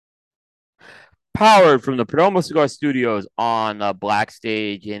Powered from the Perdomo Cigar Studios on the Black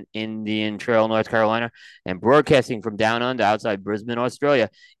Stage in Indian Trail, North Carolina, and broadcasting from down under outside Brisbane, Australia.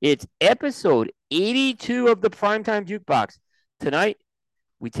 It's episode 82 of the Primetime Jukebox. Tonight,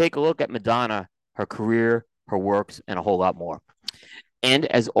 we take a look at Madonna, her career, her works, and a whole lot more. And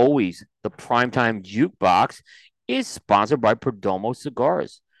as always, the Primetime Jukebox is sponsored by Perdomo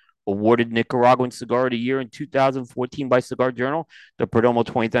Cigars. Awarded Nicaraguan Cigar of the Year in 2014 by Cigar Journal, the Perdomo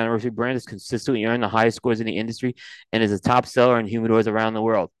 20th anniversary brand has consistently earned the highest scores in the industry and is a top seller in humidors around the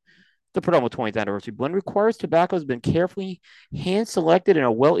world. The Perdomo 20th anniversary blend requires tobacco has been carefully hand selected and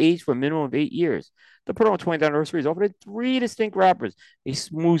are well aged for a minimum of 8 years. The Perdomo 20th anniversary is offered in three distinct wrappers: a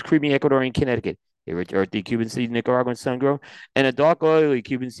smooth, creamy Ecuadorian Connecticut, a rich, earthy Cuban seed Nicaraguan Sun-Gro, and a dark, oily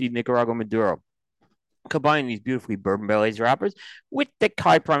Cuban seed Nicaraguan Maduro. Combining these beautifully bourbon barrel wrappers with the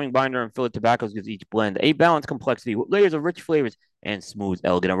high priming binder and filled tobaccos gives each blend a balanced complexity with layers of rich flavors and smooth,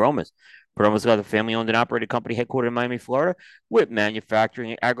 elegant aromas. Perdomo's got a family owned and operated company headquartered in Miami, Florida, with manufacturing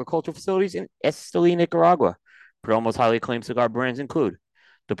and agricultural facilities in Esteli, Nicaragua. Perdomo's highly acclaimed cigar brands include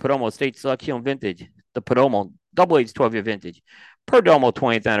the Perdomo Estate Selection Vintage, the Perdomo Double Age 12-year Vintage, Perdomo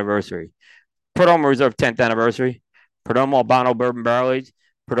 20th Anniversary, Perdomo Reserve 10th Anniversary, Perdomo Habano Bourbon Barrel Age,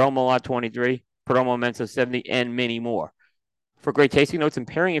 Perdomo Lot 23, Perdomo Mensa 70, and many more. For great tasting notes and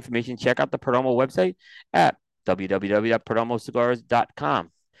pairing information, check out the Perdomo website at www.perdomocigars.com.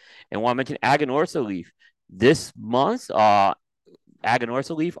 And want to mention Aganorsa Leaf. This month,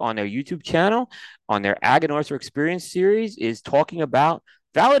 Aganorsa Leaf on their YouTube channel, on their Aganorsa Experience series, is talking about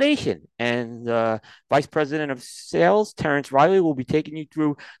validation. And Vice President of Sales, Terrence Riley, will be taking you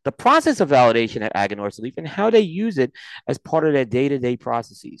through the process of validation at Aganorsa Leaf and how they use it as part of their day-to-day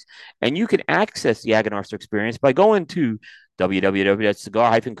processes. And you can access the Aganorsa Experience by going to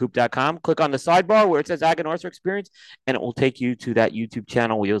www.cigar-coop.com. Click on the sidebar where it says Aganorsa Experience, and it will take you to that YouTube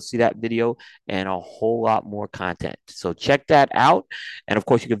channel where you'll see that video and a whole lot more content. So check that out. And of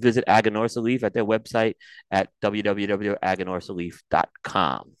course, you can visit Aganorsa Leaf at their website at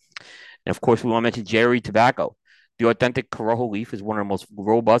www.aganorsaleaf.com. And of course, we want to mention Jerry Tobacco. The authentic Corojo leaf is one of the most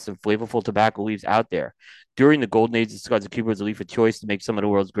robust and flavorful tobacco leaves out there. During the golden age of cigars, the Cuba was a leaf of choice to make some of the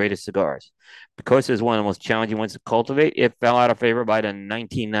world's greatest cigars. Because it was one of the most challenging ones to cultivate, it fell out of favor by the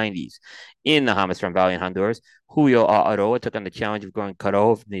 1990s. In the Jamastran Valley in Honduras, Julio Aroa took on the challenge of growing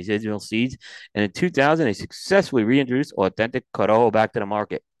Corojo from these original seeds, and in 2000, they successfully reintroduced authentic Corojo back to the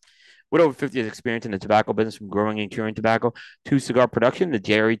market. With over 50 years experience in the tobacco business, from growing and curing tobacco to cigar production, the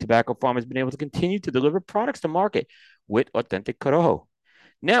Jerry Tobacco Farm has been able to continue to deliver products to market with authentic Corojo.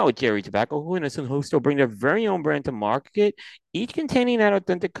 Now with Jerry Tobacco, Holiness and Hosto bring their very own brand to market, each containing that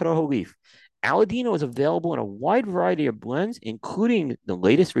authentic Corojo leaf. Aladino is available in a wide variety of blends, including the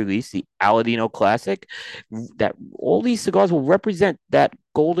latest release, the Aladino Classic. That all these cigars will represent that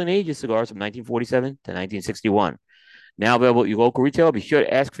golden age of cigars from 1947 to 1961. Now available at your local retailer. Be sure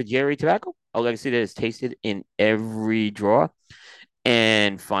to ask for Jerry Tobacco, a legacy that is tasted in every drawer.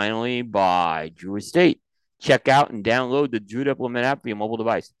 And finally, by Drew Estate. Check out and download the Drew Diplomat app for your mobile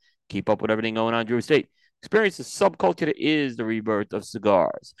device. Keep up with everything going on Drew Estate. Experience the subculture that is the rebirth of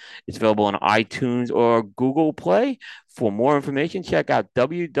cigars. It's available on iTunes or Google Play. For more information, check out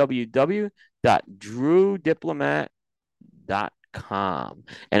www.drewdiplomat.com.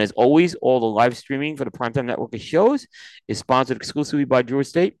 And as always, all the live streaming for the Primetime Network of shows is sponsored exclusively by Drew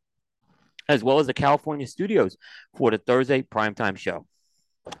Estate, as well as the California studios for the Thursday Primetime show.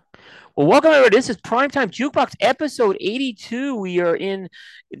 Well, welcome everybody. This is Primetime Jukebox episode 82. We are in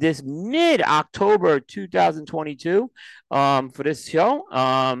this mid-October 2022 for this show.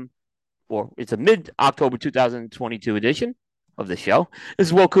 Or it's a mid-October 2022 edition of the show. This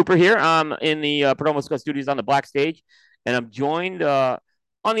is Will Cooper here. I'm in the Perdomo Cigar Studios on the Black Stage, and I'm joined on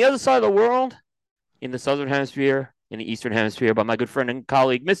the other side of the world, in the Southern Hemisphere, in the Eastern Hemisphere, by my good friend and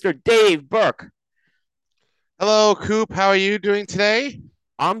colleague, Mr. Dave Burke. Hello, Coop. How are you doing today?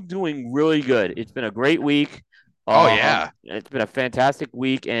 I'm doing really good. It's been a great week. Oh yeah. It's been a fantastic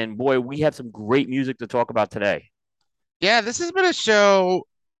week, and boy, we have some great music to talk about today. Yeah, this has been a show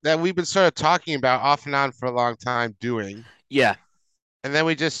that we've been sort of talking about off and on for a long time doing. Yeah, And then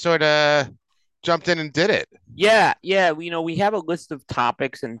we just sort of jumped in and did it. yeah. We have a list of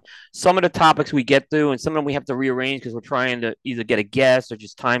topics, and some of the topics we get through, and some of them we have to rearrange because we're trying to either get a guest or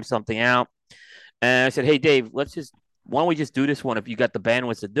just time something out. And I said, hey, Dave, why don't we just do this one if you got the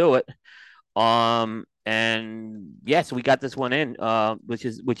bandwidth to do it? And yeah, so we got this one in, which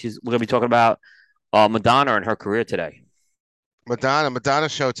is we're gonna be talking about Madonna and her career today. Madonna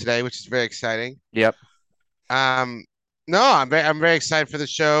show today, which is very exciting. Yep. Um, no, I'm very excited for the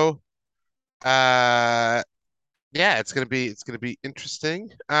show. Uh, yeah, it's gonna be interesting.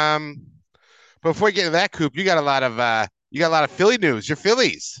 before we get into that, Coop, you got a lot of Philly news. Your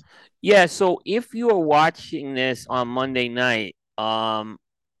Phillies. Yeah, so if you are watching this on Monday night,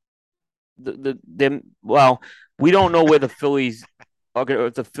 well, we don't know where the Phillies are going.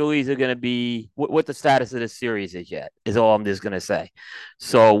 If the Phillies are going to be, what the status of this series is yet. Is all I'm just going to say.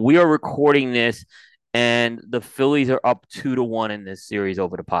 So we are recording this, and the Phillies are up 2-1 in this series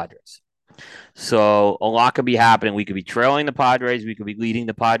over the Padres. So a lot could be happening. We could be trailing the Padres. We could be leading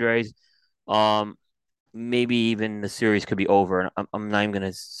the Padres. Um, Maybe even the series could be over. And I'm not even going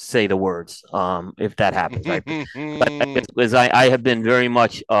to say the words if that happens, right? But because I have been very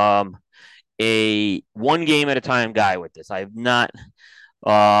much a one game at a time guy with this. I have not,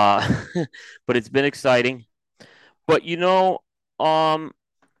 uh, but it's been exciting. But um,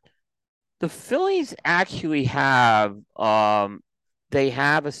 the Phillies actually have they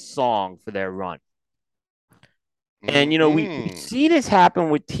have a song for their run. And we see this happen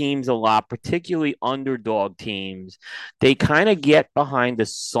with teams a lot, particularly underdog teams. They kind of get behind the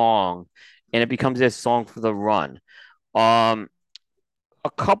song and it becomes their song for the run. Um,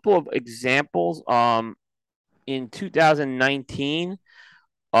 a couple of examples. In 2019,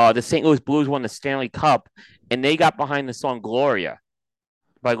 the St. Louis Blues won the Stanley Cup, and they got behind the song "Gloria"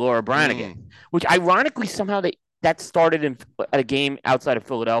 by Laura Branigan, which ironically somehow that started at a game outside of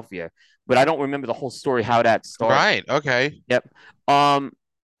Philadelphia, but I don't remember the whole story how that started. Right. Okay. Yep. Um,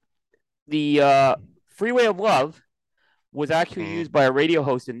 the Freeway of Love was actually Mm, used by a radio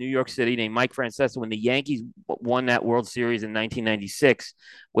host in New York City named Mike Francesa when the Yankees won that World Series in 1996,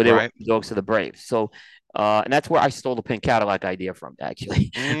 where they were right. dogs to the Braves. So, and that's where I stole the pink Cadillac idea from,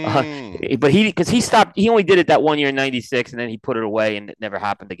 actually. But because he stopped, he only did it that one year in '96, and then he put it away, and it never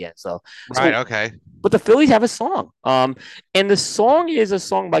happened again. Right. Okay. But the Phillies have a song, and the song is a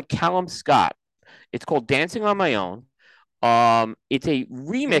song by Callum Scott. It's called "Dancing on My Own." It's a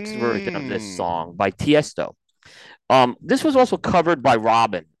remixed version of this Mm, song by Tiesto. This was also covered by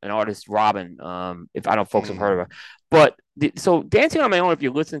Robin, an artist Robin. If I don't know if folks have heard of mm, her, but so "Dancing on My Own," if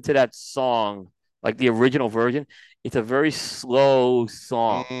you listen to that song, like the original version, it's a very slow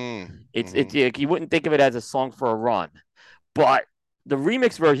song. It's mm, like you wouldn't think of it as a song for a run, but the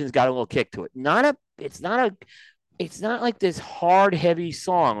remix version's got a little kick to it. It's not like this hard, heavy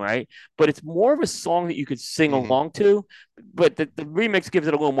song, right? But it's more of a song that you could sing mm. along to. But the remix gives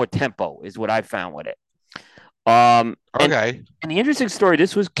it a little more tempo, is what I found with it. Um, and Okay. and the interesting story,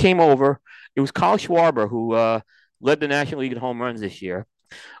 this was came over. It was Kyle Schwarber who led the National League in home runs this year.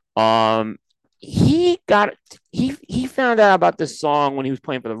 Um, he got he found out about this song when he was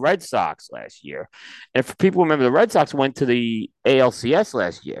playing for the Red Sox last year. And if people remember, the Red Sox went to the ALCS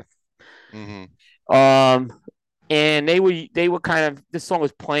last year. Hmm. Um, and they were kind of this song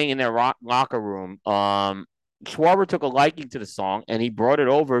was playing in their locker room. Schwarber took a liking to the song and he brought it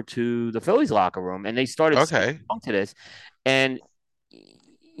over to the Phillies locker room and they started singing Okay. along to this. And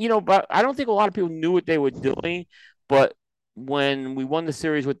but I don't think a lot of people knew what they were doing. But when we won the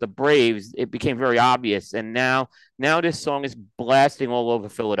series with the Braves, it became very obvious. And now this song is blasting all over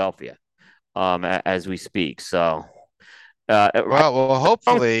Philadelphia as we speak. So I Well,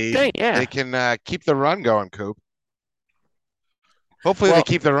 hopefully thing, yeah. they can keep the run going, Coop. Hopefully they Well,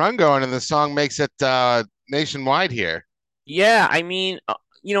 keep the run going and the song makes it nationwide here. yeah, I mean,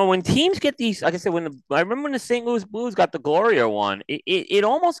 when teams get these, like I said, I remember when the St. Louis Blues got the Gloria one, it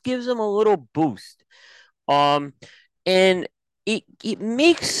almost gives them a little boost. Um, and it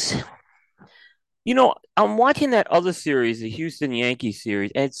makes, I'm watching that other series, the Houston Yankees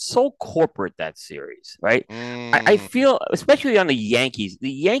series, and it's so corporate that series, right? I Mm, feel, especially on the Yankees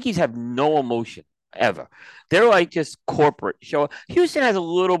have no emotion ever. They're like just corporate show. Houston has a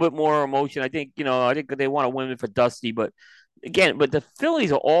little bit more emotion. I think they want to win it for Dusty, but again, but the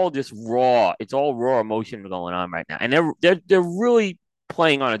Phillies are all just raw. It's all raw emotion going on right now, and they're really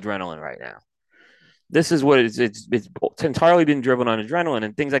playing on adrenaline right now. This is what it's entirely been driven on adrenaline,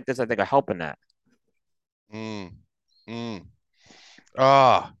 and things like this I think are helping that. mm, mm.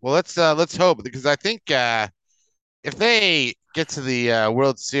 Oh, well, let's hope because I think if they get to the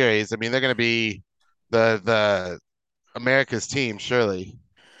World Series, I mean they're going to be the America's team, surely.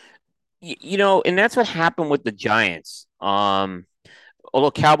 And that's what happened with the Giants.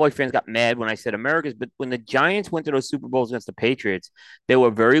 Although Cowboy fans got mad when I said America's, but when the Giants went to those Super Bowls against the Patriots, they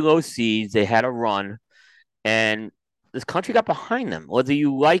were very low seeds. They had a run, and this country got behind them, whether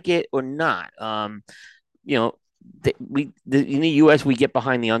you like it or not. You know, in the U.S. we get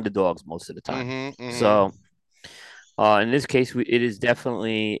behind the underdogs most of the time. Hmm. Hmm. So in this case, it is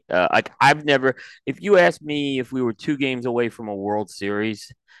definitely like I've never. If you asked me if we were 2 games away from a World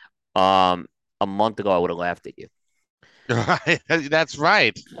Series, um, a month ago, I would have laughed at you. Right. That's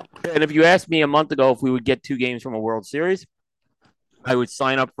right. And if you asked me a month ago if we would get 2 games from a World Series, I would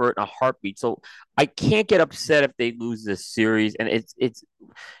sign up for it in a heartbeat. So I can't get upset if they lose this series, and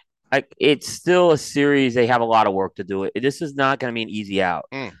it's still a series. They have a lot of work to do. This is not going to be an easy out.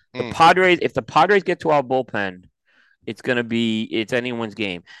 Mm, The mm. Padres, if the Padres get to our bullpen, it's anyone's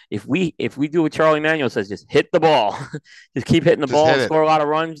game. If we do what Charlie Manuel says, just hit the ball, just keep hitting the Just ball hit and it. score a lot of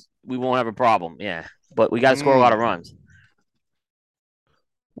runs, we won't have a problem. Yeah, but we got to score a lot of Mm. runs.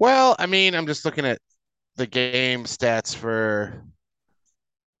 Well, I mean, I'm just looking at the game stats for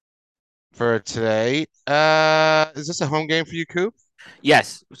today. Is this a home game for you, Coop?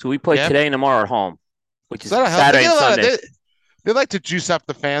 Yes, so we play Yep. today and tomorrow at home, which So is that'll help. They Saturday get and a lot of Sunday. they like to juice up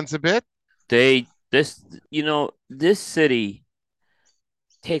the fans a bit. They this this city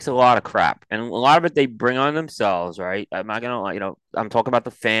takes a lot of crap, and a lot of it they bring on themselves, right? I'm not gonna, I'm talking about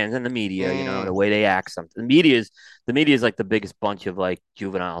the fans and the media, the Mm, way they act. Something the media is like the biggest bunch of like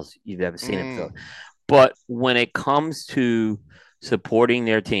juveniles you've ever seen in Philly. mm, But when it comes to supporting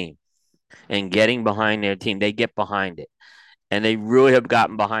their team and getting behind their team, they get behind it, and they really have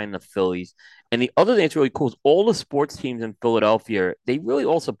gotten behind the Phillies. And the other thing that's really cool is all the sports teams in Philadelphia, they really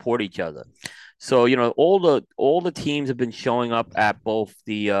all support each other. So, all the teams have been showing up at both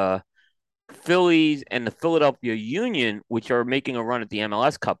the Phillies and the Philadelphia Union, which are making a run at the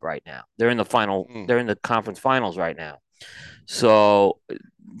MLS Cup right now. mm. They're in the conference finals right now. So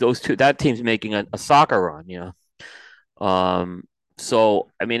that team's making a soccer run. Um, so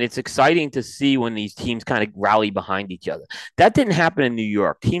I mean, it's exciting to see when these teams kind of rally behind each other. That didn't happen in New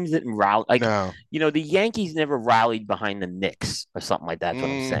York. Teams didn't rally No. the Yankees never rallied behind the Knicks or something like that. That's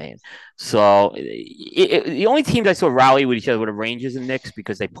what I'm Mm. saying. So the only teams I saw rally with each other were the Rangers and Knicks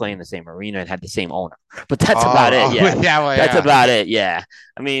because they play in the same arena and had the same owner. But that's about it. Oh, oh, Yeah, yeah, well, that's yeah. about it. Yeah.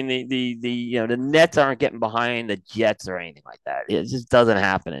 I mean, the Nets aren't getting behind the Jets or anything like that. It just doesn't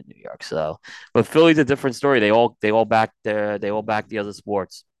happen in New York. So, but Philly's a different story. They all back the other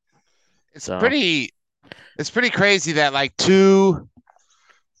sports. It's So pretty it's pretty crazy that like two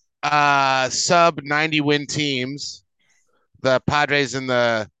sub 90 win teams, the Padres and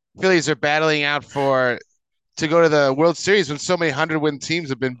the Phillies are battling out for to go to the World Series when so many 100 win teams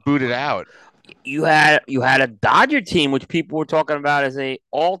have been booted out. you had a Dodger team, which people were talking about as a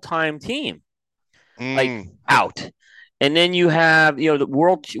all-time team, like Mm, out, and then you have the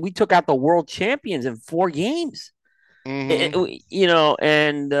world. We took out the world champions in 4 games. hmm.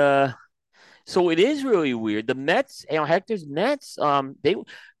 And so it is really weird. The Mets, Hector's Mets, they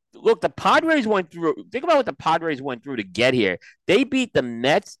look. The Padres went through. Think about what the Padres went through to get here. They beat the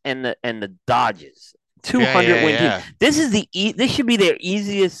Mets and the Dodgers. Two Yeah, hundred yeah, win team. yeah. This should be their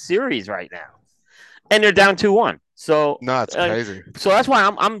easiest series right now, and they're down 2-1. So, No, it's uh, crazy. so that's why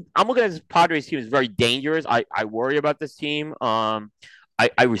I'm looking at this Padres team as very dangerous. I worry about this team.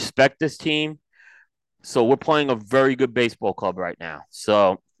 I respect this team. So we're playing a very good baseball club right now.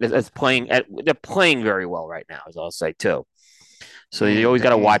 So they're playing very well right now, as I'll say too. So you Mm, always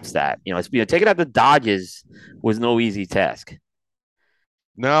got to mm. watch that. Taking out the Dodgers was no easy task.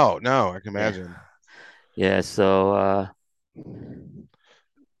 No, no, I can Yeah, imagine. yeah. So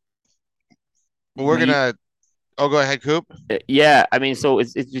But we're we, gonna. Oh, go ahead, Coop. yeah. I mean, so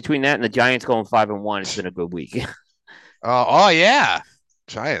it's between that and the Giants going 5-1. It's been a good week. Oh, yeah,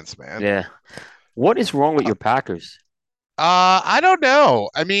 Giants, man. Yeah. What is wrong with your Packers? I don't know.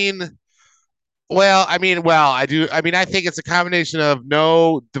 Well, I do. I mean, I think it's a combination of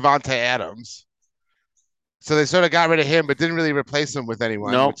no Devonte Adams, so they sort of got rid of him, but didn't really replace him with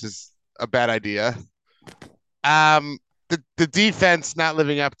anyone, No. which is a bad idea. Um, the defense not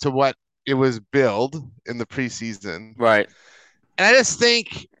living up to what it was billed in the preseason, Right. and I just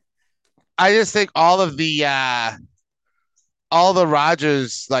think all the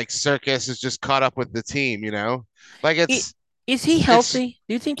Rogers like circus is just caught up with the team. Like I- it's Is he it's. healthy?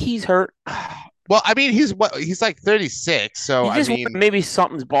 Do you think he's hurt? Well, I mean, he's like 36, so You I just mean, maybe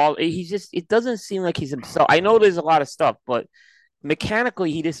something's ball. It doesn't seem like he's himself. I know there's a lot of stuff, but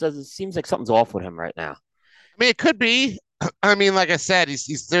mechanically, he just doesn't. Seems like something's off with him right now. it could be. I mean, like I said,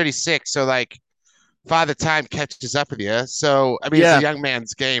 he's 36, so like father time catches up with you. So I mean, it's a Yeah, young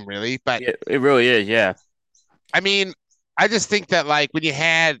man's game, really. But it really is. Yeah, I mean, I just think that like when you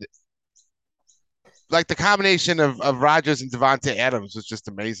had like the combination of Rogers and Devonte Adams was just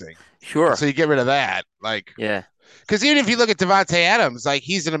amazing, and sure. so you get rid of that, like Yeah, because even if you look at Devonte Adams, like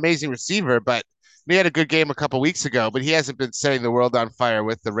he's an amazing receiver, but he had a good game a couple weeks ago, but he hasn't been setting the world on fire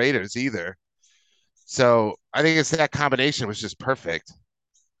with the Raiders either. So I think it's that combination was just perfect,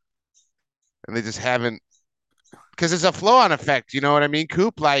 and they just haven't because it's a flow on effect. You know what I mean,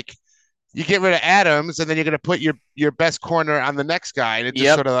 Coop? Like you get rid of Adams, and then you're going to put your best corner on the next guy, and it just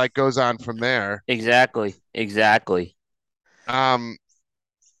Yep. sort of like goes on from there. Exactly. Exactly. Um,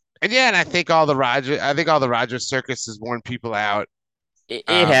 and yeah, and I think all the Rogers circus has worn people out. It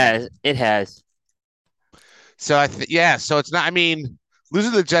Um, has. It has. so yeah, so it's not. I mean,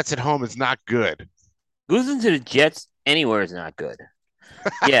 losing the Jets at home is not good. Losing to the Jets anywhere is not good.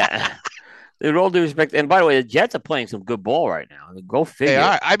 Yeah. With all due respect, and by the way, the Jets are playing some good ball right now. I mean, go They figure.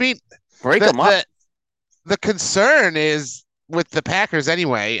 are. I mean, Break the them up. the the concern is with the Packers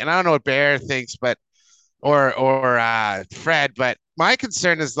anyway, and I don't know what Bear thinks, but or Fred, but my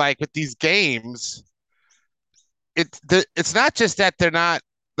concern is like with these games, it's not just that they're not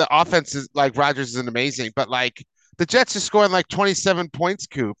the offense is like Rodgers isn't amazing, but like the Jets are scoring like 27 points,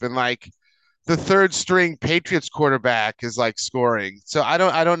 Coop, and like the third string Patriots quarterback is like scoring. So I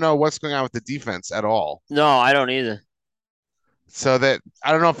don't know what's going on with the defense at all. No, I don't either. So that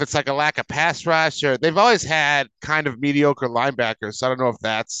I don't know if it's like a lack of pass rush or they've always had kind of mediocre linebackers. So I don't know if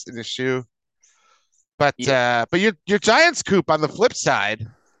that's an issue. Yeah, But your Giants, Coop, on the flip side,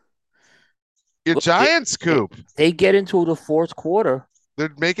 your look, they, Giants, they Coop, they get into the fourth quarter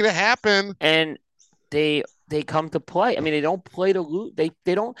they're making it happen. and they come to play. I mean, they don't play to lose. They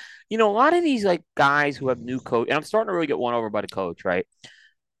don't. A lot of these like guys who have new coach, and I'm starting to really get won over by the coach, right?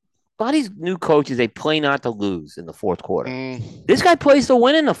 A lot of these new coaches, they play not to lose in the fourth quarter. This Mm. guy plays to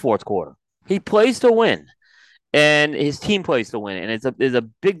win in the fourth quarter. He plays to win, and his team plays to win, and there's a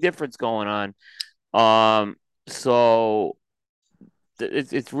big difference going on. So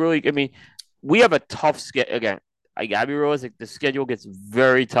it's really. I mean, we have a tough schedule. Again, I gotta be realistic. The schedule gets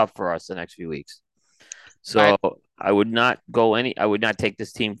very tough for us the next few weeks. I So I would not go any. I would not take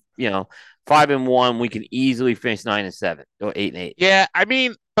this team. 5-1. We can easily finish 9-7 or 8-8. Yeah, I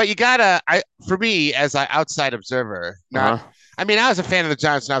mean, but you gotta. I for me as an outside observer, not. Uh huh. I mean, I was a fan of the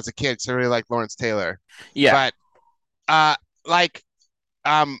Giants when I was a kid, so I really like Lawrence Taylor. Yeah. But uh, like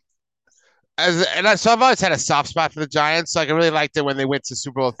um, so I've always had a soft spot for the Giants. Like I really liked it when they went to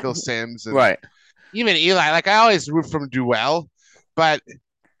Super Bowl with Phil Simms and Right. even Eli. Like I always root for them to do well, but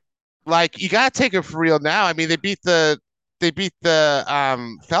like you gotta take it for real now. I mean, they beat the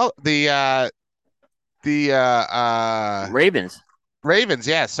felt the Ravens. Ravens.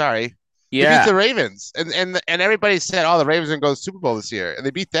 Yeah, sorry. They beat Yeah. the Ravens, and everybody said, "Oh, the Ravens are going to go to the Super Bowl this year," and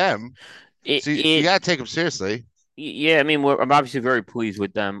they beat them. It. So you It. got to take them seriously. Yeah. I mean, I'm obviously very pleased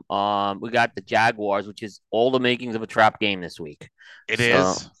with them. We got the Jaguars, which is all the makings of a trap game this week. It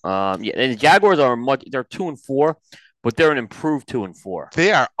So, is. yeah, and the Jaguars are much. They're 2-4, but they're an improved 2-4.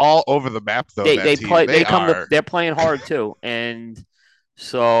 They are all over the map, though. They That they team. play. They They come to. are. They're playing hard too, and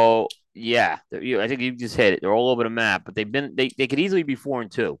so yeah, I think you just hit it. They're all over the map, but they could easily be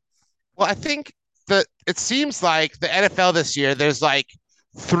 4-2. Well, I think that it seems like the NFL this year. There's like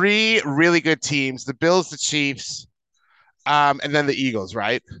three really good teams: the Bills, the Chiefs, and then the Eagles,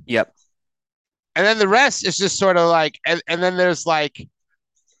 right? Yep. And then the rest is just sort of like, and then there's like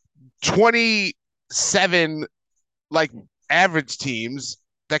 27 like average teams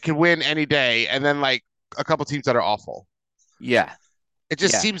that can win any day, and then like a couple teams that are awful. Yeah. It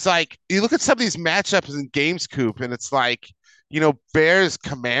just Yeah. seems like you look at some of these matchups in games, Coop, and it's like, Bears,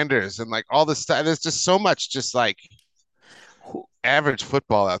 Commanders, and like all this stuff. There's just so much just like average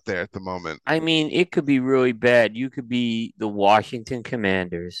football out there at the moment. I mean, it could be really bad. You could be the Washington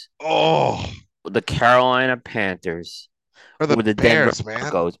Commanders, Oh, the Carolina Panthers, or the or the Denver Bears, man.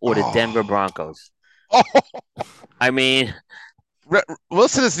 Broncos, or the Denver Oh, Broncos. oh, I mean,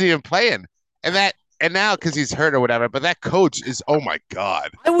 Wilson isn't even playing, and now because he's hurt or whatever. But that coach is, oh my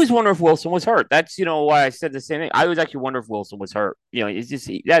god. I always wonder if Wilson was hurt. That's why I said the same thing. I always actually wonder if Wilson was hurt. It's just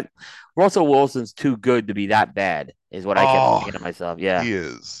that Russell Wilson's too good to be that bad, is what I kept Oh, thinking to myself. Yeah. he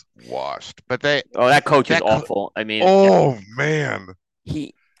is washed. But they Oh, that coach is that co- awful. I mean, oh man.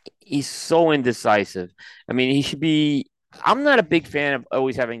 he he's so indecisive. I mean, he should be. I'm not a big fan of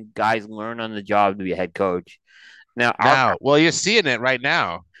always having guys learn on the job to be a head coach. Now, Now, well, you're seeing it right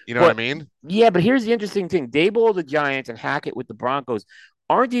now. You know what I but mean? yeah, but here's the interesting thing: Daboll, the Giants, and Hackett with the Broncos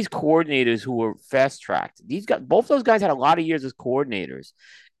aren't these coordinators who were fast tracked. These guys, both those guys had a lot of years as coordinators,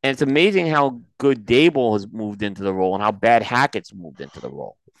 and it's amazing how good Daboll has moved into the role and how bad Hackett's moved into the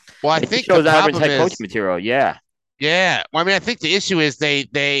role. Well, I It just think the shows average problem head coaching is, material. Yeah, yeah. Well, I mean, I think the issue is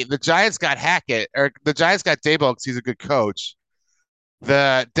the Giants got Hackett, or the Giants got Daboll because he's a good coach.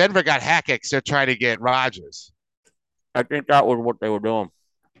 The Denver got Hackett because they're trying to get Rodgers. I think that was what they were doing.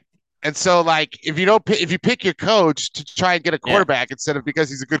 And so, like, if you pick your coach to try and get a Yeah, quarterback instead of because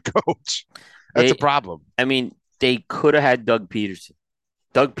he's a good coach, that's a they. problem. I mean, they could have had Doug Peterson.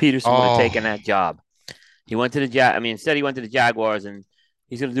 Doug Peterson would have Oh, taken that job. He went to the Jag. I mean, instead he went to the Jaguars, and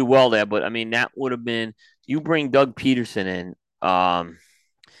He's going to do well there. But I mean, that would have been you bring Doug Peterson in.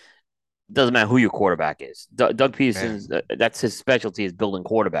 Doesn't matter who your quarterback is. Doug Man. Peterson's that's his specialty is building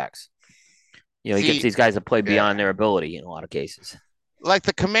quarterbacks. He gets See, these guys to play beyond yeah, their ability in a lot of cases. like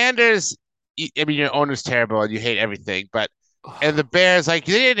the Commanders. I mean, your owner's terrible and you hate everything, but and the Bears, like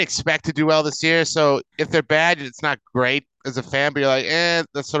they didn't expect to do well this year. So if they're bad, it's not great as a fan. But you're like,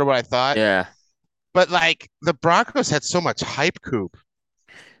 that's sort of what I thought. Yeah, But like the Broncos had so much hype, Coop,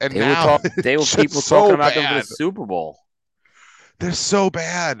 and they were now talk. They it's were just people talking so about them for the bad. Super Bowl. They're so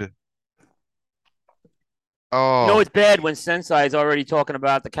bad. It's Oh, bad when Sensei is already talking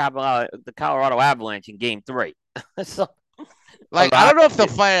about the Colorado Avalanche in Game 3. So, of like the I don't know if they'll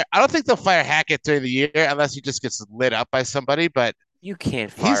hockey. fire. I don't think they'll fire Hackett during the year unless he just gets lit up by somebody. But You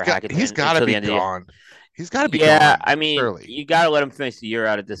can't fire Hackett he's got to until the be end of the year. gone. He's got to be Yeah, gone, I mean, surely. you got to let him finish the year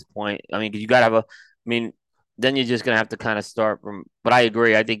out at this point. I mean, 'cause you got to have a. I mean, then you're just gonna have to kind of start from. But I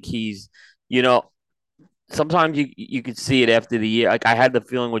agree. I think he's. You know, sometimes you could see it after the year. Like I had the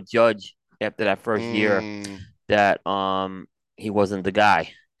feeling with Judge after that first year Mm, that he wasn't the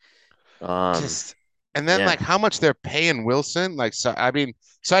guy. Um, just and then yeah, like how much they're paying Wilson. Like so, I mean,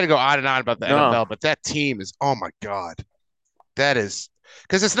 sorry to go on and on about the no, NFL, but that team is oh my god, that is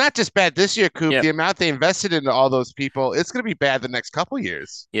because it's not just bad this year, Coop. yeah, The amount they invested into all those people, it's going to be bad the next couple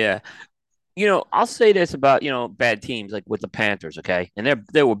years. yeah. I'll say this about bad teams like with the Panthers, okay, and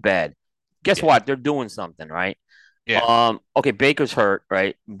they were bad. Guess Yeah, what? They're doing something, right? yeah. Okay, Baker's hurt,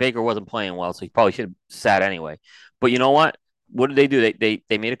 right? Baker wasn't playing well, so he probably should have sat anyway. But you know what? What did they do?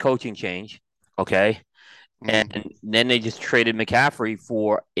 They made a coaching change, okay, and Mm, then they just traded McCaffrey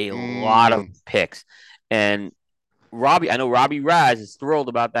for a lot of mm. picks. And I know Robbie Raz is thrilled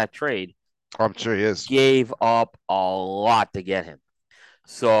about that trade. I'm sure he is. Gave up a lot to get him.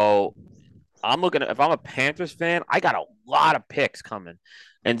 So I'm looking at if I'm a Panthers fan, I got a lot of picks coming.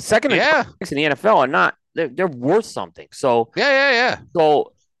 And second and third Yeah, picks in the NFL are not they're worth something. So yeah, yeah, yeah,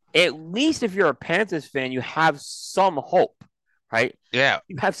 so at least if you're a Panthers fan, you have some hope, right? yeah.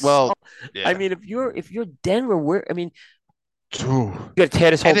 You have some. Well, I yeah. mean, if you're Denver, where I mean, Ooh. you got to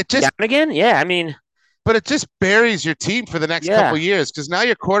tear this And whole it thing down just again. Yeah, I mean, but it just buries your team for the next couple yeah, of years because now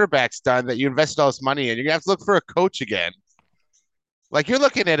your quarterback's done that you invested all this money in. You're gonna have to look for a coach again. Like you're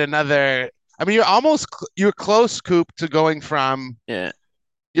looking at another. I mean, you're close, Coop, to going from yeah.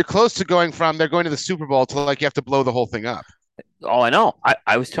 you're close to going from they're going to the Super Bowl to like you have to blow the whole thing up. Oh, I know.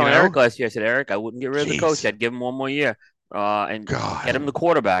 I was You telling Eric know? last year. I said, Eric, I wouldn't get rid of the coach. Jeez, I'd give him one more year, and get him God. the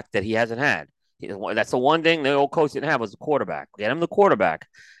quarterback that he hasn't had. That's the one thing the old coach didn't have was the quarterback. Get him the quarterback,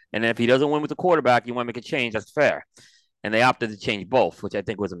 and then if he doesn't win with the quarterback, you want to make a change. That's fair. And they opted to change both, which I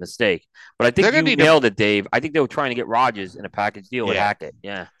think was a mistake. But I They're think gonna you need to. nailed it, Dave. I think they were trying to get Rodgers in a package deal with Yeah, Hackett.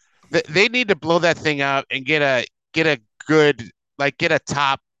 Yeah, they need to blow that thing out and get a good get a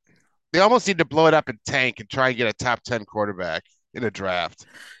top. They almost need to blow it up and tank and try and get a top 10 quarterback in a draft.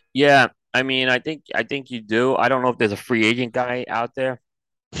 yeah. I mean, I think you do. I don't know if there's a free agent guy out there.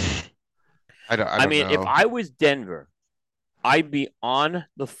 I I don't mean, if know. I was Denver, I'd be on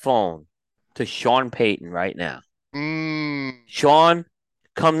the phone to Sean Payton right now. Mm, Sean,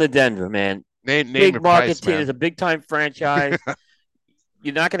 come to Denver, man. name Big your market price, team. man. There's a big time franchise.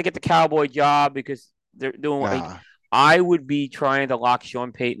 You're not going to get the Cowboy job because they're doing. Like, Nah. I would be trying to lock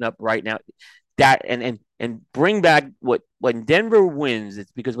Sean Payton up right now. That and bring back what when Denver wins,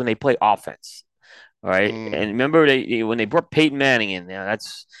 it's because when they play offense. All right, Mm, and remember when they brought Peyton Manning in,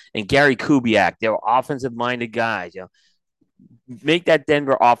 that's and Gary Kubiak, they were offensive minded guys. Make that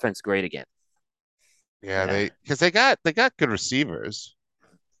Denver offense great again. yeah, Yeah. because they got good receivers.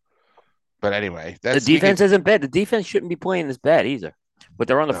 But anyway, The that's we could defense isn't bad. The defense shouldn't be playing this bad either, but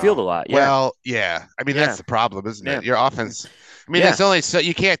they're on the field no. a lot. Yeah. Well, yeah. I mean, that's Yeah. the problem, isn't Yeah. it? Your offense. I mean, Yeah. there's only so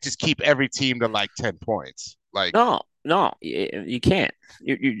you can't just keep every team to like 10 points. Like, No, no, you can't.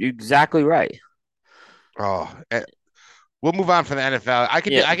 You're exactly right. oh, we'll move on from the NFL.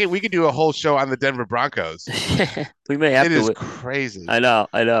 Yeah. We could do a whole show on the Denver Broncos. We may have It is to. crazy. I know.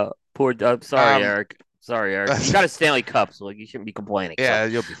 I know. Poor. I'm sorry, Um, Eric. Sorry, Eric. You got a Stanley Cup, so you shouldn't be complaining. So yeah,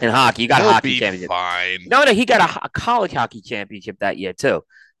 you'll be in fine. hockey, you got a He'll hockey be championship. fine. No, he got a college hockey championship that year too.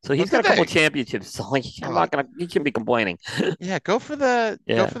 So Well, he's got did a couple they? of championships. So like, I'm Oh, not gonna. He shouldn't be complaining. yeah. Go Yeah. for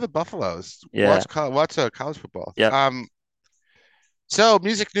the Buffaloes. Yeah. Watch college football. Yep. So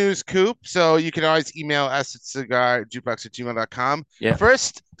music news, Coop. So you can always email us at cigarjukebox@gmail.com. Yep.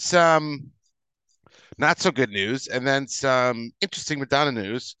 First, some not so good news, and then some interesting Madonna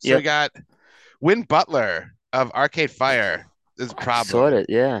news. So we Yep. got Win Butler of Arcade Fire. There's a I saw problem. it.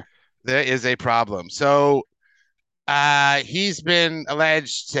 Yeah. There is a problem. So he's been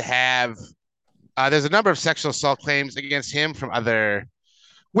alleged to have there's a number of sexual assault claims against him from other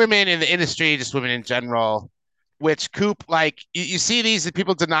women in the industry, just women in general, which Coop, like, you see these and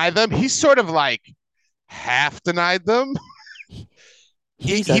people deny them. He's sort of like half denied them.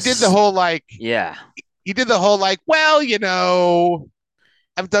 He, He's a he did the whole like, yeah. he did the whole like, well,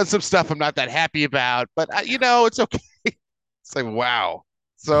 I've done some stuff I'm not that happy about, but it's okay. It's like, wow.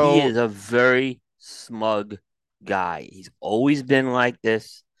 He So, is a very smug guy. He's always been like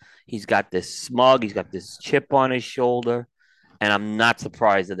this. He's got this smug, he's got this chip on his shoulder, and I'm not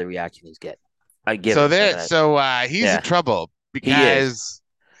surprised at the reaction he's getting. I give so him for there, that. so he's in Yeah, trouble he is. because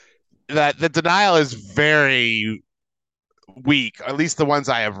the denial is very weak, at least the ones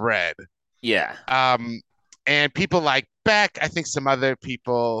I have read. Yeah. Um, and people like Beck, I think some other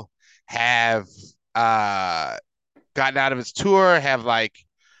people have uh gotten out of his tour, have like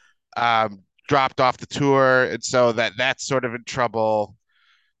dropped off the tour, and so that's sort of in trouble.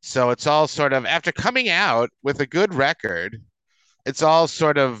 So it's all sort of after coming out with a good record, it's all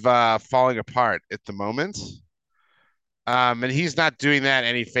sort of falling apart at the moment. And he's not doing that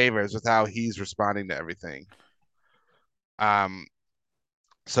any favors with how he's responding to everything. Um,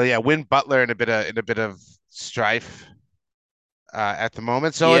 so yeah, Win Butler in a bit of strife at the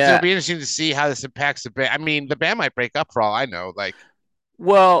moment. So it'll Yeah. be interesting to see how this impacts the band. I mean, the band might break up for all I know. Like,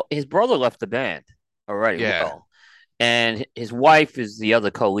 Well, his brother left the band already, yeah. Will. And his wife is the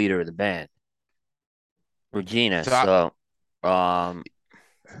other co-leader of the band, Regina. So So um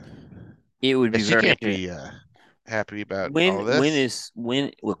it would be she very can't interesting. be happy about all this.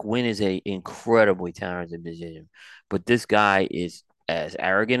 Win is a incredibly talented musician, but this guy is as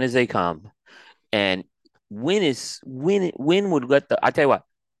arrogant as they come. And Win would let the I tell you what,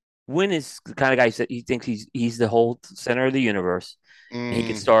 Win is the kind of guy that he thinks he's the whole center of the universe and he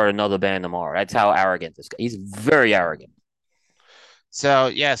could Mm. start another band tomorrow. That's how arrogant this guy. He's very arrogant. So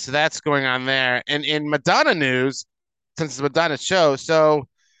yeah, so that's going on there. And in Madonna news, since it's Madonna show, so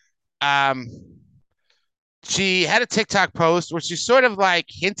um she had a TikTok post where she sort of like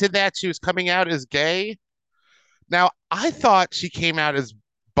hinted that she was coming out as gay. Now, I thought she came out as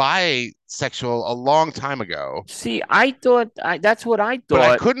bisexual a long time ago, See, that's what I but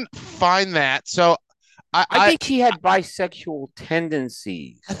I thought. couldn't find that. So I I I, think she had bisexual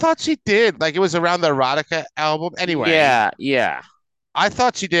tendencies. I thought she did. Like it was around the erotica album. Anyway, Yeah, yeah. I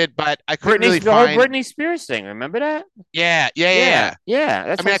thought she did, but I couldn't really The whole find. Britney Spears thing. Remember that? Yeah, yeah, yeah, Yeah, yeah. yeah.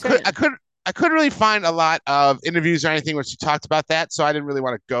 I That's what mean, I'm saying. I couldn't really find a lot of interviews or anything where she talked about that, so I didn't really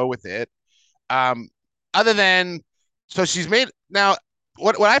want to go with it. Um, other than so she's made now.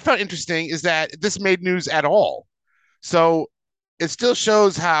 What I found interesting is that this made news at all. So it still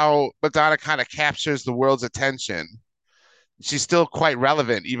shows how Madonna kind of captures the world's attention. She's still quite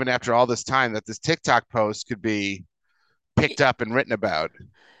relevant even after all this time. That this TikTok post could be picked up and written about.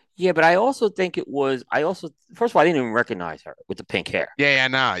 Yeah, but I also think it was. I also first of all, I didn't even recognize her with the pink hair. Yeah, yeah,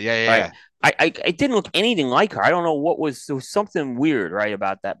 no, yeah, Right. yeah, I didn't look anything like her. I don't know what was there was something weird right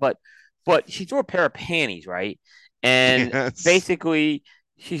about that. But she threw a pair of panties right, yeah. and Yes. basically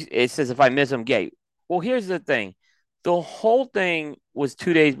it says if I miss I'm gay. Well, here's the thing. The whole thing was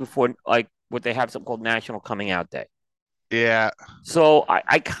 2 days before like what they have something called National Coming Out Day. Yeah. So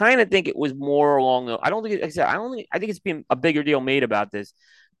I kind of think it was more along the. I don't think like I said I don't think I think it's been a bigger deal made about this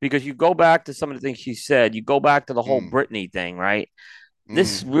because you go back to some of the things she said. You go back to the whole Mm, Britney thing, right?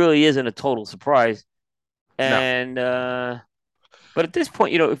 This mm. really isn't a total surprise. No. And but at this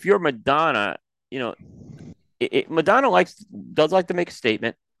point, if you're Madonna, you know, Madonna does like to make a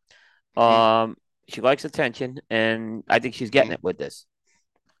statement. Mm, She likes attention, and I think she's getting mm. it with this.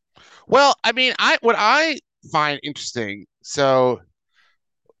 Well, I mean, I what I find interesting. So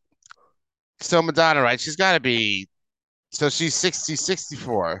Madonna, right? She's got to be. So she's 60,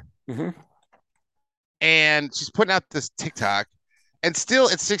 64, Hmm. and she's putting out this TikTok, and still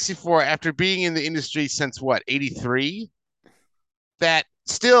at 64, after being in the industry since what, 83, that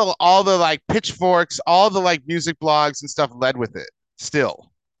still all the like pitchforks, all the like music blogs and stuff led with it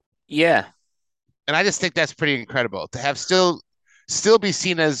still. Yeah, And I just think that's pretty incredible to have still be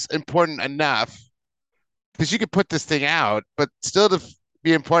seen as important enough because you could put this thing out, but still to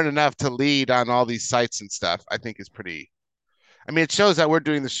be important enough to lead on all these sites and stuff, I think is pretty. I mean, it shows that we're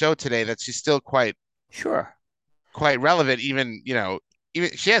doing the show today that she's still sure. quite relevant. Even even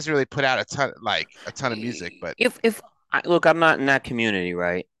she hasn't really put out a ton of music, but If I, look, I'm not in that community,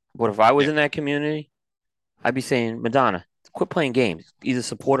 right? But if I was yeah, in that community, I'd be saying, Madonna, quit playing games. Either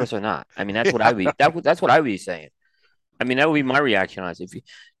support us or not. I mean, that's what I yeah. be that's what I would be saying. I mean, that would be my reaction on it. If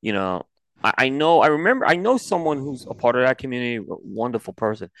you know, I know, I remember, I know someone who's a part of that community, a wonderful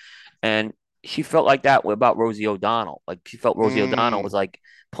person, and she felt like that about Rosie O'Donnell. Like she felt Rosie O'Donnell Mm, was like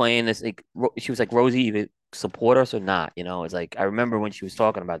playing this, like she was like Rosie. support us or not. It's like I remember when she was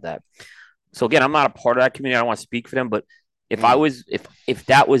talking about that. So again, I'm not a part of that community. I don't want to speak for them, but if I Mm, was, if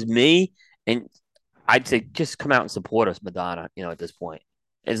that was me, and I'd say just come out and support us, Madonna. At this point,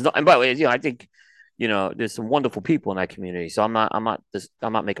 it's not. And by the way, I think there's some wonderful people in that community. So I'm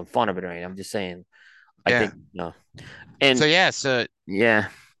not making fun of it or anything. I'm just saying I yeah. think and So yeah, so yeah,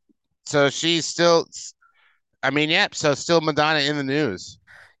 so she's still. I mean, yeah. So still Madonna in the news.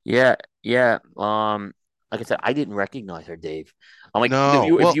 yeah, yeah. Like I said, I didn't recognize her, Dave. I'm like, No,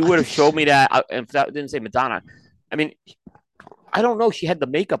 if well, you would have showed me that, and if that didn't say Madonna, I mean, I don't know. She had the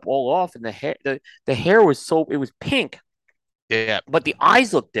makeup all off, and the hair was it was pink, yeah, but the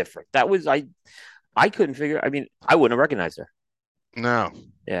eyes looked different. That was I couldn't figure. I mean, I wouldn't have recognized her. no.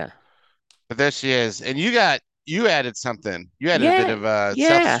 Yeah, But there she is. And you added something. You added a bit yeah, of South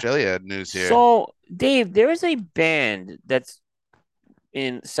yeah. Australia news here. So, Dave, there is a band that's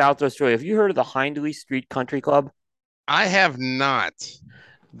in South Australia. Have you heard of the Hindley Street Country Club? I have not.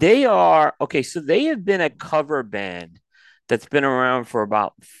 They are okay. So they have been a cover band that's been around for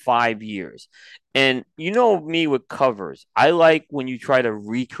about 5 years. And you know me with covers. I like when you try to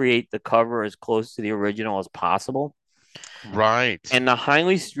recreate the cover as close to the original as possible. Right. And the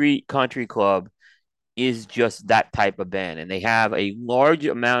Hindley Street Country Club is just that type of band. And they have a large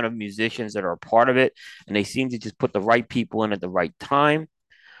amount of musicians that are a part of it. And they seem to just put the right people in at the right time.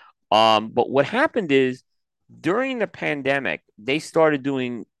 But what happened is during the pandemic, they started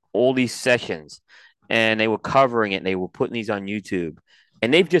doing all these sessions and they were covering it and they were putting these on YouTube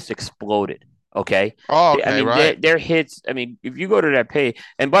and they've just exploded. Okay. Oh, I okay, mean, right. their hits. I mean, if you go to that page,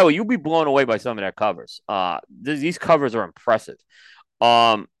 and by the way, you'll be blown away by some of their covers. These covers are impressive.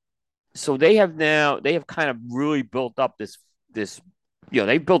 Um, so they have kind of really built up this,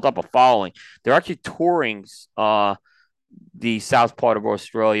 they've built up a following. They're actually touring the south part of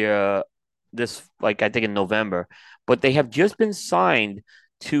Australia this like I think in November, but they have just been signed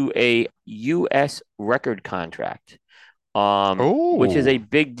to a US record contract. Which is a Oh,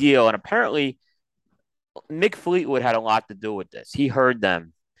 big deal. And apparently Mick Fleetwood had a lot to do with this. He heard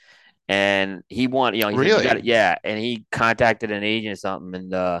them and he said, you got really? it, yeah. And he contacted an agent or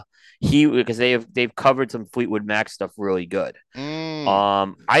something and he because they've covered some Fleetwood Mac stuff really good.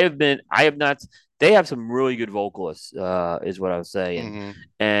 Mm, I have not. They have some really good vocalists, is what I was saying, mm-hmm.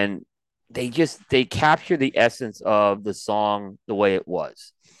 and they capture the essence of the song the way it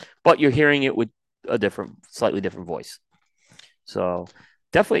was, but you're hearing it with a slightly different voice. So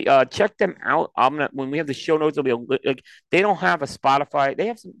definitely check them out. I'm not when we have the show notes. There'll be like they don't have a Spotify. They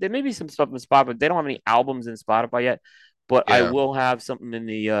have there may be some stuff in Spotify. They don't have any albums in Spotify yet, but I Yeah. will have something in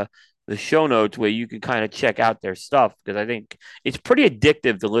the show notes where you can kind of check out their stuff because I think it's pretty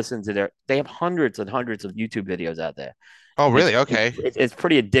addictive to listen to their. They have hundreds and hundreds of YouTube videos out there. Oh, And really? Okay. it's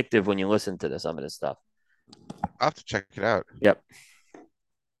pretty addictive when you listen to some of this stuff. I'll have to check it out. Yep.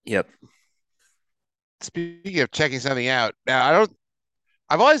 Yep. Speaking of checking something out, now I don't.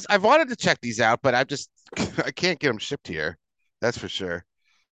 I've wanted to check these out, but I can't get them shipped here. That's for sure.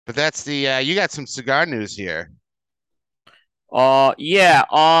 But that's the you got some cigar news here. Yeah.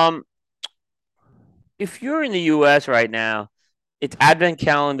 If you're in the US right now, it's Advent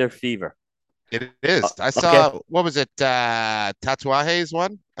calendar fever. It is. I Okay. saw what was it? Tatuajes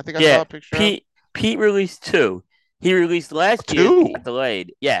one? I think I Yeah. saw a picture of. Pete released two. He released last year's, Two. got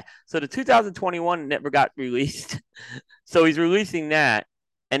delayed. Yeah. So the 2021 never got released. So he's releasing that.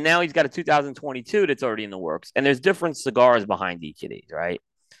 And now he's got a 2022 that's already in the works. And there's different cigars behind each of these, right?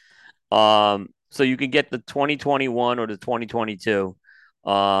 So you can get the 2021 or the 2022.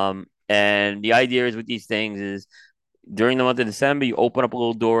 And the idea is with these things is during the month of December, you open up a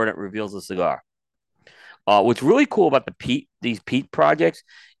little door and it reveals a cigar. What's really cool about these Pete projects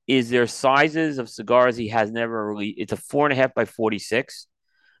is their sizes of cigars he has never really. It's a 4.5 by 46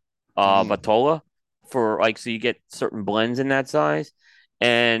 Mm. Vitola for like so you get certain blends in that size,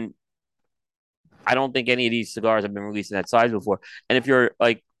 and I don't think any of these cigars have been released in that size before. And if you're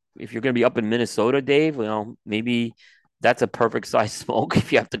gonna be up in Minnesota, Dave, maybe that's a perfect size smoke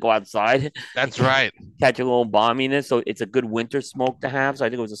if you have to go outside and That's right. catch a little balminess. So it's a good winter smoke to have. So I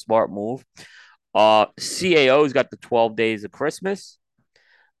think it was a smart move. CAO's got the 12 days of Christmas.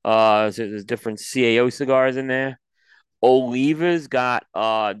 So there's different CAO cigars in there. Oliva's got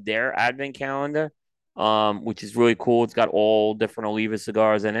their advent calendar, which is really cool. It's got all different Oliva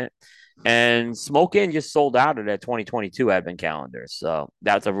cigars in it. And Smoke Inn just sold out of their 2022 advent calendar. So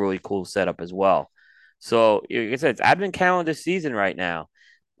that's a really cool setup as well. So like I said, it's advent calendar season right now.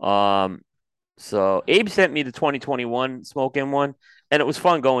 Um, so Abe sent me the 2021 Smoke Inn one, and it was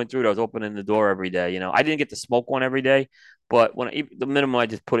fun going through it. I was opening the door every day. I didn't get to smoke one every day, but the minimum I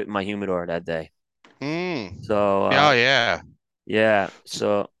just put it in my humidor that day. Mm. So Oh yeah. yeah,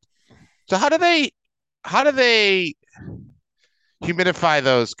 So, so so how do they humidify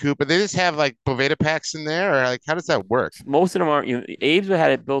those, Coop? They just have like Boveda packs in there, or like how does that work? most of them aren't. Abe's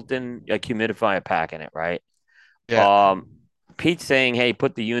had it built in a humidifier pack in it, right? Yeah. Um, Pete's saying, "Hey,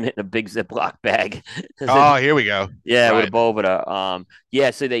 put the unit in a big Ziploc bag." Oh, here we go. Yeah, with a Right. Bovida.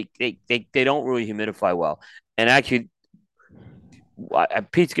 Yeah, so they don't really humidify well. And actually,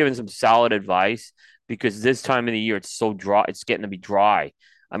 Pete's given some solid advice because this time of the year it's so dry. It's getting to be dry.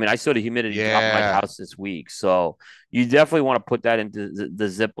 I mean, I saw the humidity drop in my Yeah. house this week, so you definitely want to put that into the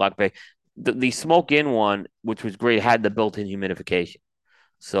Ziploc bag. The smoke in one, which was great, had the built-in humidification,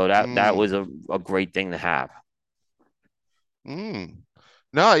 so that was Mm. a great thing to have. Mm.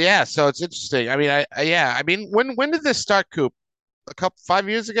 No, yeah. So it's interesting. I mean, yeah. I mean, when did this start, Coop? A couple 5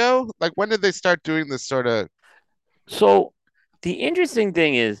 years ago? Like when did they start doing this sort of? So the interesting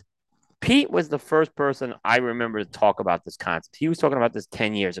thing is Pete was the first person I remember to talk about this concept. He was talking about this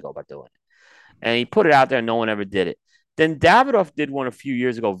 10 years ago about doing it. And he put it out there, and no one ever did it. Then Davidoff did one a few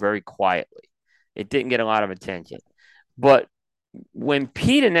years ago very quietly. It didn't get a lot of attention. But when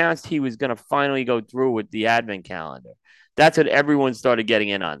Pete announced he was going to finally go through with the advent calendar, that's when everyone started getting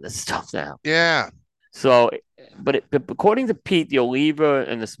in on this stuff now. Yeah. So, but according to Pete, the Oliva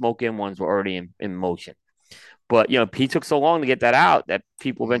and the smoke in ones were already in motion. But Pete took so long to get that out that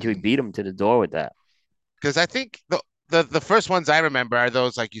people eventually Mm. beat him to the door with that. Because I think the first ones I remember are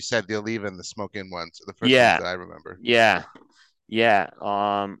those like you said, the Oliva and the smoke-in ones. Are the first ones Yeah, that I remember. yeah, yeah.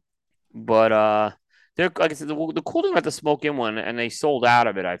 But they're like I said, the cool thing about the smoke in one, and they sold out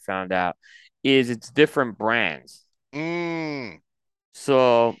of it. I found out is it's different brands. Mm.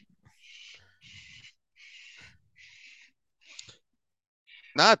 So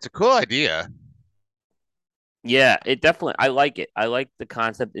No, it's a cool idea. yeah, it definitely. I like it. I like the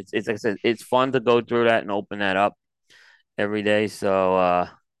concept. It's like I said, it's fun to go through that and open that up every day. So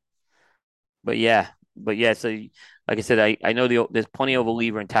but yeah. So like I said, I know there's plenty of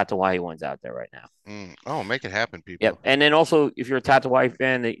Believer and Tatawai ones out there right now. Mm. Oh, make it happen, Yep. people. And then also, if you're a Tatawai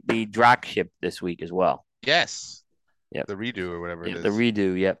fan, the Drac ship this week as well. Yes, Yep. the redo or whatever it Yep. The is.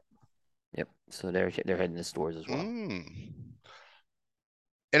 redo. Yep. Yep. So they're heading to stores as well. Mm.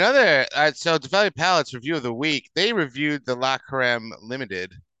 Another, so Devalued Palettes review of the week, they reviewed the La Creme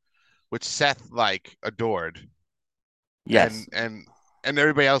Limited, which Seth like adored, and Yes. and and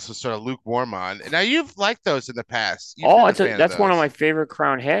everybody else was sort of lukewarm on. And now you've liked those in the past. You've Oh, been a fan of that's one of my those. favorite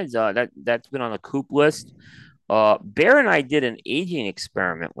Crown heads. That's been on the coop list. Bear and I did an aging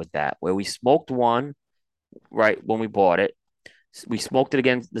experiment with that where we smoked one right when we bought it. We smoked it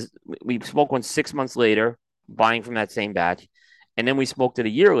again. We smoked one 6 months later, buying from that same batch, and then we smoked it a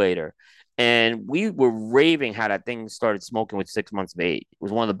year later. And we were raving how that thing started smoking with 6 months of age. It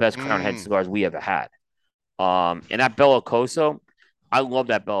was one of the best Crown Head Mm. cigars we ever had. And that Bellicoso, I love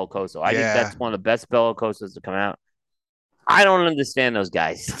that Bellicoso. I think Yeah. that's one of the best Bellicosos to come out. I don't understand those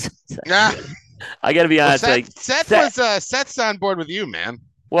guys. Yeah. I got to be Well, honest. Like Seth Seth. was Seth's on board with you, man.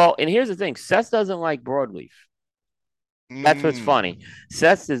 Well, and here's the thing: Seth doesn't like broadleaf. That's what's funny. Mm.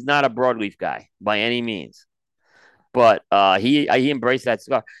 Seth is not a broadleaf guy by any means, but he embraced that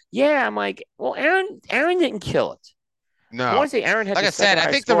cigar. Yeah, I'm like, well, Aaron didn't kill it. I No. want to say Aaron had Like the I said, second I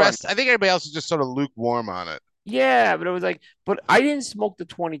highest think the score on. rest, I think everybody else is just sort of lukewarm on it. Yeah, but it was like, but I didn't smoke the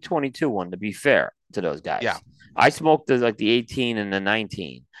 2022 one. To be fair to those Yeah. guys, I smoked the 18 and the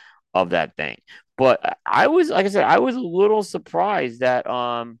 19 of that thing. But I was like I said, I was a little surprised that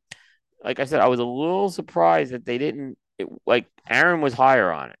like I said, I was a little surprised that they didn't like Aaron was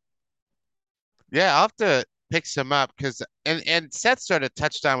higher on it. Yeah, I'll have to pick some up because and Seth sort of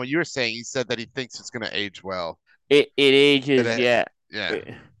touched on what you were saying. He said that he thinks it's going to age well. It That ages, it, yeah. yeah.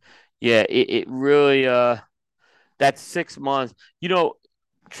 It- yeah, it really that's 6 months.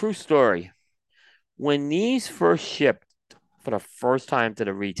 True story. When these first shipped for the first time to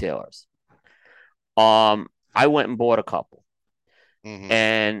the retailers, I went and bought a couple. Hmm.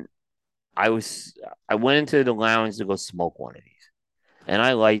 And I was I went into the lounge to go smoke one of these. And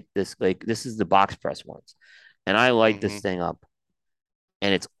I light this like this is the box press ones. And I light this Hmm. thing up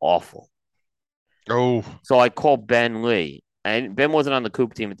and it's awful. Oh, So I called Ben Lee. And Ben wasn't on the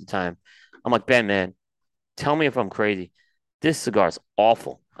Coop team at the time. I'm like, Ben, man, tell me if I'm crazy. This cigar is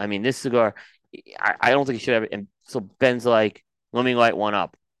awful. I mean, this cigar, I don't think you should have it. And so Ben's like, let me light one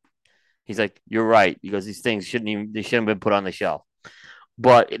up. He's like, you're right. Because these things they shouldn't have been put on the shelf.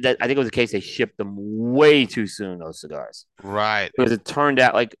 But I think it was the case they shipped them way too soon, those cigars. right. Because it turned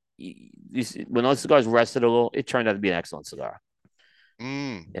out like when those cigars rested a little, it turned out to be an excellent cigar.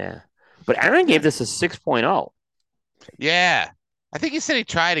 Mm. Yeah. But Aaron gave Yeah. this a 6.0. Yeah. I think he said he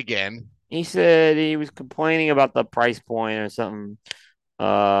tried again. He said he was complaining about the price point or something.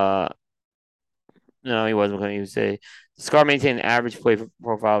 Uh, no, he wasn't complaining. He was say the cigar maintained an average flavor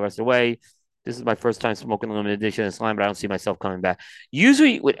profile the rest of the way. This is my first time smoking limited edition of slime, but I don't see myself coming back.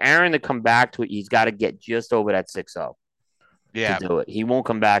 Usually, with Aaron to come back to it, he's got to get just over that 6.0 to Yeah, do it. He won't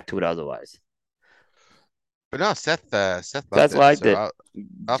come back to it otherwise. but no, Seth loved That's it, liked so it. I'll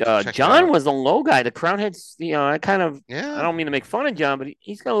have to check it John out. was the low guy. The Crown Heads, I Yeah, don't mean to make fun of John, but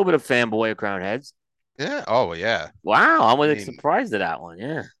he's got a little bit of fanboy of Crown Heads. yeah. Oh yeah. Wow, I I was mean, surprised at that one.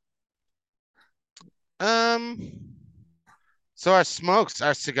 Yeah. um. So our smokes,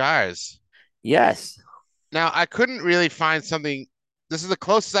 our cigars. Yes. Now I couldn't really find something. This is the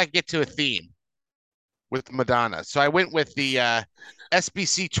closest I get to a theme with Madonna. So I went with the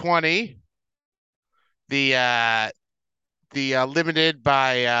SBC 20, the uh limited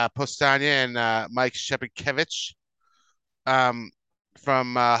by Postania and Mike Shepikevich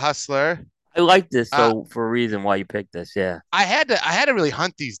from Hustler. I like this Uh, though for a reason why you picked this. Yeah. I had to really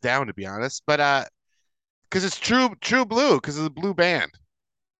hunt these down to be honest, but because it's true blue because of the blue band.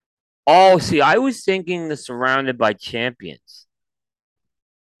 Oh, see, I was thinking the Surrounded by Champions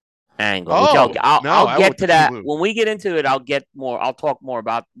angle, which Oh no, I'll I went get with the to true that blue. when we get into it. I'll get more. I'll talk more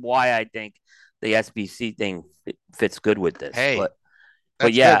about why I think the SBC thing fits good with this. Hey, But that's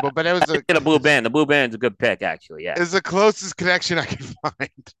good. yeah, But it I was think the blue band. The blue band's a good pick, actually. Yeah. is the closest connection I can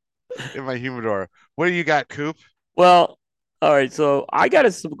find in my humidor. What do you got, Coop? Well, all right. So I got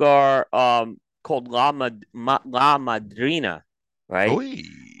a cigar called La Madrina, right, Oy.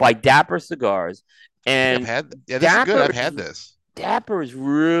 by Dapper Cigars, I think I've and had. Yeah, this is good. Dapper I've is had this. Dapper is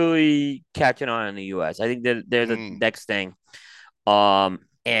really catching on in the U.S. I think that they're the Mm. next thing.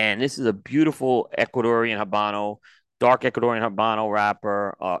 And this is a beautiful Ecuadorian Habano, dark Ecuadorian Habano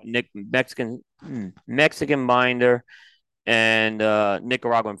wrapper, Mexican binder, and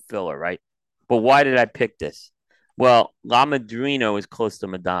Nicaraguan filler, right? But why did I pick this? Well, La Madrina is close to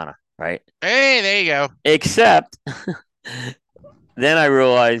Madonna, right? Hey, there you go. Except then I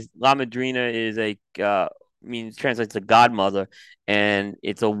realized La Madrina is means translates to godmother, and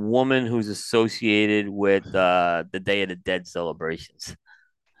it's a woman who's associated with the Day of the Dead celebrations.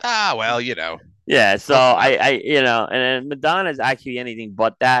 Ah, well, you know, Yeah, so close enough. and then Madonna is actually anything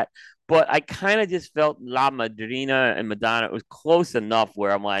but that. But I kind of just felt La Madrina and Madonna was close enough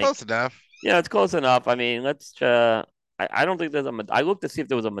where I'm like, Close enough. it's close enough. I mean, let's. I don't think there's I looked to see if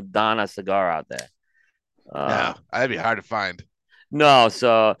there was a Madonna cigar out there. No, Uh, that'd be hard to find. no,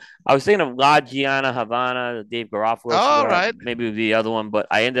 so I was thinking of La Gianna Havana, the Dave Garofalo All cigar, right. maybe the other one, but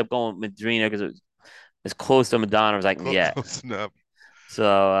I ended up going with Madrina because it was as close to Madonna as I can get. Close enough. So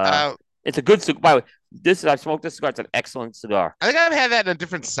Uh, it's a good cigar. By the way, I smoked this cigar. It's an excellent cigar. I think I've had that in a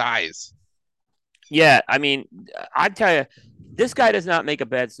different size. Yeah, I mean, I tell you, this guy does not make a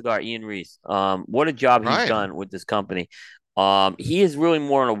bad cigar. Ian Reese. What a job he's Right. done with this company. He is really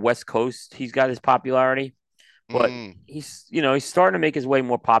more on the West Coast. He's got his popularity, but Mm. he's starting to make his way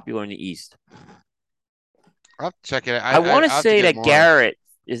more popular in the East. I'll have to check it. I want to I'll have to say get that more. Garrett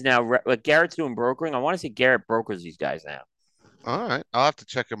is now like Garrett's doing brokering. I want to say Garrett brokers these guys now. All right. I'll have to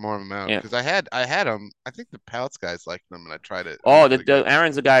check more of them out Yeah. because I had them. I think the Palace guys liked them and I tried it. It was Oh, really good.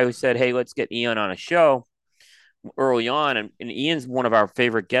 Aaron's the guy who said, "Hey, let's get Ian on a show." Early on, and Ian's one of our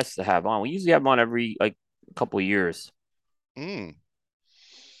favorite guests to have on. We usually have him on every like couple of years. Mm.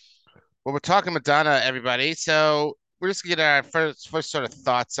 Well, we're talking Madonna, everybody. So we're just gonna get our first sort of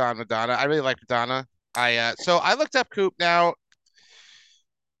thoughts on Madonna. I really like Madonna. I looked up Coop. Now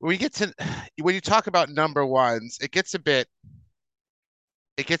when we get to when you talk about number ones, it gets a bit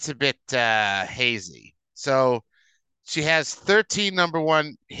hazy. So she has 13 number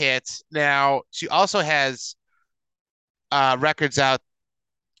one hits. Now she also has records out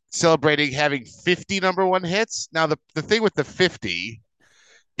celebrating having 50 number one hits. Now the thing with the 50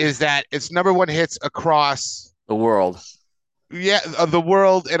 is that it's number one hits across The world. of the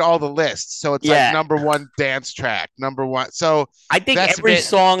world and all the lists. So it's like Yeah, number one dance track, number one. So I think that's a every bit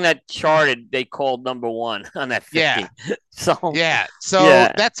song that charted they called number one on that yeah, 50. So yeah. So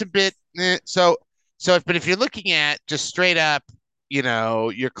yeah, that's a bit but if you're looking at just straight up,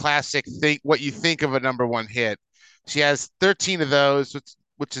 your classic what you think of a number one hit, she has 13 of those,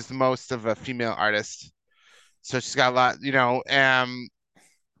 which is the most of a female artist. So she's got a lot,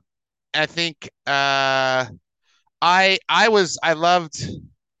 I think I loved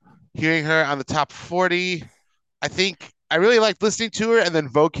hearing her on the top 40. I think I really liked listening to her, and then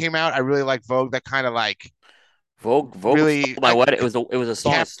Vogue came out. I really like Vogue. That kind of like Vogue really stole my wedding. It was a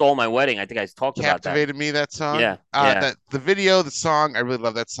song that cap stole my wedding. I think I talked about that. captivated me. That song. Yeah, yeah, That the video, the song. I really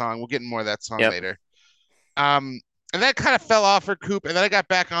love that song. We'll get into more of that song yep. later. Um, and that kind of fell off her Coop, and then I got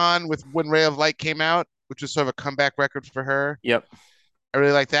back on with when Ray of Light came out, which was sort of a comeback record for her. Yep. I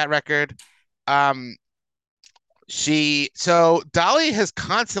really like that record. Um, so Dolly has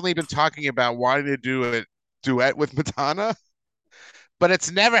constantly been talking about wanting to do a duet with Madonna, but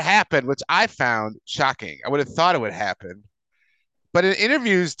it's never happened, which I found shocking. I would have thought it would happen. But in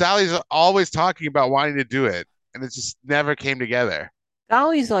interviews, Dolly's always talking about wanting to do it, and it just never came together.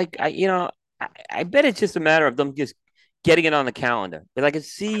 Dolly's like, I bet it's just a matter of them just getting it on the calendar. Because I can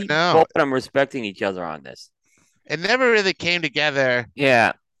see No, both of them respecting each other on this. it never really came together.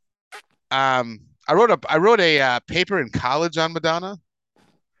 Yeah. I wrote a paper in college on Madonna,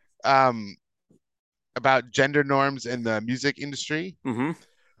 um, about gender norms in the music industry. Mm-hmm.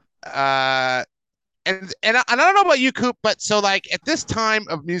 Uh, and I don't know about you, Coop, but so like at this time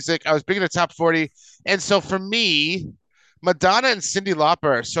of music, I was big in the top 40, and so for me, Madonna and Cyndi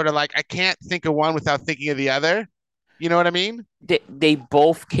Lauper are sort of like I can't think of one without thinking of the other. You know what I mean? They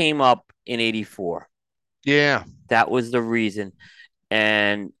both came up in 84. Yeah. That was the reason.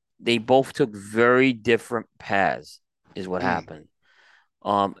 And they both took very different paths, is what Mm, happened.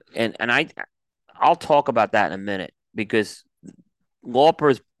 I'll talk about that in a minute because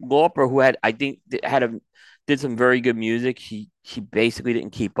Lauper, who had I think did some very good music. She basically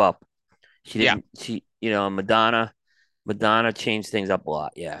didn't keep up. She yeah. didn't. Madonna changed things up a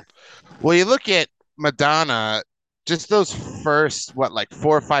lot. Yeah, Well, you look at Madonna, just those first what like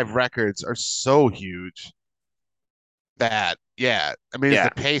four or five records are so huge that yeah. I mean, it's yeah,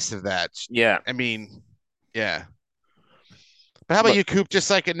 the pace of that. yeah. I mean, yeah. But how about But you, Coop? Just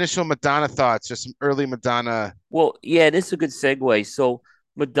like initial Madonna thoughts, just some early Madonna. well, yeah, this is a good segue. So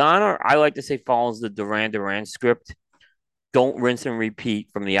Madonna, I like to say, follows the Duran Duran script. Don't rinse and repeat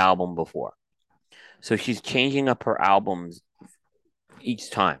from the album before. So she's changing up her albums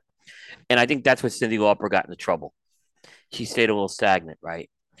each time. And I think that's what Cyndi Lauper got into trouble. She stayed a little stagnant, right?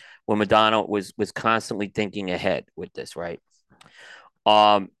 When Madonna was constantly thinking ahead with this, right?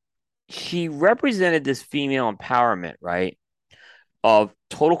 Um, she represented this female empowerment, right? Of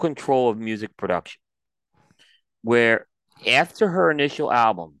total control of music production, where after her initial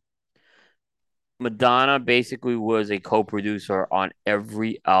album, Madonna basically was a co-producer on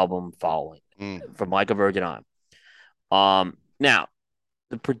every album following Mm, from Like a Virgin on. Now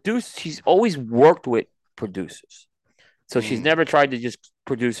she's always worked with producers. So she's mm, never tried to just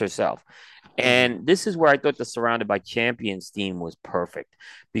produce herself. mm. And this is where I thought the Surrounded by Champions theme was perfect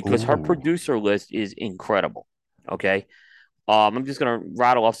because her Ooh, producer list is incredible. Okay. I'm just gonna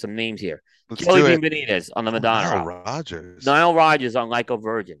rattle off some names here. let's Jelly do Bean it. Benitez on the Oh, Madonna Nile album. Rodgers. Nile Rodgers on Like a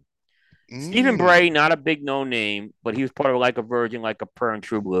Virgin. Stephen Mm, Bray, not a big known name, but he was part of Like a Virgin, Like a Prayer, and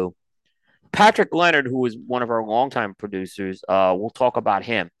True Blue. Patrick Leonard, who was one of our longtime producers, we'll talk about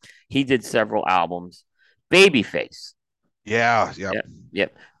him. He did several albums. Babyface. yeah, yep. Yep,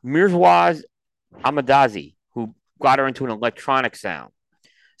 yep. Mirwais Ahmadazi, who got her into an electronic sound.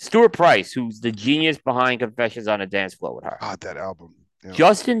 Stuart Price, who's the genius behind Confessions on a Dance Floor with her. God, that album. Yeah.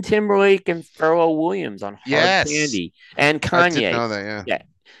 Justin Timberlake and Pharrell Williams on Hard Yes, Candy, and I did Kanye. know that. Yeah. Yeah,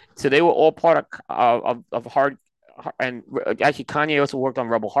 so they were all part of Hard, and actually Kanye also worked on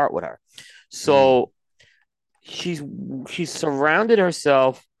Rebel Heart with her. Mm, So she's she's surrounded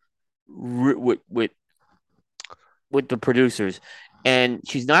herself with the producers, and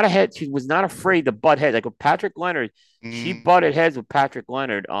she's not ahead. She was not afraid to butt heads like with Patrick Leonard. She mm. butted heads with Patrick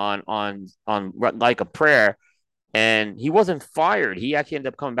Leonard on Like a Prayer, and he wasn't fired. He actually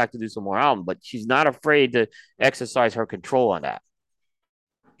ended up coming back to do some more album, but she's not afraid to exercise her control on that.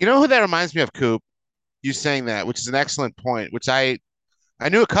 You know who that reminds me of, Coop? You saying that, which is an excellent point. Which I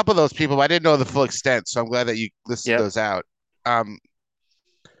knew a couple of those people, but I didn't know the full extent. So I'm glad that you listed Yep. those out. Um,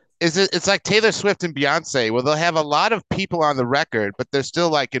 it's like Taylor Swift and Beyonce. Well, they'll have a lot of people on the record, but they're still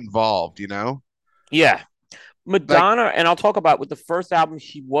like involved. You know, Yeah. like Madonna, and I'll talk about with the first album,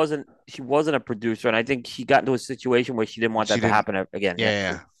 she wasn't a producer, and I think she got into a situation where she didn't want she that to didn't. happen again. Yeah,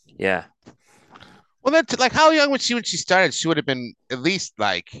 Yeah. yeah. Yeah. Well, that like how young was she when she started? She would have been at least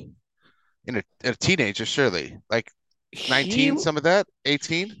like a teenager, surely, like She 19, some of that,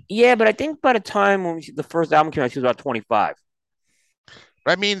 18. Yeah, but I think by the time the first album came out, she was about 25.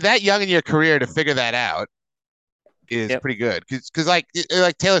 I mean, that young in your career to figure that out is Yep. pretty good. Because like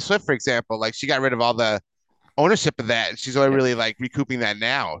Taylor Swift, for example, like she got rid of all the ownership of that, and she's only Yep. really like recouping that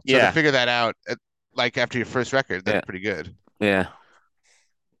now. So to Yeah. figure that out, like after your first record, that's Yeah. pretty good. Yeah.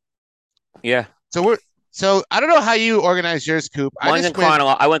 Yeah. So we're so I don't know how you organize yours, Coop. I went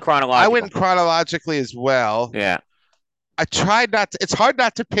I went chronological. chronologically as well. Yeah. I tried not to. It's hard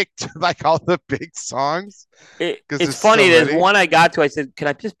not to pick like all the big songs because It's there's so funny. There's many. one I got to. I said, "Can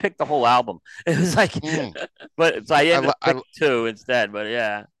I just pick the whole album?" It was like, Mm. but so I I, ended up le- I picking two instead. But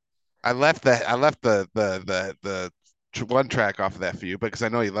yeah, I left the one track off of that for you because I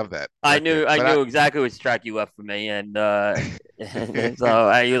know you love that I record. knew I But I knew exactly which track you left for me, and and so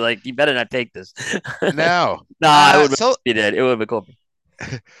I you like you better not take this. no. No, I would have So you did. It would have been cool.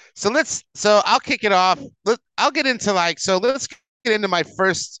 so I'll kick it off. I'll get into let's get into my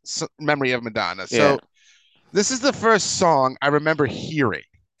first memory of Madonna. Yeah. So this is the first song I remember hearing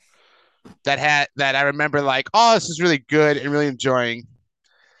that I remember like, oh, this is really good and really enjoying,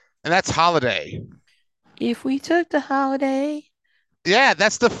 and that's Holiday. If we took the holiday. Yeah,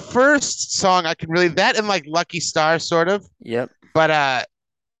 that's the first song I can really that and like Lucky Star sort of. Yep. But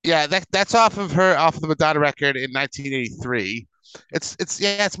yeah, that's off of the Madonna record in 1983.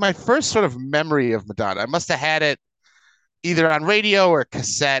 It's my first sort of memory of Madonna. I must have had it either on radio or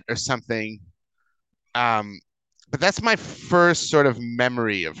cassette or something. Um, but that's my first sort of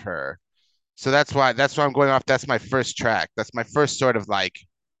memory of her. So that's why I'm going off. That's my first track. That's my first sort of like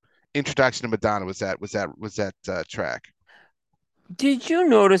introduction to Madonna was that track. Did you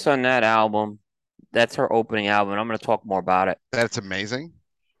notice on that album? That's her opening album. I'm going to talk more about it. That's amazing.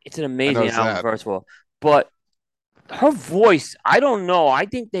 It's an I amazing noticed album, that. first of all. But her voice, I don't know. I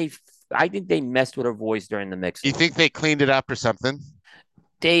think they messed with her voice during the You mixing. think they cleaned it up or something,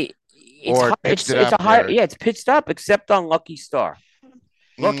 or pitched it It's up, a high, or yeah, it's pitched up except on Lucky Star.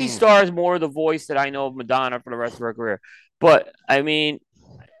 Lucky mm, Star is more the voice that I know of Madonna for the rest of her career. But I mean,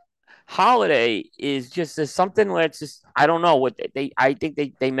 Holiday is just something where it's just I don't know what I think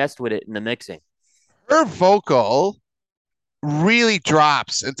they messed with it in the mixing. her vocal really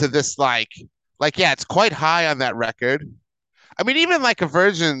drops into this like yeah, it's quite high on that record. I mean, even like a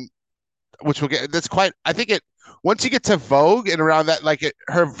version which we'll get that's quite I think it once you get to Vogue and around that like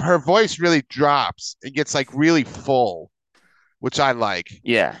her voice really drops. It gets like really full, which I like.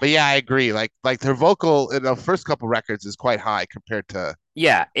 Yeah. But yeah, I agree. Like her vocal in the first couple records is quite high compared to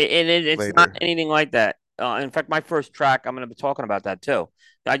Yeah, it's not later. anything like that. In fact, my first track, I'm going to be talking about that too.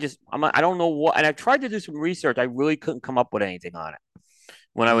 I don't know what, and I tried to do some research. I really couldn't come up with anything on it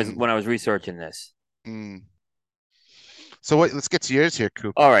Mm, when I was researching this. mm. So what? Let's get to yours here,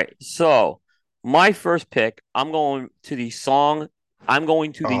 Coop. All right, so my first pick, I'm going to the song. I'm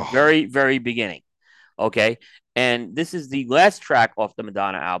going to the Oh, very beginning. Okay, and this is the last track off the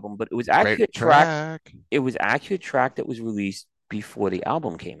Madonna album, but it was great actually a track. track. It was actually a track that was released before the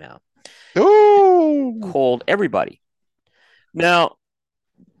album came out, Ooh. called "Everybody." Now,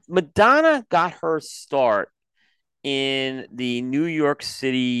 Madonna got her start in the New York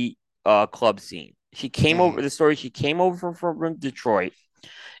City club scene. She came over Mm, the story. She came over from Detroit,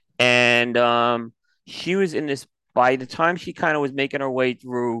 and she was in this. By the time she kind of was making her way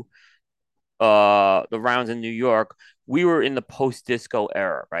through the rounds in New York, we were in the post disco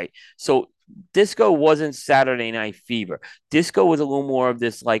era, right? So disco wasn't Saturday Night Fever. Disco was a little more of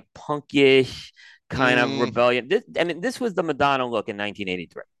this like punkish kind of mm. rebellion. This was the Madonna look in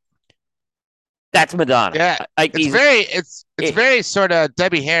 1983. That's Madonna. Yeah, Like it's easy. it's very sort of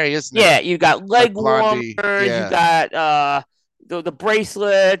Debbie Harry, isn't it? Yeah, you got Like leg Blondie. warmers, you Yeah, got the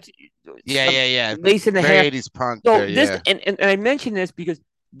bracelet, some yeah. lace in the Very hair. 80s punk So there. this Yeah. and I mention this because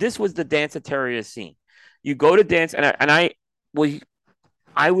this was the Danceteria scene. You go to dance well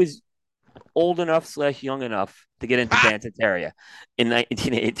I was old enough slash young enough to get into Ha! Danceteria in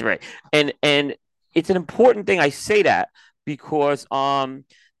 1983. And it's an important thing I say that because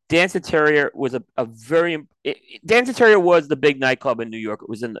Danceteria was a very Danceteria was the big nightclub in New York.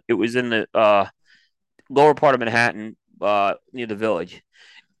 It was in the lower part of Manhattan, near the Village,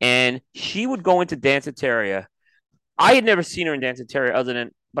 and she would go into Danceteria. I had never seen her in Danceteria other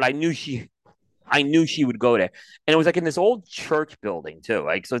than, but I knew she would go there, and it was like in this old church building too.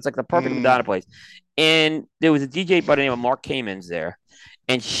 Like so, it's like the perfect Madonna Mm, place. And there was a DJ by the name of Mark Kamens there,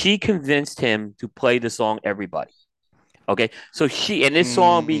 and she convinced him to play the song "Everybody." Okay, so this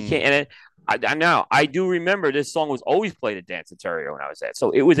song became, mm. and now I do remember this song was always played at Danceteria when I was there.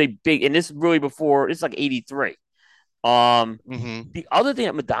 So it was a big, and this really before it's like '83. Um, Mm-hmm. the other thing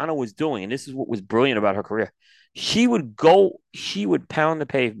that Madonna was doing, and this is what was brilliant about her career, she would pound the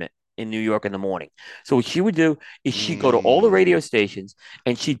pavement in New York in the morning. So what she would do is she'd go to all the Mm. radio stations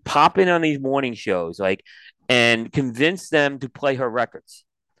and she'd pop in on these morning shows, like, and convince them to play her records.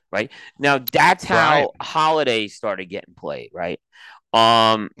 Right now, that's Right. how holidays started getting played. Right.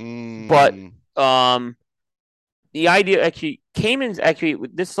 But Mm. um, the idea actually, Cayman's actually,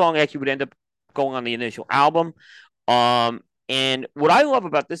 this song actually would end up going on the initial album. And what I love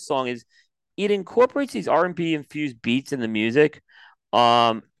about this song is it incorporates these R&B infused beats in the music.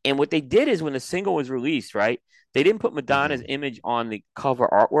 And what they did is when the single was released, right, they didn't put Madonna's Hmm. image on the cover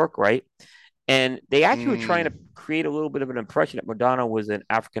artwork, right? And they actually were trying to Mm. create a little bit of an impression that Madonna was an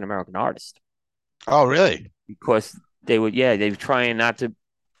African American artist Oh, really? because they were trying not to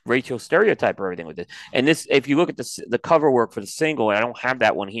racial stereotype or everything with this. And this, if you look at the cover work for the single, and I don't have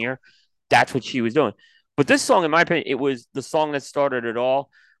that one here, that's what she was doing. But this song, in my opinion, it was the song that started it all.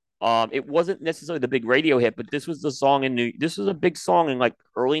 It wasn't necessarily the big radio hit, but this was the song in New. This was a big song in like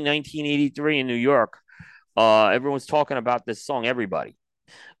early 1983 in New York. Everyone was talking about this song. Everybody,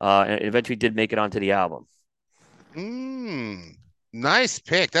 and it eventually did make it onto the album. Mm. Nice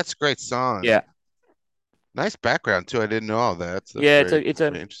pick. That's a great song. Yeah, Nice background too. I didn't know all that. That's yeah. that's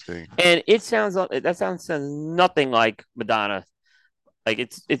very interesting. And it sounds sounds nothing like Madonna.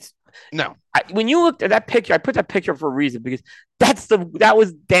 Like No. when you looked at that picture, I put that picture for a reason because that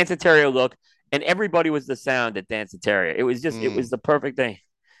was Danceteria look, and everybody was the sound at Danceteria. It was Mm. the perfect thing.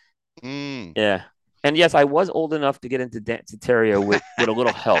 Mm. Yeah, and yes, I was old enough to get into Danceteria with a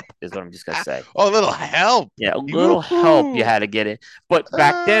little help, is what I'm just gonna say. Oh, a little help. Yeah, a little help you Yoo-hoo. had to get in, but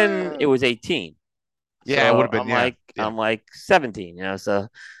back then it was 18, Yeah, it would so have been. Yeah. Yeah. I'm like 17, so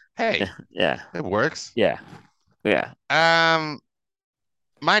Hey, yeah, it works. yeah, yeah, Um,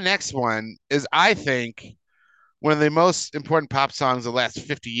 my next one is, I think, one of the most important pop songs of the last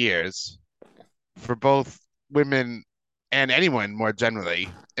 50 years for both women and anyone more generally,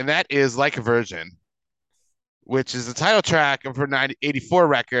 and that is Like a Virgin, which is the title track of her 1984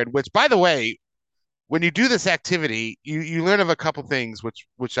 record, which, by the way, when you do this activity, you learn of a couple things,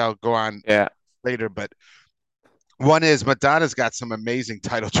 which I'll go on yeah, later, but one is Madonna's got some amazing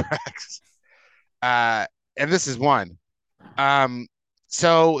title tracks. Uh, and this is one. Um,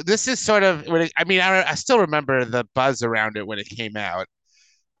 so this is sort of I mean, I still remember the buzz around it when it came out.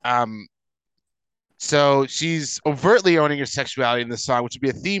 Um, so she's overtly owning her sexuality in the song, which would be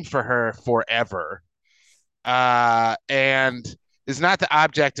a theme for her forever. And is not the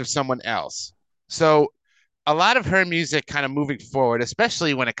object of someone else. So a lot of her music kind of moving forward,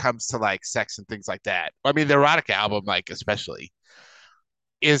 especially when it comes to like sex and things like that. I mean, the erotic album, like especially,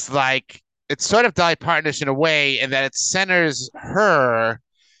 is like it's sort of Dolly Partonish in a way, in that it centers her,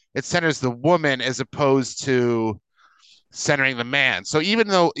 it centers the woman as opposed to centering the man. So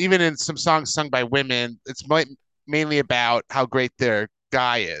even in some songs sung by women, it's mainly about how great their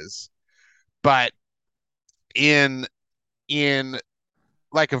guy is. But in in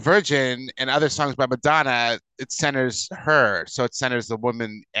like a Virgin and other songs by Madonna, it centers her. So it centers the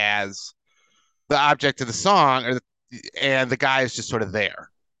woman as the object of the song, and the guy is just sort of there,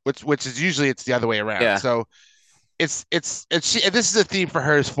 which is usually it's the other way around. yeah, So this is a theme for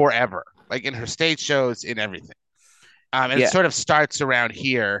hers forever, like in her stage shows, in everything. And it yeah, sort of starts around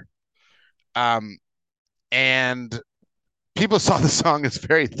here. Um, and people saw the song as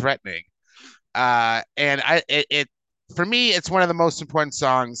very threatening. And for me, it's one of the most important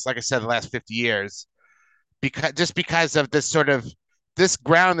songs, like I said, the last 50 years, because of this sort of this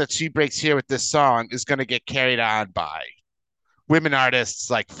ground that she breaks here with this song is going to get carried on by women artists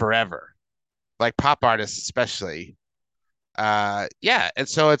like forever, like pop artists especially. Yeah, and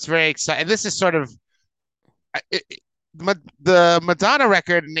so it's very exciting. This is sort of it, it, the Madonna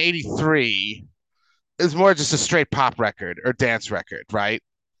record in '83 is more just a straight pop record or dance record, right?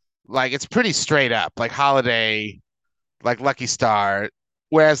 Like it's pretty straight up, like Holiday, like Lucky Star.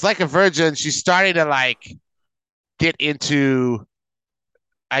 Whereas like a Virgin, she's starting to like get into,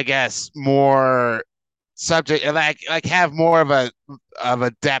 I guess, more subject, and like have more of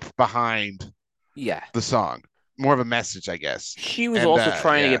a depth behind yeah. the song, more of a message, I guess. She was And also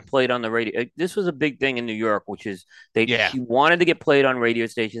trying to yeah, get played on the radio. This was a big thing in New York, which is yeah, she wanted to get played on radio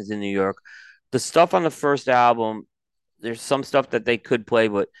stations in New York. The stuff on the first album, there's some stuff that they could play,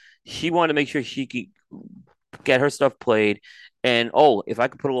 but she wanted to make sure she could get her stuff played. And oh, if I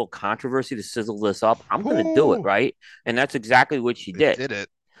could put a little controversy to sizzle this up, I'm gonna do it, ooh, right? And that's exactly what she it did. did it.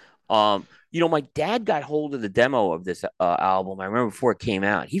 My dad got hold of the demo of this album. I remember before it came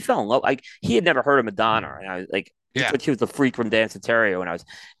out. He fell in love. Like he had never heard of Madonna, and I was like, he Yeah, thought she was the freak from Danceteria.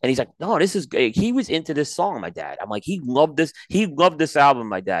 And he's like, no, this is great. He was into this song. My dad. I'm like, he loved this. He loved this album.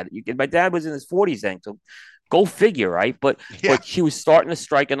 My dad was in his 40s then, so go figure, right? yeah, But she was starting to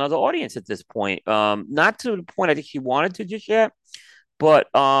strike another audience at this point. Not to the point I think she wanted to just yet, but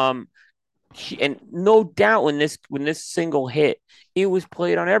and no doubt when this single hit, it was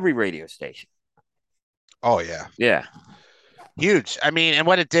played on every radio station. oh yeah, Yeah, huge. I mean, and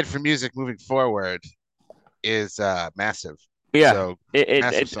what it did for music moving forward is massive. yeah, So it it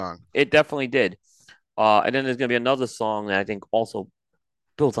massive it, song. it definitely did. And then there's gonna be another song that I think also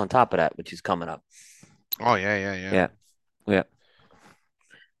builds on top of that, which is coming up. Oh yeah, yeah, yeah. Yeah, yeah,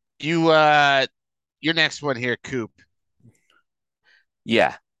 You your next one here, Coop.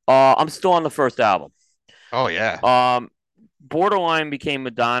 yeah. I'm still on the first album. Oh yeah. Um, Borderline became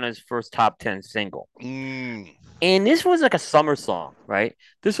Madonna's first top 10 single. Mm, And this was like a summer song, right?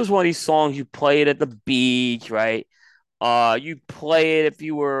 This was one of these songs you play it at the beach, right? You play it if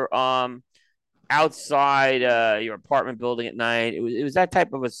you were outside your apartment building at night. It was that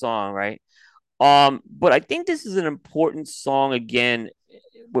type of a song, right? But I think this is an important song again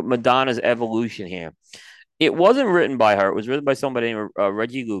with Madonna's evolution here. It wasn't written by her. It was written by somebody named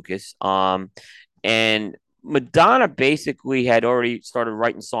Reggie Lucas. And Madonna basically had already started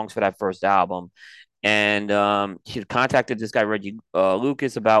writing songs for that first album, and she had contacted this guy Reggie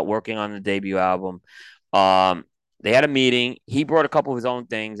Lucas about working on the debut album. Um, they had a meeting. He brought a couple of his own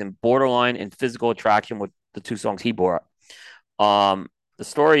things, and Borderline and Physical Attraction were the two songs he brought. The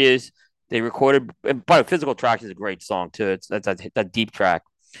story is they recorded, and by Physical Attraction is a great song too. It's that's a deep track.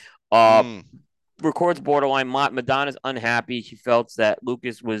 Uh, mm, records Borderline. Madonna's unhappy. She felt that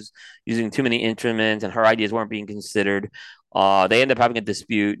Lucas was using too many instruments and her ideas weren't being considered. They end up having a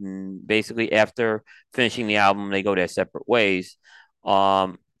dispute, and basically after finishing the album, they go their separate ways.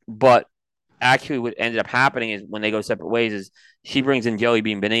 But actually, what ended up happening is when they go separate ways, is she brings in Joey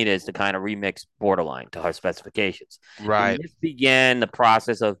Bean Benitez to kind of remix Borderline to her specifications, and right. this began the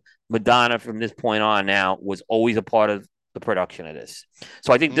process of Madonna from this point on. Now was always a part of the production of this.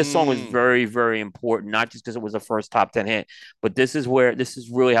 So I think this song was Mm, very, very important, not just because it was the first top 10 hit, but this is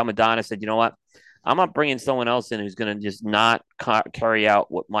really how Madonna said, you know what? I'm not bringing someone else in who's going to just not carry out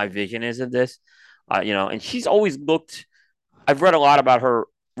what my vision is of this. And she's always looked, I've read a lot about her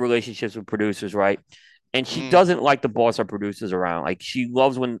relationships with producers, right? And she mm, doesn't like to boss her producers around. Like she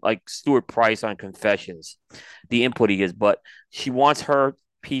loves when like Stuart Price on Confessions, the input he gives, but she wants her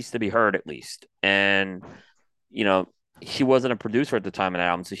piece to be heard at least. And you know, she wasn't a producer at the time of the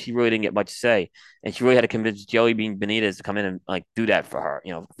album, so she really didn't get much say. And she really had to convince Jelly Bean Benitez to come in and like do that for her,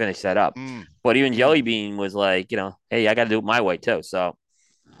 finish that up. mm, But even mm. Jelly Bean was like, hey, I got to do it my way too. So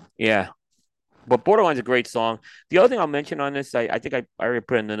yeah. But Borderline's a great song. The other thing I'll mention on this, I think I already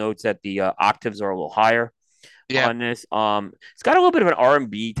put in the notes that the octaves are a little higher Yep. on this. It's got a little bit of an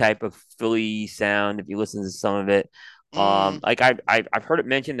R&B type of Philly sound if you listen to some of it. Mm, Like I've heard it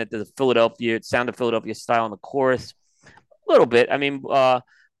mentioned that there's a sound of Philadelphia style in the chorus, a little bit. I mean, and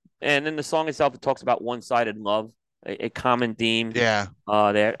then the song itself it talks about one-sided love, a common theme. yeah.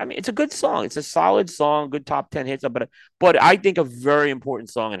 There. I mean, it's a good song. It's a solid song, good top 10 hits, but I think a very important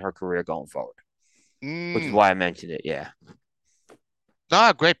song in her career going forward, which is Mm. why I mentioned it. Yeah,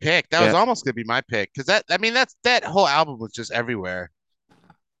 No, great pick. That was yeah, almost gonna be my pick because I mean that whole album was just everywhere.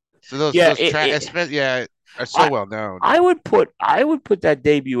 So yeah. those tracks, yeah, are so I well known. I would put that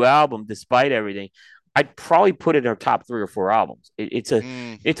debut album, despite everything, I'd probably put it in her top 3 or 4 albums.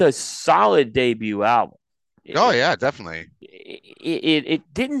 Mm. It's a solid debut album. Oh It, yeah, definitely. it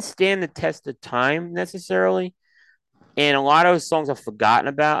didn't stand the test of time necessarily, and a lot of those songs are forgotten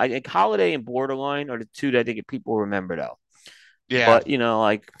about. I think Holiday and Borderline are the two that I think people remember though. Yeah, But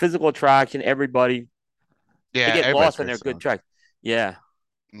like Physical Attraction, everybody they yeah. get Everybody's lost on great their good songs. tracks. Yeah.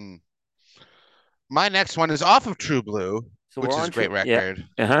 Mm. My next one is off of True Blue, So we're which is on a true. great Yeah. record.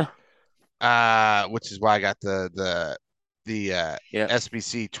 Uh huh. Which is why I got the Yeah.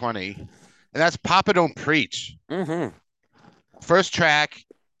 SBC 20, and that's Papa Don't Preach. Mm-hmm. First track.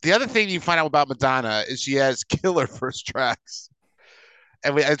 The other thing you find out about Madonna is she has killer first tracks.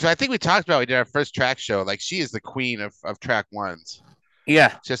 And so I think we talked about we did our first track show. Like she is the queen of track ones.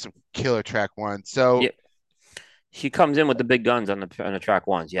 Yeah. Just some killer track ones. So Yeah. She comes in with the big guns on the track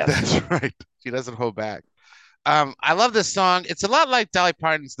ones. Yes. that's right. She doesn't hold back. I love this song. It's a lot like Dolly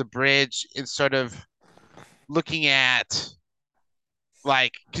Parton's The Bridge in sort of looking at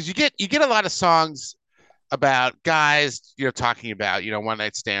like because you get a lot of songs about guys, talking about, one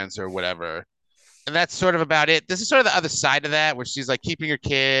night stands or whatever. And that's sort of about it. This is sort of the other side of that, where she's like keeping her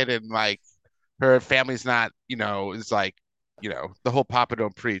kid and like her family's not, is like, the whole Papa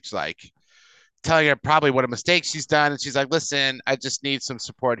Don't Preach, like telling her probably what a mistake she's done. And she's like, listen, I just need some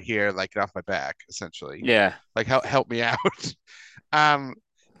support here, like get off my back, essentially. Yeah. Like help me out. um,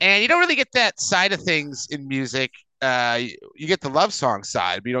 and you don't really get that side of things in music. You get the love song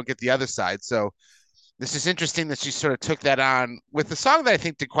side, but you don't get the other side. So this is interesting that she sort of took that on with the song that I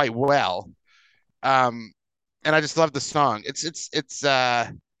think did quite well. Um, and I just love the song. It's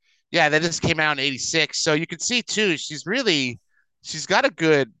yeah, that just came out in '86. So you can see too, she's got a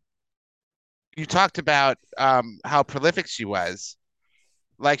good. You talked about how prolific she was.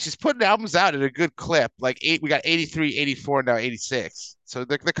 like she's putting albums out at a good clip. Like we got 83, 84, now 86. So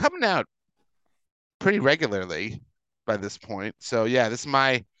they're coming out pretty regularly by this point. So yeah, this is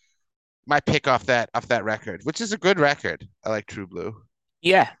my pick off that record, which is a good record. I like True Blue.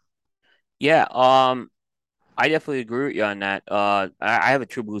 Yeah, yeah. I definitely agree with you on that. I have a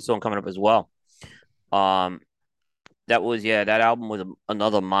True Blue song coming up as well. Um, that was yeah, that album was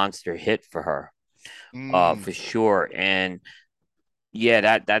another monster hit for her. Mm, For sure. And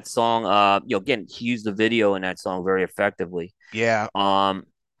yeah, that song, again, he used the video in that song very effectively. yeah. Um,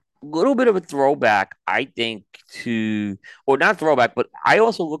 little bit of a throwback, I think, to or not throwback, but I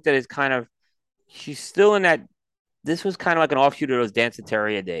also looked at it as kind of she's still in that. This was kind of like an offshoot of those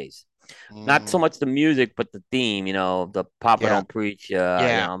Danceteria days. Not so Mm, much the music, but the theme. The Papa yeah. Don't Preach.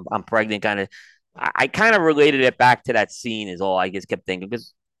 Yeah. I'm pregnant. Kind of. I kind of related it back to that scene. Is all I just kept thinking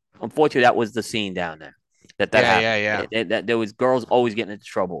because unfortunately that was the scene down there that Yeah, yeah, happened. yeah. That there was girls always getting into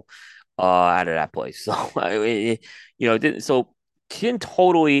trouble out of that place. So so she didn't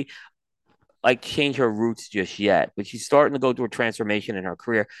totally like change her roots just yet, but she's starting to go through a transformation in her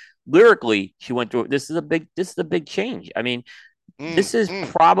career. Lyrically, she went through this is a big change. I mean, Mm, this is mm,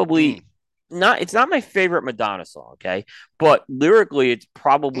 probably mm, it's not my favorite Madonna song, okay? But lyrically, it's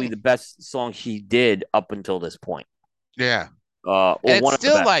probably mm. the best song she did up until this point. Yeah. Or And it's one of the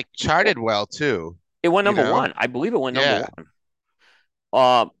still best. like charted well too, It went you number know? one. I believe it went number Yeah.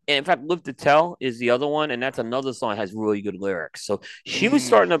 one. And in fact, Live to Tell is the other one, and that's another song that has really good lyrics. So she was Mm,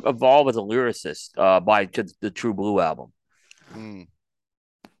 starting to evolve as a lyricist by the True Blue album. mm.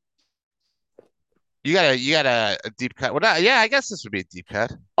 You got a deep cut. Well, yeah, I guess this would be a deep cut.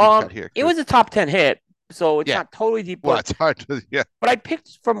 Deep cut here, It Coop. was a top 10 hit, so it's Yeah. not totally deep, Well, but it's hard to yeah. I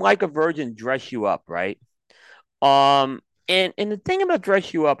picked from Like a Virgin, Dress You Up, right? Um, and the thing about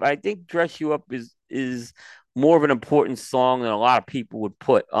Dress You Up, I think Dress You Up is more of an important song than a lot of people would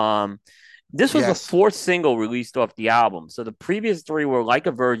put. This was the Yes. fourth single released off the album. So the previous three were Like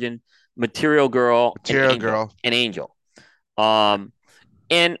a Virgin, Material Girl, and Material Angel. Girl. And Angel. Um,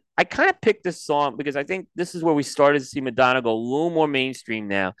 and I kind of picked this song because I think this is where we started to see Madonna go a little more mainstream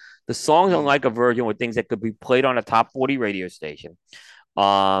now. The songs on Mm, Like a Virgin were things that could be played on a top 40 radio station.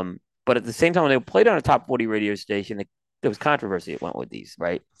 But at the same time, when they were played on a top 40 radio station, there was controversy that went with these,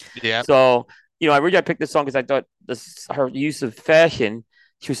 right? yeah. So, originally I picked this song because I thought her use of fashion,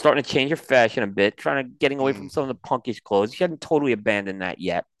 she was starting to change her fashion a bit, trying to getting away from Mm, some of the punkish clothes. She hadn't totally abandoned that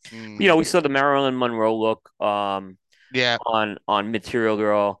yet. mm, We saw the Marilyn Monroe look yeah. on Material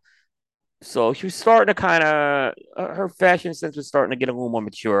Girl. So she was starting to kind of her fashion sense was starting to get a little more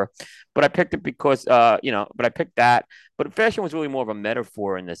mature. But I picked it because but I picked that. But fashion was really more of a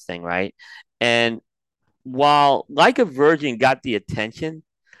metaphor in this thing, right? And while Like a Virgin got the attention,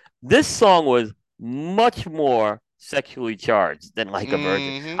 this song was much more sexually charged than Like a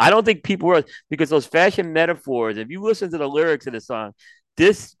Virgin. Hmm. I don't think people were because those fashion metaphors, if you listen to the lyrics of the song,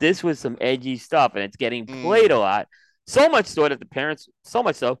 this was some edgy stuff and it's getting played a Mm. lot. So much so that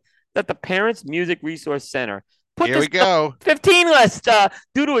the Parents Music Resource Center put Here this we go. 15 list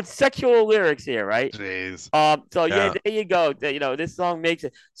due to its sexual lyrics here, right? Jeez. So yeah, Yeah. there you go. This song makes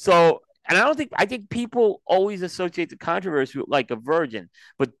it so. And I think people always associate the controversy with Like a Virgin,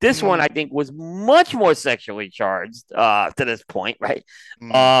 but this one Mm, I think was much more sexually charged to this point, right?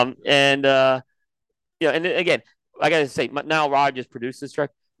 mm, And and again, I gotta say, now Rogers produced this track.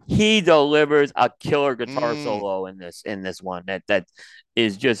 He delivers a killer guitar mm. solo in this one that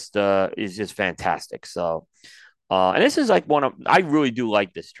is just fantastic. So and this is like I really do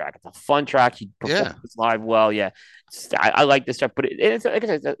like this track. It's a fun track. He performs Yeah. live well. Yeah, I like this track, but like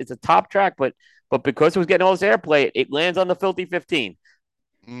I said, it's a top track. But because it was getting all this airplay, it lands on the Filthy 15.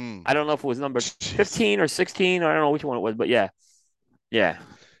 Mm. I don't know if it was number Jeez. 15 or 16. I don't know which one it was, but yeah, yeah,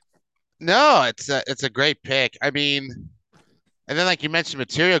 No, it's a great pick. I mean, and then like you mentioned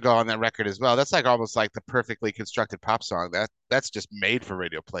Material Girl on that record as well. That's like almost like the perfectly constructed pop song. That's just made for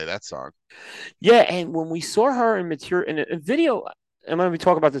radio play, that song. yeah. And when we saw her in material in a video, I'm going to be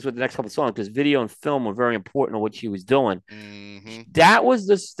talking about this with the next couple of songs because video and film were very important to what she was doing. Hmm. That was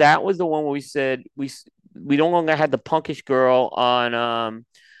the one where we said we no longer had the punkish girl on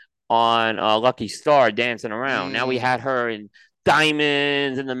Lucky Star dancing around. Now we Mm. had her in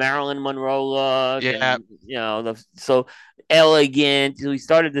diamonds and the Marilyn Monroe look, Yeah. and so elegant. We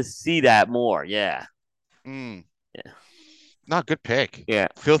started to see that more. Yeah, Mm. yeah, Not good pick. yeah.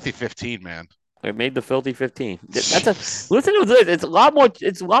 Filthy 15, man. It made the Filthy 15. That's a Jeez. listen to this. It's a lot more.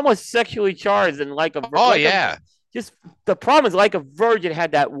 It's a lot more sexually charged than Oh yeah. just the problem is Like a Virgin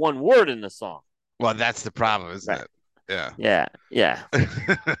had that one word in the song. Well, that's the problem, isn't Right. it? Yeah. Yeah.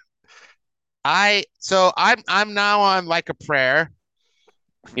 Yeah. I'm now on Like a Prayer.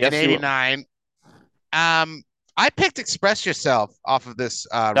 in Yes, you. '89. Um, I picked "Express Yourself" off of this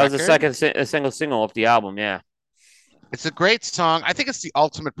That was the record. second a single off the album. Yeah. It's a great song. I think it's the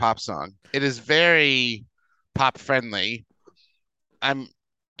ultimate pop song. It is very pop friendly. I'm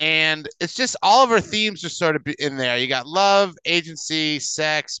and it's just all of her themes are sort of in there. You got love, agency,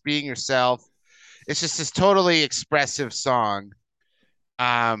 sex, being yourself. It's just this totally expressive song.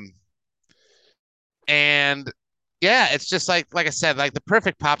 Um, and yeah, it's just like I said, like the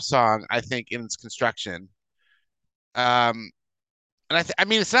perfect pop song, I think, in its construction. Um, and I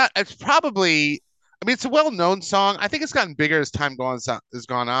mean, it's not. It's probably. I mean, it's a well-known song. I think it's gotten bigger as time has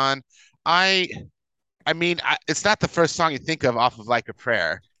gone on. I. I mean, it's not the first song you think of off of Like a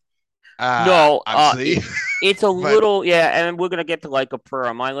Prayer. No, Obviously, it's a but little, yeah, and we're gonna get to like a prayer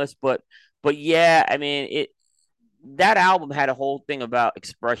on my list, but yeah, I mean that album had a whole thing about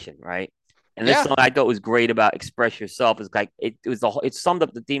expression, right? And this yeah. song I thought was great about express yourself. Is like it was it summed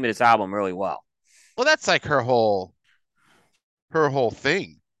up the theme of this album really well. Well, that's like her whole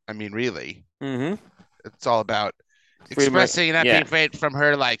thing. I mean, really, Mm-hmm. it's all about Freedom, expressing and not being yeah, afraid from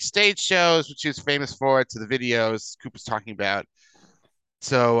her like stage shows, which she was famous for, to the videos Coop was talking about.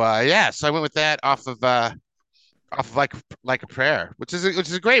 So yeah, so I went with that off of like a prayer, which is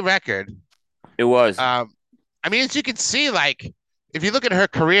a great record. it was. Um, I mean, as you can see, like if you look at her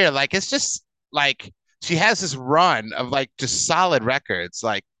career, like it's just like she has this run of like just solid records,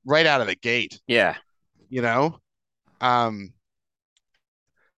 like right out of the gate, Yeah, you know. Um,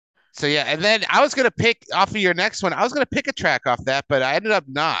 so yeah, and then I was gonna pick off of your next one. I was gonna pick a track off that, but I ended up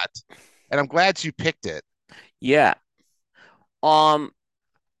not, and I'm glad you picked it. yeah. Um,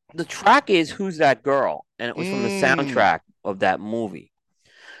 the track is "Who's That Girl," and it was from the Mm, soundtrack of that movie.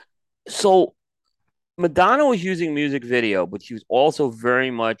 So Madonna was using music video, but she was also very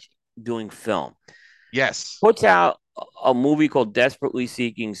much doing film. yes. Puts out a movie called Desperately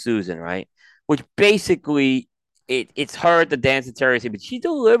Seeking Susan, right? Which basically it's her at the dance at Terry, but she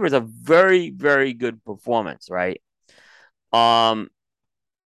delivers a very, very good performance, right? Um,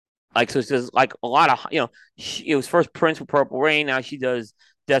 like so, there's like a lot of it was first Prince with Purple Rain. Now she does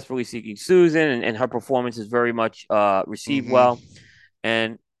Desperately Seeking Susan, and her performance is very much received Hmm. well.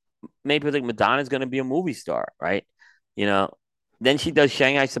 And maybe like Madonna's going to be a movie star, right? You know, then she does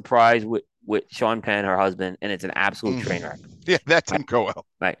Shanghai Surprise with Sean Penn, her husband, and it's an absolute train wreck. Yeah, that Right. didn't go well.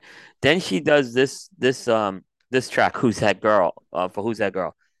 Right. Then she does this track, Who's That Girl? For Who's That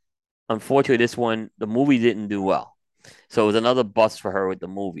Girl? Unfortunately, this one the movie didn't do well, so it was another bust for her with the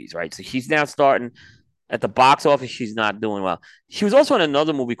movies, right? So she's now starting at the box office. She's not doing well. She was also in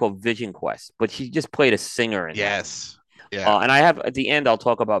another movie called Vision Quest, but she just played a singer in that. Yes. Yeah. And I have at the end, I'll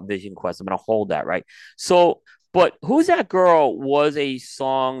talk about Vision Quest. I'm going to hold that, right? So, but Who's That Girl was a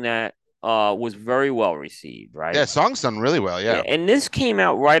song that was very well received, right? Yeah, song's done really well. Yeah. Yeah. And this came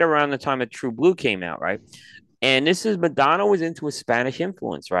out right around the time that True Blue came out, right? And this is Madonna was into a Spanish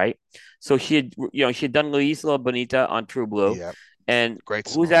influence, right? So she had done La Isla Bonita on True Blue, Yeah. and Great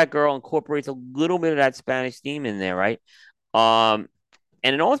Who's song. That Girl incorporates a little bit of that Spanish theme in there, right? Um,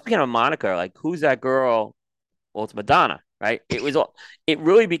 and it almost became a moniker, like Who's That Girl? Well, it's Madonna, right? It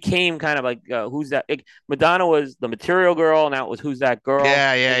really became kind of like who's that? Madonna was the Material Girl, now it was Who's That Girl,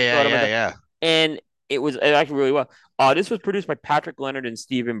 Yeah, yeah, and yeah, sort of yeah, Madonna, yeah. and it actually really well. This was produced by Patrick Leonard and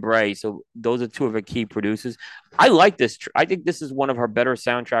Stephen Bray, so those are two of her key producers. I like this. I think this is one of her better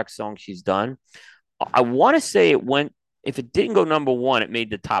soundtrack songs she's done. I want to say it went. If it didn't go number one, it made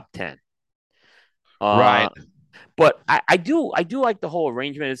the top 10. Uh, Right. but I do like the whole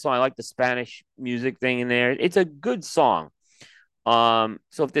arrangement of the song. I like the Spanish music thing in there. It's a good song. So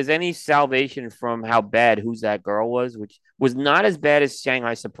if there's any salvation from how bad Who's That Girl was, which was not as bad as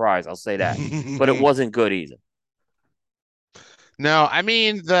Shanghai Surprise, I'll say that, but it wasn't good either. No, I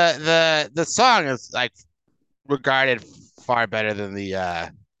mean the song is like regarded far better than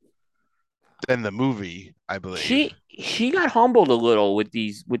the movie, I believe. She got humbled a little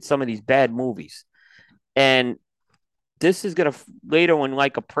with some of these bad movies, and this is gonna later when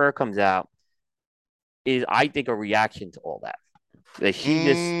Like a Prayer comes out is I think a reaction to all that. That she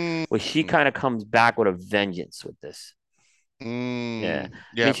just Mm, where she kind of comes back with a vengeance with this. Yeah. I mean,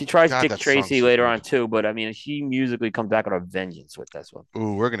 yeah. she tries God, Dick that song's Tracy so later good. on too, but I mean, she musically comes back with a vengeance with this one.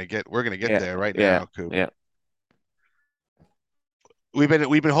 Ooh, we're gonna get Yeah, there right yeah, now, Coop. yeah, We've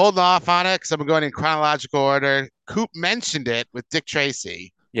been holding off on it because I'm going in chronological order. Coop mentioned it with Dick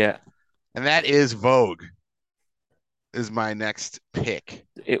Tracy, yeah. and that is Vogue is my next pick.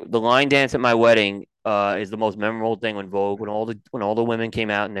 The line dance at my wedding is the most memorable thing when Vogue when all the women came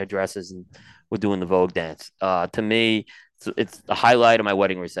out in their dresses and were doing the Vogue dance. To me, it's the highlight of my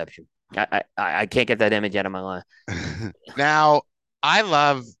wedding reception. I can't get that image out of my mind. Now, I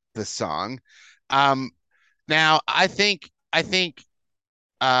love the song. Um, Now I think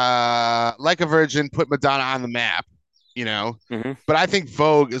Like a Virgin put Madonna on the map, you know, Hmm. but I think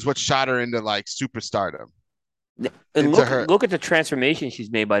Vogue is what shot her into like superstardom. And Into look her. look at the transformation she's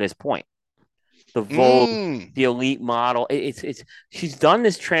made by this point. The Vogue, Mm, the elite model. It's she's done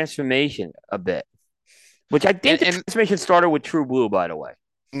this transformation a bit, which I think the and transformation started with True Blue, by the way.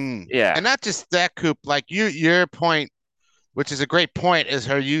 Yeah, and not just that, Coop. Like your point, which is a great point, is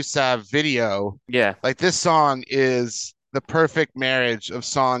her use of video. yeah, Like this song is the perfect marriage of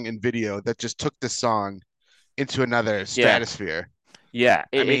song and video that just took the song into another yeah, stratosphere. yeah.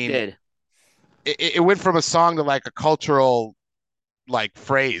 I It mean, did. it went from a song to like a cultural like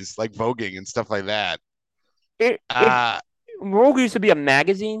phrase, like voguing and stuff like that. It Uh Vogue used to be a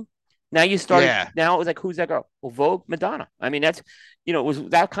magazine. Now you started. yeah. Now it was like, who's that girl? Well, Vogue, Madonna. I mean, that's it was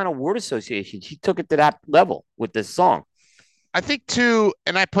that kind of word association. She took it to that level with this song. I think too,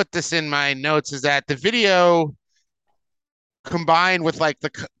 and I put this in my notes, is that the video combined with like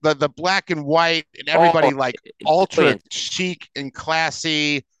the black and white and Oh, everybody like ultra brilliant. chic and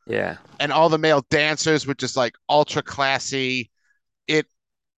classy, Yeah. and all the male dancers were just like ultra classy. It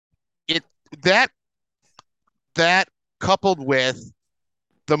it that that coupled with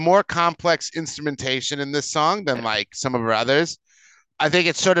the more complex instrumentation in this song than like some of her others, I think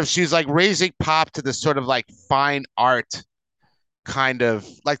it's sort of she's like raising pop to this sort of like fine art kind of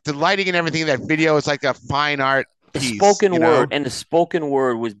like the lighting and everything in that video is like a fine art piece, you know? The spoken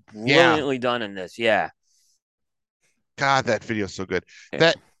word was Yeah. brilliantly done in this. Yeah. God, that video is so good.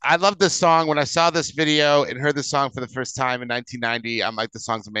 That I love this song. When I saw this video and heard the song for the first time in 1990, I'm like, this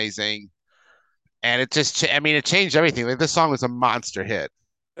song's amazing. And it just, I mean, it changed everything. Like this song was a monster hit.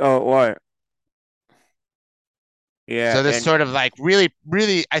 Oh, what? Yeah, So this and sort of like really,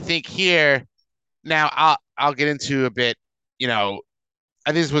 really, I think here now I'll get into a bit, you know,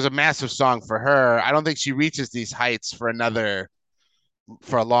 I think this was a massive song for her. I don't think she reaches these heights for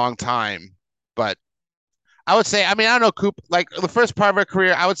a long time, but I would say, I mean, I don't know, Coop, like the first part of her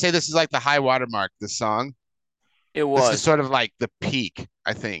career, I would say this is like the high watermark, this song. it This is was. sort of like the peak,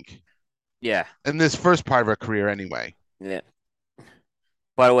 I think, Yeah. in this first part of her career anyway. Yeah.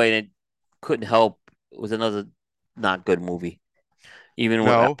 By the way, it couldn't help. It was another not good movie, even with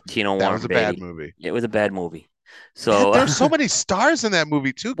Al No, Pacino and that Warren was a bad Beatty. movie. It was a bad movie. Man, So there's so many stars in that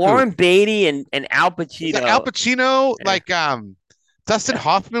movie too, Coop. Warren Beatty and Al Was that Al Pacino. Pacino? eh, Like Dustin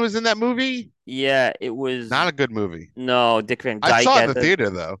Hoffman was in that movie? Yeah, it was Not a good movie. no Dick Van I Dyke saw it in at the the theater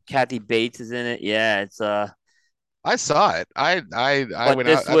though. Kathy Bates is in it. Yeah, it's I saw it. I but went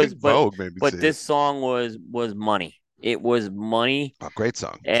out. I think Vogue made me see but it. this song was money. It was money, Oh, great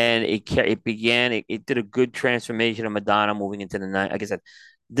song. and it did a good transformation of Madonna moving into the night. Like I said,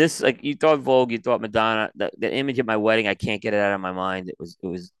 this like you thought Vogue, you thought Madonna. The image at my wedding, I can't get it out of my mind.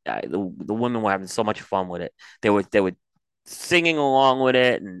 The women were having so much fun with it. They were singing along with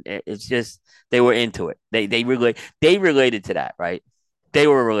it, and it's just they were into it. They related to that, right? They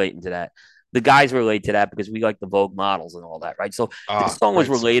were relating to that. The guys relate to that because we like the Vogue models and all that, right? So Oh, this song was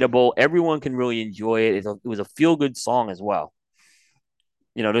great song. relatable. Everyone can really enjoy it. It was a feel good song as well.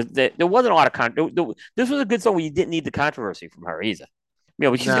 There wasn't a lot of this was a good song where you didn't need the controversy from her either.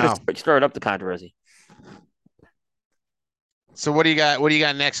 But she's gonna No. stir up the controversy. So what do you got? What do you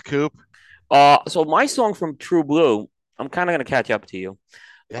got next, Coop? So my song from True Blue, I'm kind of gonna catch up to you.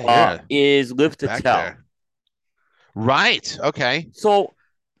 Yeah, you're Is Live to back Tell. there. Right. Okay. So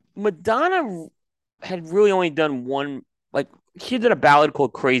Madonna had really only done one, like she did a ballad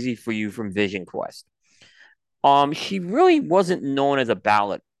called "Crazy for You" from Vision Quest. She really wasn't known as a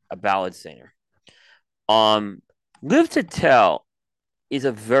ballad singer. Um, Live to Tell is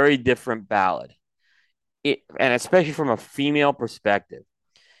a very different ballad. And especially from a female perspective,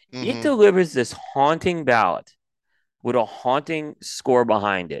 it Mm-hmm. delivers this haunting ballad with a haunting score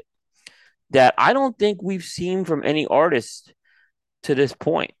behind it that I don't think we've seen from any artist to this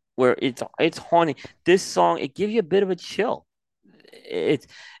point. Where it's haunting. This song it gives you a bit of a chill. It's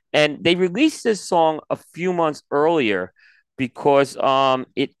and they released this song a few months earlier because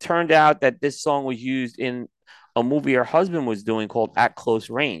it turned out that this song was used in a movie her husband was doing called At Close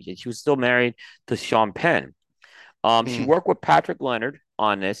Range, and she was still married to Sean Penn. She Mm. worked with Patrick Leonard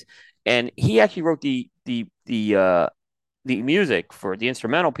on this, and he actually wrote the music for the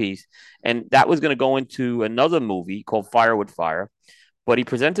instrumental piece, and that was going to go into another movie called Fire with Fire. But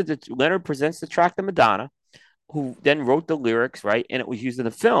Leonard presents the track to Madonna, who then wrote the lyrics, right? And it was used in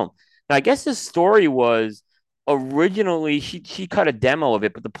the film. Now, I guess the story was originally she cut a demo of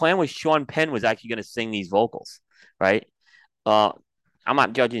it, but the plan was Sean Penn was actually going to sing these vocals, right? Uh, I'm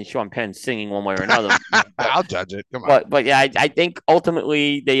not judging Sean Penn singing one way or another, but I'll judge it. Come on. but yeah, I think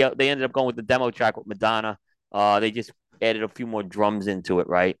ultimately they ended up going with the demo track with Madonna. They just added a few more drums into it,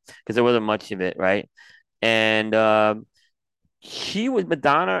 right? Because there wasn't much of it, right? And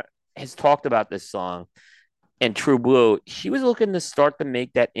Madonna has talked about this song and True Blue. She was looking to start to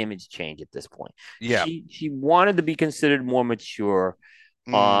make that image change at this point. Yeah. She wanted to be considered more mature.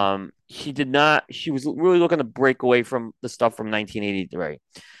 Mm, She did not. She was really looking to break away from the stuff from 1983,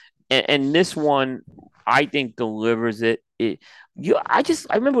 and this one, I think, delivers it. I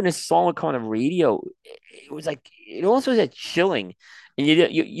remember when this song would come on the radio, it was like it almost was that chilling, and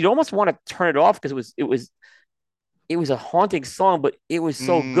you'd almost want to turn it off because it was a haunting song, but it was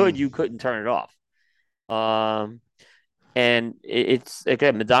so good mm. you couldn't turn it off. Um, and it's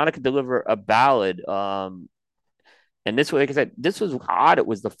again, Madonna could deliver a ballad. And this, like I said, this was odd. It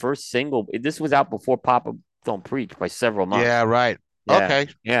was the first single. This was out before Papa Don't Preach by several Yeah, months. right. Yeah, Okay.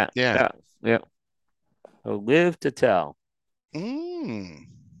 yeah, Yeah. yeah, yeah. So Live to Tell. Mm.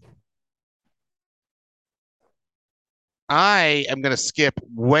 I am going to skip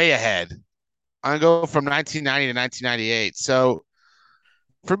way ahead. I'm going to go from 1990 to 1998. So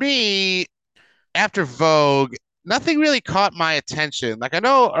for me, after Vogue, nothing really caught my attention. Like I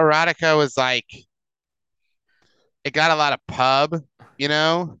know Erotica was like it got a lot of pub, you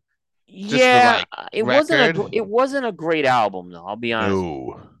know, just the Yeah, like record. it wasn't a great album though. I'll be honest with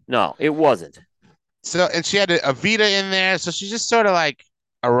you. No. No, it wasn't. So and she had a Vita in there, so she's just sort of like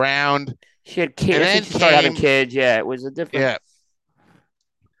around. She had kids. And That's when then she started having came kids. Yeah, it was a different. yeah,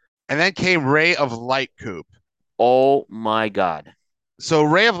 and then came Ray of Light Coupe. Oh my God. So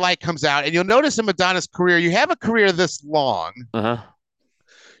Ray of Light comes out, and you'll notice in Madonna's career, you have a career this long, Uh huh.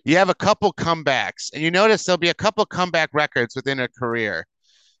 you have a couple comebacks, and you notice there'll be a couple comeback records within her career.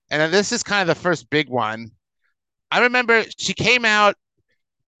 And then this is kind of the first big one. I remember she came out.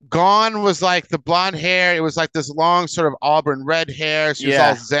 Gone was like the blonde hair. It was like this long sort of auburn red hair. She was all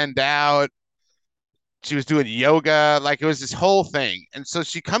Yeah. zenned out. She was doing yoga. Like it was this whole thing. And so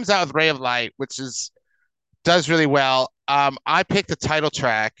she comes out with Ray of Light, which is does really well. I picked the title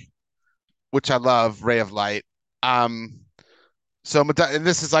track, which I love, Ray of Light. Um, so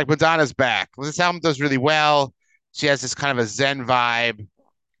this is like Madonna's back. This album does really well. She has this kind of a Zen vibe.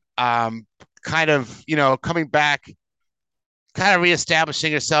 Kind of, coming back, kind of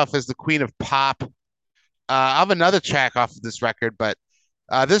reestablishing herself as the queen of pop. I have another track off of this record, but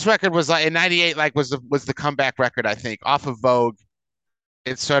this record was like in '98, like was the comeback record, I think, off of Vogue.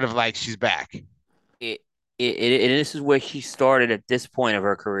 It's sort of like she's back. And this is where she started at this point of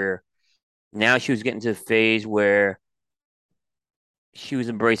her career. Now she was getting to the phase where she was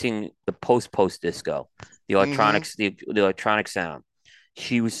embracing the post disco, the Mm-hmm. electronics, the electronic sound.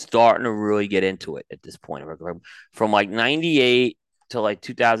 She was starting to really get into it at this point of her career. From like 98 to like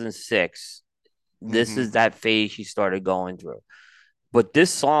 2006, this Mm-hmm. is that phase she started going through. But this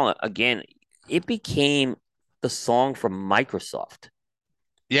song, again, it became the song from Microsoft.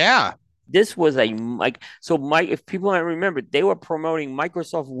 Yeah. This was a like so Mike. If people don't remember, they were promoting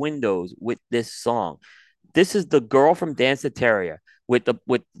Microsoft Windows with this song. This is the girl from Danceteria with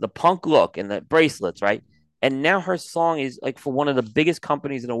the punk look and the bracelets, right? And now her song is like for one of the biggest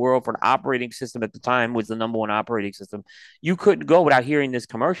companies in the world for an operating system at the time was the number one operating system. You couldn't go without hearing this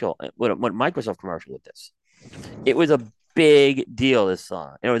commercial with Microsoft commercial with this. It was a big deal. This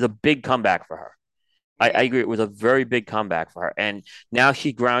song. And it was a big comeback for her. I Mm. agree. It was a very big comeback for her. And now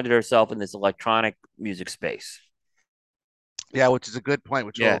she grounded herself in this electronic music space. Yeah, which is a good point,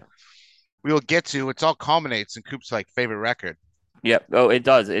 which Yeah. we will get to. It's all culminates in Coop's like favorite record. Yep. Oh, it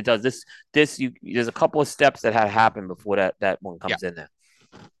does. It does. There's a couple of steps that had happened before that one Yeah. comes in there.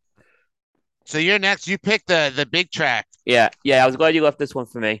 So you're next. You pick the big track, Yeah. Yeah. I was glad you left this one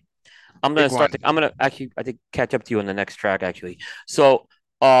for me. big one. I'm gonna actually, I think, catch up to you on the next track, actually. So,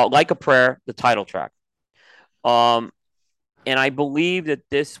 Like a Prayer, the title track. Um, and I believe that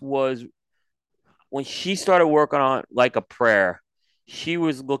this was when she started working on Like a Prayer, she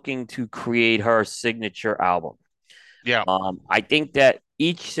was looking to create her signature album. Yeah. I think that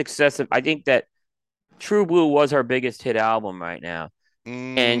I think that True Blue was her biggest hit album right now.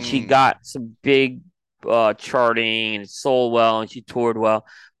 And she Mm. got some big charting and sold well and she toured well.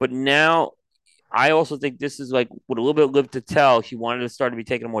 But now I also think this is like with a little bit of Live to Tell, she wanted to start to be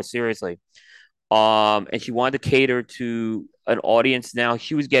taken more seriously. And she wanted to cater to an audience now.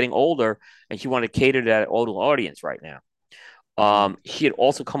 She was getting older and she wanted to cater to that older audience right now. Mm. She had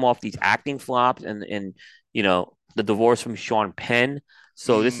also come off these acting flops and the divorce from Sean Penn.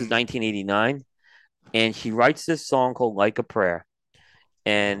 So this is Mm. 1989, and she writes this song called "Like a Prayer,"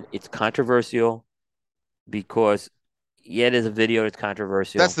 and it's controversial because Yeah, there's a video that's That's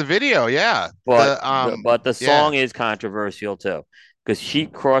controversial, the video. Yeah. but The the yeah. song is controversial too, because she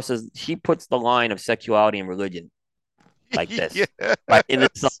puts the line of sexuality and religion like this, right, in the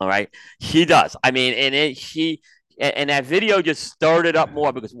song, Yes. right? She does. I mean, and that video just stirred it up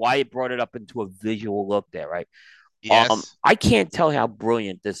more because Wyatt brought it up into a visual look there, right? Yes. I can't tell how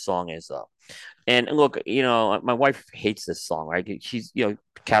brilliant this song is though. And look, my wife hates this song, right? She's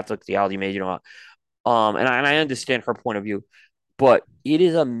Catholic theology major, and I understand her point of view, but it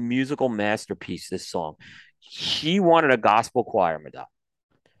is a musical masterpiece. This song, she wanted a gospel choir, Madonna,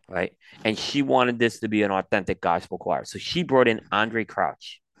 right? And she wanted this to be an authentic gospel choir, so she brought in Andre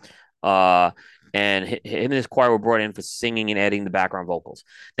Crouch, uh, and him and his choir were brought in for singing and adding the background vocals.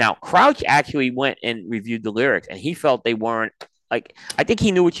 Now, Crouch actually went and reviewed the lyrics, and he felt they weren't like. I think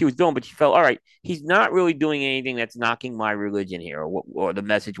he knew what she was doing, but she felt all right. He's not really doing anything that's knocking my religion here, or the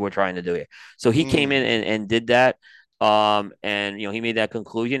message we're trying to do here. So he came in Mm. and did that. And he made that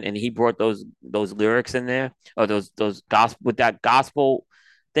conclusion, and he brought those lyrics in there, or those gospel with that gospel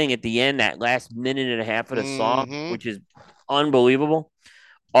thing at the end, that last minute and a half of the song, Hmm. which is unbelievable.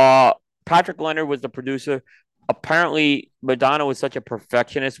 Uh, Patrick Leonard was the producer. Apparently, Madonna was such a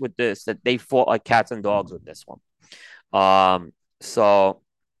perfectionist with this that they fought like cats and dogs with this one. So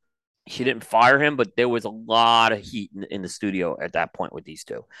she didn't fire him, but there was a lot of heat in the studio at that point with these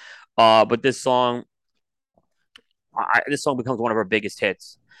two. But this song becomes one of her biggest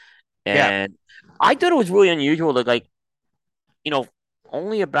hits, Yeah. and I thought it was really unusual that, like, you know,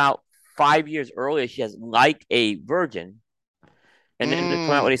 only about 5 years earlier she has "Like a Virgin," and then they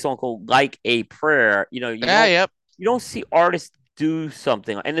come out with Mm. a song called "Like a Prayer." Yeah. Yep. You don't see artists do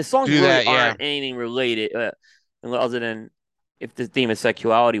something, and the songs Do really that. aren't Yeah. anything related, other than if the theme of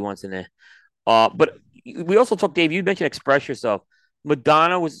sexuality once in there. But we also talked, Dave. You mentioned "Express Yourself."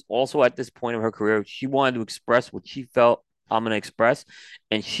 Madonna was also at this point of her career. She wanted to express what she felt. I'm going to express,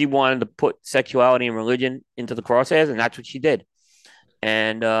 and she wanted to put sexuality and religion into the crosshairs, and that's what she did.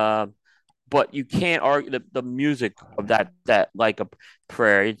 And but you can't argue the music of that like a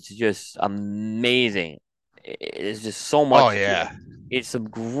prayer. It's just amazing. It's just so Oh much to it. yeah. It's some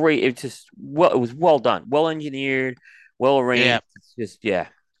great. It's just it was well done, well engineered, well Yeah. arranged. It's just, yeah,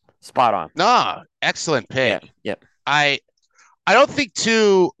 spot on. No, excellent Yeah, pick. yeah, I I don't think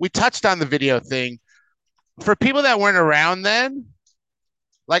too. We touched on the video thing for people that weren't around then.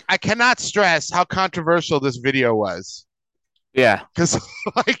 Like I cannot stress how controversial this video was yeah, because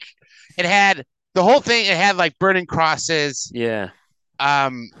like it had the whole thing. It had like burning crosses yeah.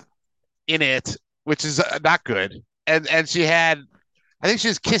 um in it, which is not good. And she had, I think she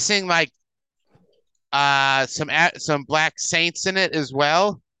was kissing like some black saints in it as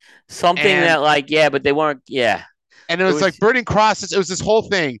well. Something And that, like, yeah, but they weren't. Yeah, and it it was like was. burning crosses. It was this whole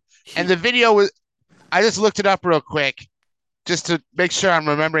thing. And She. the video was, I just looked it up real quick just to make sure I'm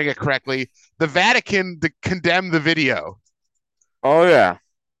remembering it correctly. The Vatican condemned the video. Oh yeah,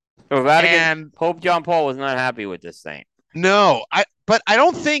 the Vatican. And Pope John Paul was not happy with this thing. no, but I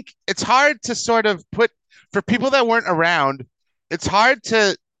don't think it's hard to sort of put for people that weren't around, it's hard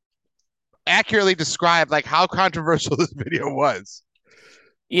to accurately describe like how controversial this video was.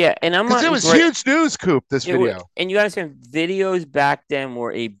 Yeah, and I'm Because it not was great. huge news, Coop, this video. And you understand, videos back then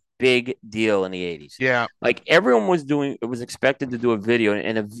were a big deal in the 80s. Yeah. Like, everyone was expected to do a video,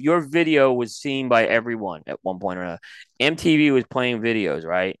 and if your video was seen by everyone at one point or another, MTV was playing videos,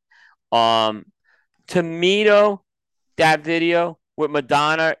 right? Um, to me though, that video with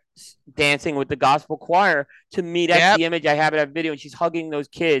Madonna dancing with the gospel choir, to me, that's Yep. the image I have of that video, and she's hugging those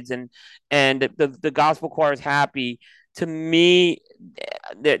kids, and the gospel choir is happy. To me,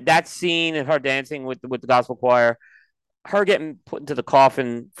 that scene of her dancing with the gospel choir, her getting put into the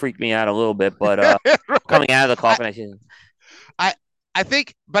coffin freaked me out a little bit, but Right. coming out of the I, coffin, I said, I I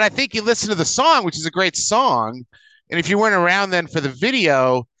think you listen to the song, which is a great song. And if you weren't around then for the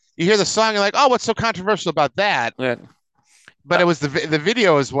video, you hear the song, you're like, oh, what's so controversial about that? yeah, But it was the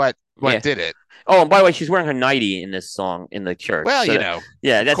video is what yeah. did it. Oh, and by the way, she's wearing her nightie in this song in the church. Well, So you know,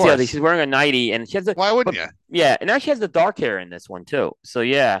 yeah, of that's the other thing. course. She's wearing a nightie, and she has Why wouldn't but you? yeah, and now she has the dark hair in this one too. So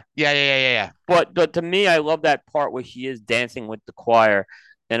yeah, Yeah. but to me, I love that part where she is dancing with the choir,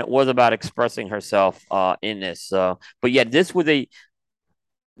 and it was about expressing herself in this. So, but yeah, this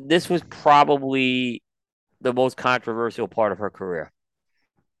was probably the most controversial part of her career.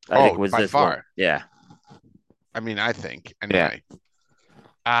 I think Oh, it was by this one. far. Yeah, I mean, I think yeah, anyway.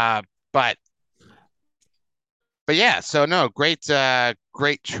 Uh, but yeah. So no, great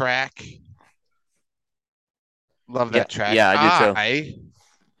track. Love yeah, that track. yeah. I do too.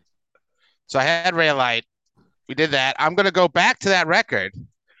 So I had Ray Light. We did that. I'm gonna go back to that record,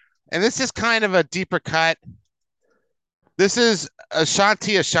 and this is kind of a deeper cut. This is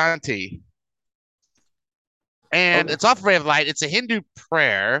Ashanti Ashanti, and Okay. it's off Ray of Light. It's a Hindu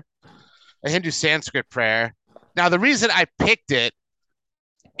prayer, a Hindu Sanskrit prayer. Now, the reason I picked it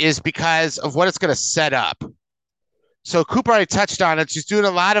is because of what it's going to set up. So Cooper already touched on it. She's doing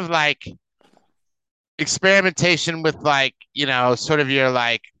a lot of like experimentation with like, sort of your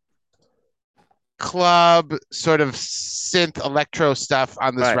like club sort of synth electro stuff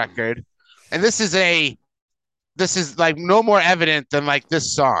on this Right. record. And this is like no more evident than like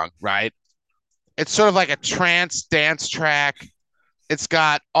this song, right? It's sort of like a trance dance track. It's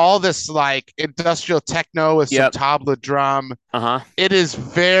got all this like industrial techno with some Yep. tabla drum. Uh-huh. It is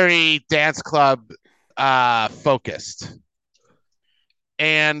very dance club focused.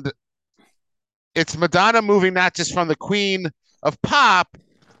 And it's Madonna moving not just from the queen of pop,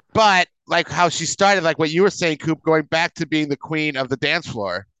 but like how she started, like what you were saying, Coop, going back to being the queen of the dance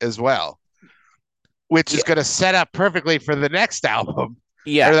floor as well, which Yeah. is going to set up perfectly for the next album or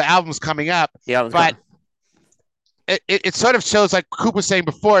Yeah. the albums coming up. Yeah, I was But coming. it sort of shows, like Coop was saying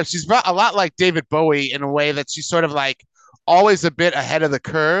before, she's a lot like David Bowie in a way that she's sort of like always a bit ahead of the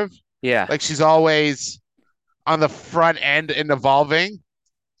curve. Yeah. Like she's always on the front end and evolving.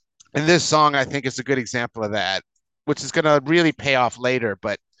 And this song, I think, is a good example of that, which is going to really pay off later.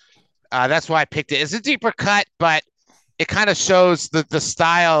 But that's why I picked it. It's a deeper cut, but it kind of shows the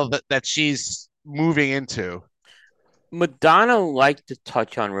style that she's moving into. Madonna liked to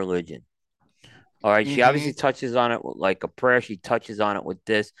touch on religion. All right. She Mm-hmm. obviously touches on it with like a prayer. She touches on it with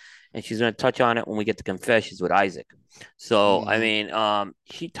this, and she's gonna touch on it when we get to confessions with Isaac. So I Mm-hmm. mean,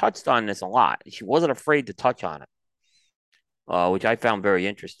 she touched on this a lot. She wasn't afraid to touch on it, which I found very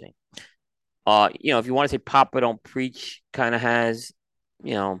interesting. If you want to say Papa Don't Preach kind of has,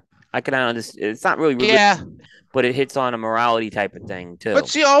 you know, I can understand. It's not really religion, Yeah, but it hits on a morality type of thing but too.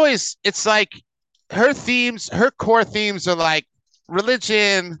 she always, it's like her core themes are like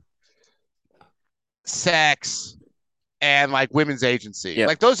religion, sex, and like women's agency. Yep.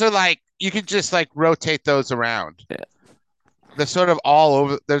 Like those are like, you can just like rotate those around. Yeah. They're sort of all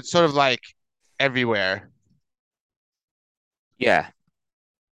over, they're sort of like everywhere. Yeah.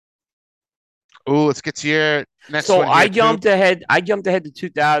 Ooh, let's get to your next So one I here, Coop. jumped ahead. I jumped ahead to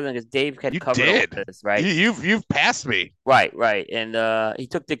 2000 because Dave had You covered all did. this, right? You've passed me. Right, right. And he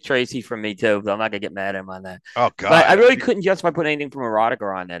took Dick Tracy from me too, but I'm not gonna get mad at him on that. Oh But I God. really couldn't justify putting anything from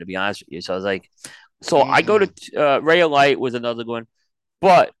erotica on there, to be honest with you. So I was like, so I go Mm, to Ray of Light was another one,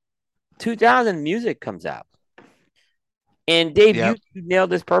 but 2000 music comes out. And Dave, you yep. nailed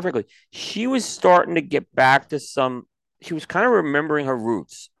this perfectly. She was starting to get back to some, she was kind of remembering her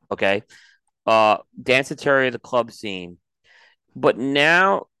roots, okay? Danceteria, the club scene. But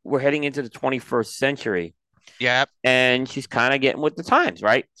now we're heading into the 21st century Yep. and she's kind of getting with the times,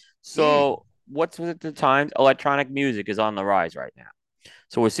 right? Mm, So what's with the times? Electronic music is on the rise right now.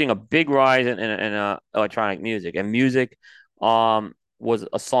 So we're seeing a big rise in electronic music, and music was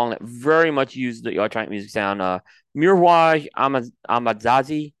a song that very much used the electronic music sound. Mirwaj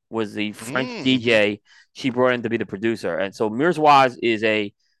Ahmadzazi was the French mm-hmm. DJ she brought in to be the producer, and so Mirwaj is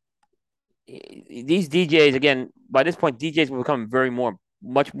a these DJs again. By this point, DJs were becoming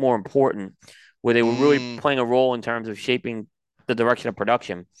much more important, where they were really Mm, playing a role in terms of shaping the direction of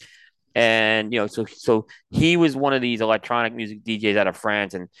production. And so he was one of these electronic music DJs out of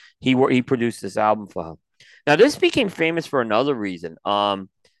France, and he produced this album for her. Now this became famous for another reason.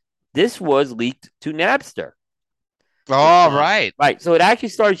 This was leaked to Napster. all right. Right, so it actually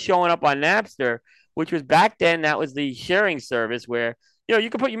started showing up on Napster, which was back then that was the sharing service where you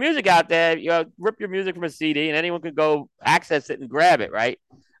could put your music out there, rip your music from a CD, and anyone could go access it and grab it, right?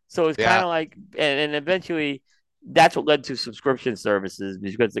 So it's kind Yeah. of like, and eventually that's what led to subscription services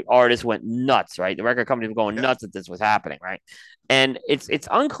because the artists went nuts, right? The record companies were going Yeah. nuts that this was happening, right? And it's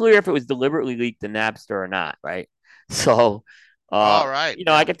unclear if it was deliberately leaked to Napster or not, right? So, All right. I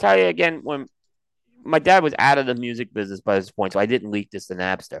Yeah. can tell you again when my dad was out of the music business by this point, so I didn't leak this to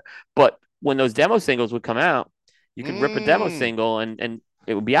Napster. But when those demo singles would come out, you could rip a demo Mm, single and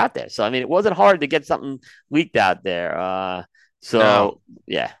it would be out there. So I mean, it wasn't hard to get something leaked out there. no. So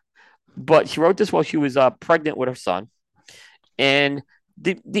yeah, but she wrote this while she was pregnant with her son, and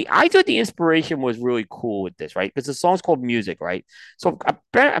the I thought the inspiration was really cool with this, right? Because the song's called Music, right? So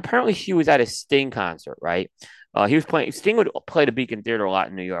apparently she was at a Sting concert, right? He was playing. Sting would play the Beacon Theater a lot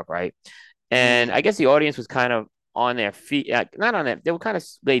in New York, right? And Mm, I guess the audience was kind of on their feet, not on that. They were kind of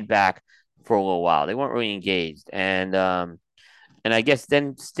laid back for a little while. They weren't really engaged, and I guess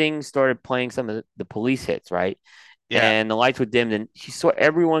then Sting started playing some of the Police hits, right? yeah. And the lights were dimmed, and she saw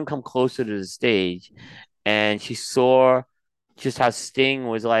everyone come closer to the stage, and she saw just how Sting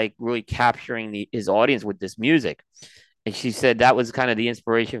was like really capturing his audience with this music. and she said that was kind of the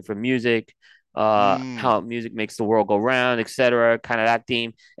inspiration for music, Mm. how music makes the world go round, etc. Kind of that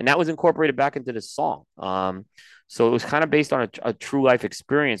theme, and that was incorporated back into the song. So it was kind of based on a true life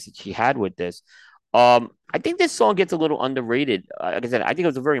experience that she had with this. I think this song gets a little underrated. Like I said, I think it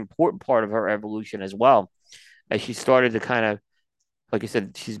was a very important part of her evolution as well, as she started to kind of, like I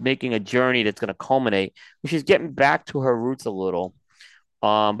said, she's making a journey that's going to culminate. She's getting back to her roots a little.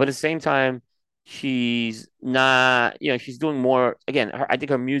 But at the same time, she's not, she's doing more. Again, I think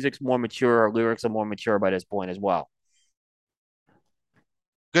her music's more mature, her lyrics are more mature by this point as well.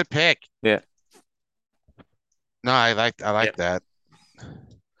 Good pick. Yeah. No, I Yeah. like that.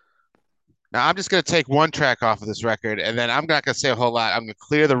 Now I'm just gonna take one track off of this record, and then I'm not gonna say a whole lot. I'm gonna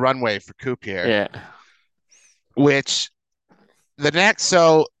clear the runway for Coop here, Yeah. which the next.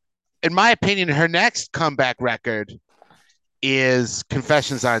 So, in my opinion, her next comeback record is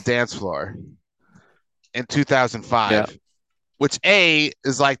Confessions on a Dance Floor in Yeah. 2005, which A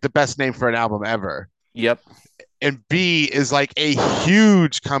is like the best name for an album ever, Yep. and B is like a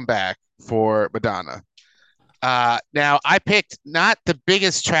huge comeback for Madonna. Now I picked not the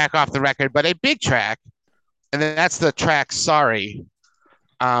biggest track off the record, but a big track, and that's the track "Sorry."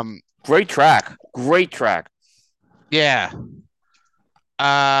 Um, Great track. Great track. yeah.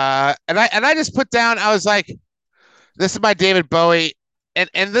 And I just put down. I was like, "This is my David Bowie," and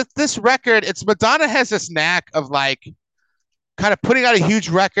this record. It's Madonna has this knack of like kind of putting out a huge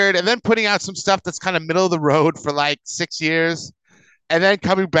record and then putting out some stuff that's kind of middle of the road for like 6 years, and then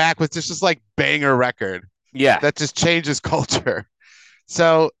coming back with just like banger record Yeah. that just changes culture.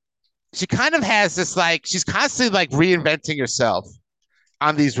 So she kind of has this like she's constantly like reinventing herself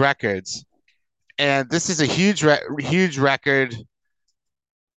on these records, and this is a huge record.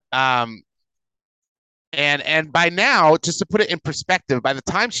 Um, and by now, just to put it in perspective, by the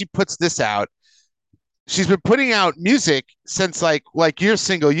time she puts this out, she's been putting out music since like your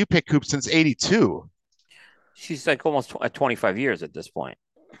single you picked Coop since '82. She's like almost at 25 years at this point.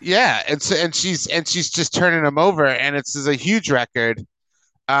 Yeah, and she's just turning them over, and it's a huge record.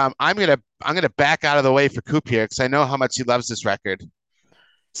 I'm gonna back out of the way for Coop here because I know how much he loves this record.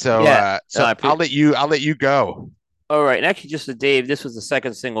 So Yeah. No, so I'll let you go. All right, and actually, just to Dave, this was the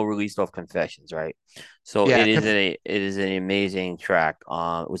second single released off Confessions, right? So Yeah. it is an amazing track. It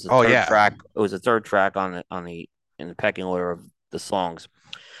was the Oh third yeah. track. It was the third track on the in the pecking order of the songs.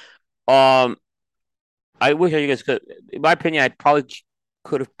 Um, I wish you guys could. In my opinion, I probably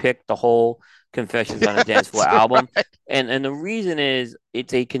could have picked the whole Confessions on a Dance Floor That's album, right. and the reason is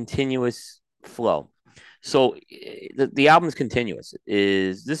it's a continuous flow. So the album is continuous.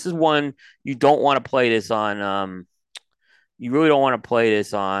 Is this is one you don't want to play this on you really don't want to play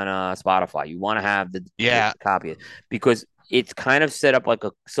this on Spotify. You want to have the Yeah. copy because it's kind of set up like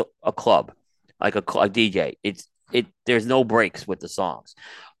a club, like a DJ. There's no breaks with the songs.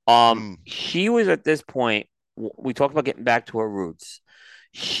 Mm. She was at this point. We talked about getting back to her roots.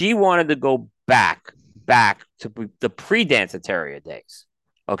 She wanted to go back to the pre-Danceteria days.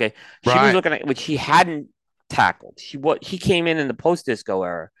 Okay, she was Right. looking at which she hadn't tackled. He came in the post disco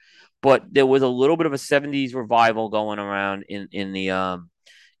era, but there was a little bit of a '70s revival going around in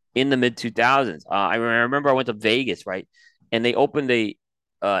the mid 2000s. I remember I went to Vegas, right, and they opened a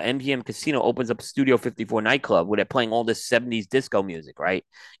MGM Casino opens up Studio 54 nightclub where they're playing all this '70s disco music, right,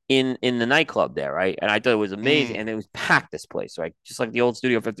 in the nightclub there, right, and I thought it was amazing, Mm. and it was packed this place, right, just like the old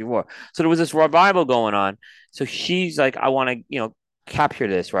Studio 54. So there was this revival going on. So she's like, I want to capture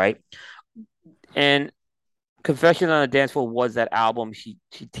this, right, and Confession on a Dance Floor was that album. She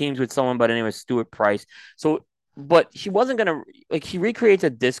teams with someone by the name of Stuart Price. So, but she wasn't gonna like she recreates a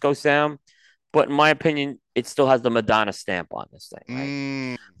disco sound, but in my opinion, it still has the Madonna stamp on this thing, right?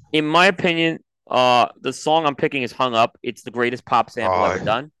 Mm. In my opinion, the song I'm picking is "Hung Up." It's the greatest pop sample ever Oh.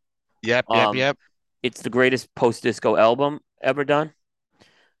 done. Yep. Yep. Um, Yep. it's the greatest post disco album ever done,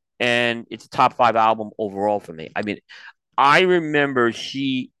 and it's a top five album overall for me. I mean, I remember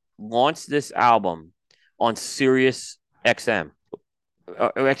she launched this album on Sirius XM.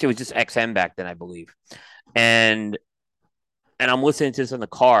 Actually, it was just XM back then, I believe. And I'm listening to this in the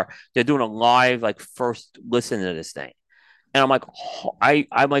car. They're doing a live like first listen to this thing, and I'm like,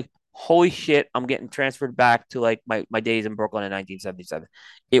 I'm like, holy shit! I'm getting transferred back to like my days in Brooklyn in 1977.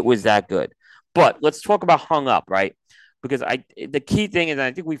 It was that good. But let's talk about Hung Up, right? Because the key thing is, and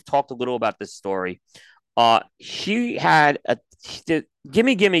I think we've talked a little about this story. She had she did,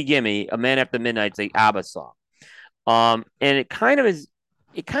 "Gimme Gimme Gimme," "A Man After Midnight's" a ABBA song. And it kind of is.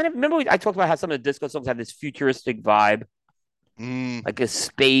 It kind of remember I talked about how some of the disco songs have this futuristic vibe, Mm. like a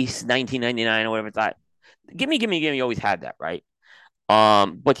space 1999 or whatever. It's not. Gimme Gimme Gimme always had that, right?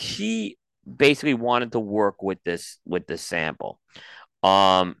 But she basically wanted to work with this sample.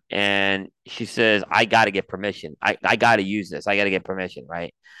 And she says, I got to get permission. I got to use this. I got to get permission,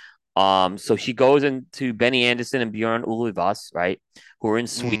 right? So she goes into Benny Anderson and Bjorn Ulvaeus, right, who are in Mm.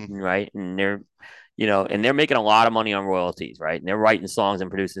 Sweden, right, and they're making a lot of money on royalties, right, and they're writing songs and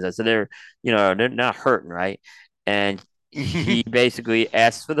producing that, so they're not hurting, right, and she basically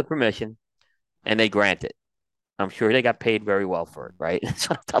asks for the permission, and they grant it. I'm sure they got paid very well for it, right? That's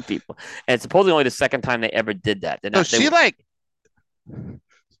what I tell people. And it's supposedly only the second time they ever did that. They're So not. They she like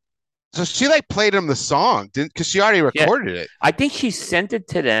so she like played him the song, didn't because she already Yeah, recorded it. I think she sent it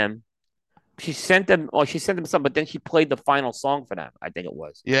to them. She sent them some, but then she played the final song for them. I think it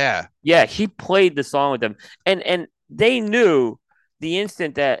was. Yeah. Yeah, she played the song with them, and they knew the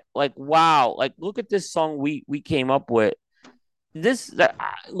instant that like, wow, like look at this song we came up with.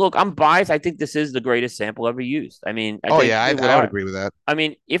 Look, I'm biased. I think this is the greatest sample ever used. I mean, I Oh think yeah, they would I would are. agree with that. I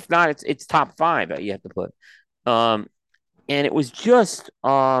mean, if not, it's top five that you have to put. Um, and it was just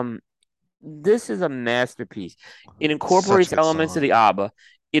this is a masterpiece. It Such a incorporates good elements of song. the ABBA.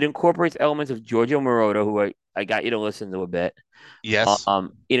 It incorporates elements of Giorgio Moroder, who I got you to listen to a bit. Yes.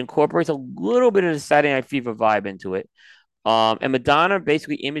 It incorporates a little bit of the Saturday Night Fever vibe into it. And Madonna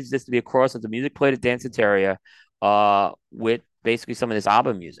basically imaged this to be a cross of the music played at Danceteria, with basically some of this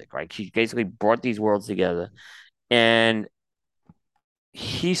ABBA music, right? She basically brought these worlds together, and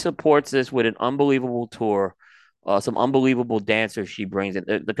he supports this with an unbelievable tour, some unbelievable dancers she brings in.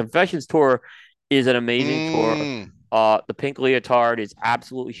 The Confessions tour is an amazing tour. Mm. The pink leotard is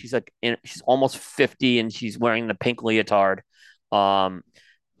absolutely. She's almost 50 and she's wearing the pink leotard. Um,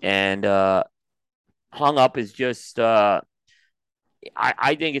 and Hung Up is just. I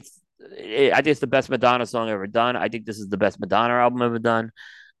think it's the best Madonna song ever done. I think this is the best Madonna album ever done.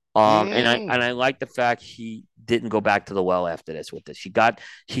 And I Mm. like the fact she didn't go back to the well after this with this.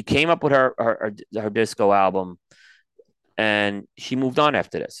 She came up with her disco album, and she moved on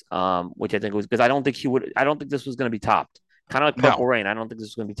after this. Which I think was because I don't think this was going to be topped. Kind of like Purple No. Rain. I don't think this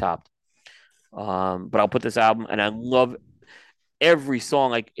was going to be topped. But I'll put this album, and I love every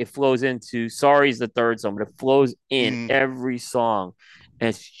song. Like it flows into Sorry is the third song, but it flows in Mm. every song, and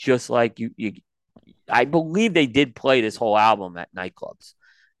it's just like you. I believe they did play this whole album at nightclubs.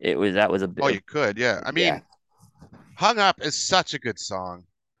 That was a Oh, bit. you could, yeah. I Yeah. mean, Hung Up is such a good song.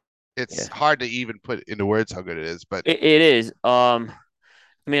 It's Yeah, hard to even put into words how good it is, but it is. I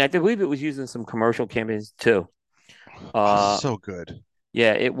mean, I believe it was used in some commercial campaigns too. oh, Uh, so good.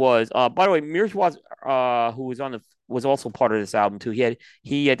 yeah, it was. By the way, Mirj who was was also part of this album too.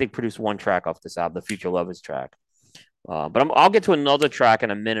 He I think produced one track off this album, the Future Lovers track. But I'll get to another track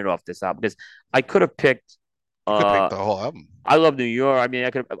in a minute off this album because I could have picked. You could pick Uh, the whole album. I love New York. I mean,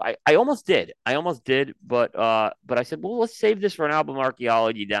 I almost did. I almost did, but I said, well, let's save this for an album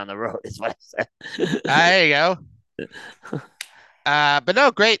archaeology down the road. Is what I Ah, said. there you go. But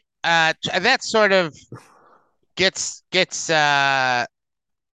no, great. That sort of gets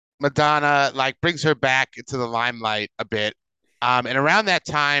Madonna like brings her back into the limelight a bit. And around that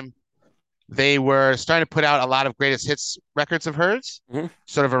time, they were starting to put out a lot of greatest hits records of hers, Mhm.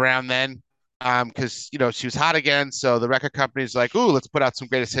 sort of around then. Because she was hot again, so the record company's like, "Ooh, let's put out some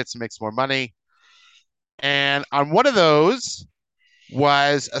greatest hits and make some more money." And on one of those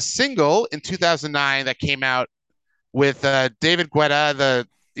was a single in 2009 that came out with David Guetta, the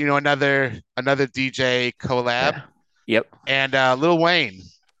another DJ collab, Yeah. Yep. and Lil Wayne,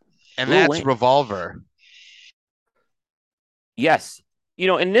 and Lil that's Wayne. Revolver. Yes.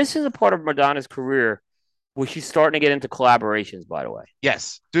 And this is a part of Madonna's career where she's starting to get into collaborations. By the way.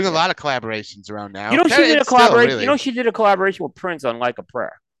 Yes, doing a Yeah. lot of collaborations around now. She did And a still, collaboration. really. She did a collaboration with Prince on Like a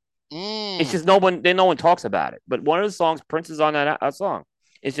Prayer. It's Mm. just no one talks about it. But one of the songs, Prince is on that song.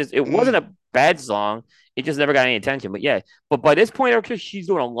 It's just it wasn't Mm. a bad song. It just never got any attention. But yeah, but by this point of her career, she's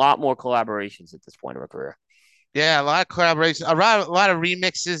doing a lot more collaborations at this point of her career. Yeah, a lot of collaboration, a lot of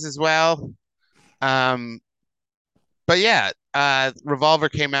remixes as well. Um, but yeah, Revolver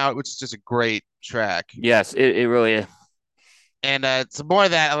came out, which is just a great track, Yes, it really is. and it's more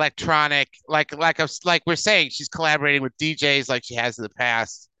of that electronic, like we're saying, she's collaborating with DJs like she has in the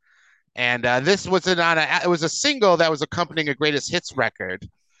past. And this was it was a single that was accompanying a greatest hits record.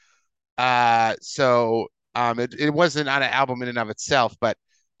 It wasn't on an album in and of itself, but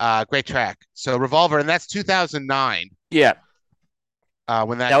great track. So Revolver, and that's 2009 Yeah,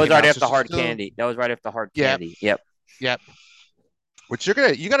 when that that was came right out. So after she's Hard still, Candy. That was right after Hard yep, Candy. Yep. yep. Which you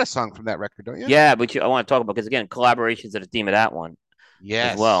got a song from that record, don't you? Yeah, but I want to talk about because again, collaborations are the theme of that one as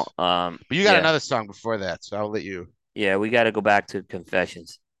Yes. well. But you got Yeah, another song before that, so I'll let you. yeah, we got to go back to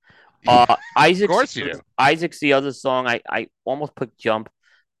Confessions. Of Isaac's course you do. Isaac's the other song. I almost put Jump,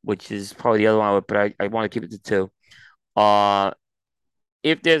 which is probably the other one, but I want to keep it to two. Uh,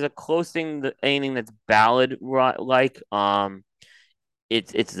 if there's a close thing to anything that's ballad like,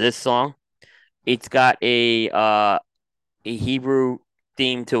 it's this song. It's got a Hebrew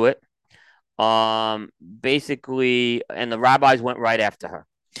theme to it. Basically, and the rabbis went right after her,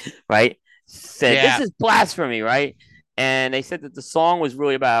 right? Said this Yeah. is blasphemy, right? And they said that the song was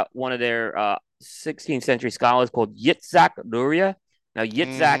really about one of their 16th century scholars called Yitzhak Luria. Now,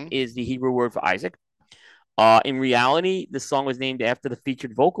 Yitzhak Mm-hmm. is the Hebrew word for Isaac. In reality, the song was named after the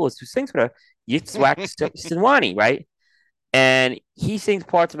featured vocalist who sings with her, Yitzhak Sinwani, right? And he sings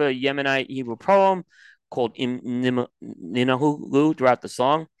parts of a Yemenite Hebrew poem called Ninahu throughout the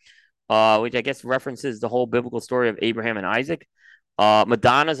song, which I guess references the whole biblical story of Abraham and Isaac.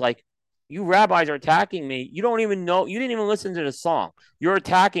 Madonna's like, you rabbis are attacking me. You don't even know. You didn't even listen to the song. You're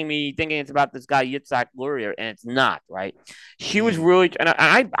attacking me, thinking it's about this guy Yitzhak Luria, and it's not, right? She was Mm. really,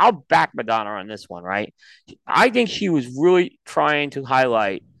 and I'll back Madonna on this one, right? I think she was really trying to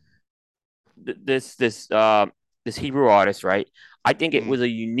highlight this Hebrew artist, right? I think it Mm. was a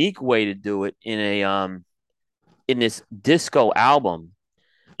unique way to do it in this disco album.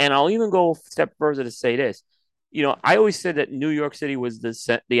 And I'll even go a step further to say this. You know, I always said that New York City was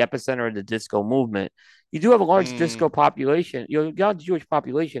the epicenter of the disco movement. You do have a large Mm. disco population. You got a Jewish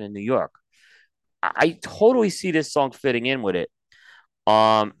population in New York. I totally see this song fitting in with it.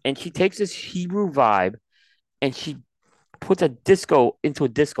 And she takes this Hebrew vibe and she puts a disco into a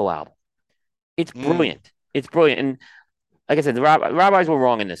disco album. It's Mm. brilliant. It's brilliant. And like I said, the rabbis were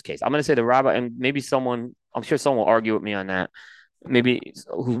wrong in this case. I'm going to say the rabbi, and maybe someone, I'm sure someone will argue with me on that. Maybe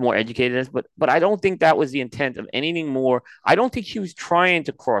who's more educated in this, but I don't think that was the intent of anything more. I don't think she was trying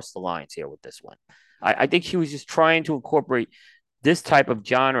to cross the lines here with this one. I think she was just trying to incorporate this type of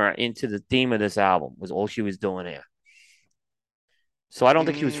genre into the theme of this album. Was all she was doing here. So I don't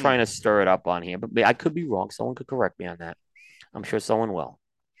think she was trying to Mm. stir it up on here, but I could be wrong. Someone could correct me on that. I'm sure someone will.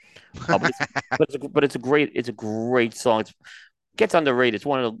 But it's a great song. It gets underrated. It's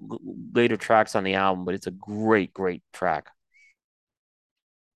one of the later tracks on the album, but it's a great track.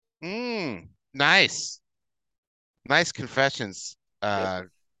 Mm. Nice. Nice confessions. Yep.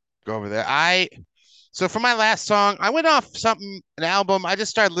 Go over there. So for my last song, I went off an album I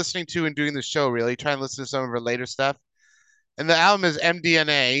just started listening to and doing the show, really, trying to listen to some of her later stuff. And the album is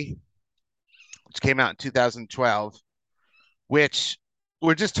MDNA, which came out in 2012, which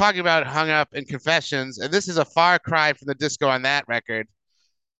we're just talking about Hung Up and Confessions. And this is a far cry from the disco on that record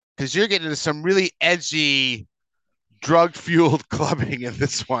because you're getting into some really edgy, drug fueled clubbing in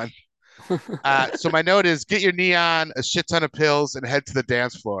this one. So my note is get your neon, a shit ton of pills, and head to the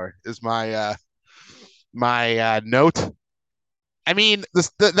dance floor. Is my note. I mean,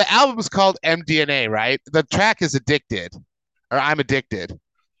 the album is called MDNA, right? The track is Addicted, or I'm Addicted.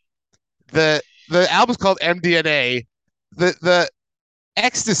 The album's called MDNA. The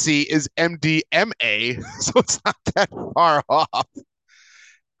ecstasy is MDMA, so it's not that far off.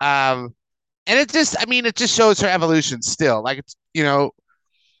 Um, and I mean, it just shows her evolution still. Like it's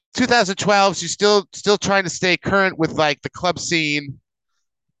 2012, she's still trying to stay current with like the club scene,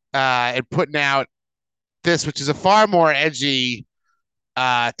 and putting out this, which is a far more edgy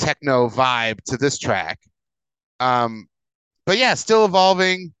techno vibe to this track. Um, but yeah, still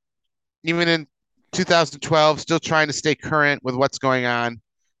evolving, even in 2012, still trying to stay current with what's going on.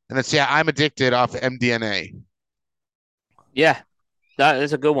 And it's I'm Addicted off MDNA. Yeah,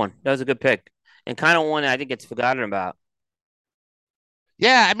 that's a good one. That was a good pick, and kind of one I think it's forgotten about.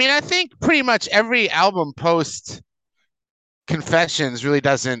 Yeah, I mean, I think pretty much every album post Confessions really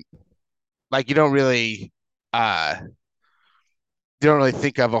doesn't like uh you don't really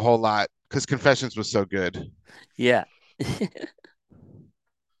think of a whole lot because Confessions was so good. Yeah,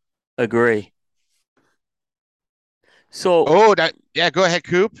 agree. So, Oh, yeah, go ahead,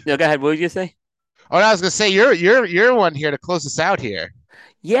 Coop. no, go ahead. What did you say? Oh, I was gonna say you're one here to close us out here.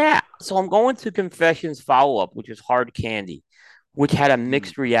 Yeah. So I'm going to Confessions follow up, which is Hard Candy, which had a Mm,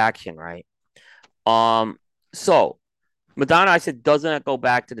 mixed reaction, right? Um. So Madonna, I said, doesn't go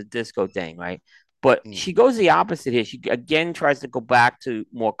back to the disco thing, right? But mm, she goes the opposite here. She again tries to go back to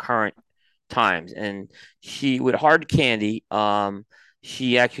more current times, and she with Hard Candy,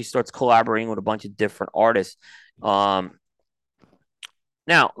 she actually starts collaborating with a bunch of different artists. Um,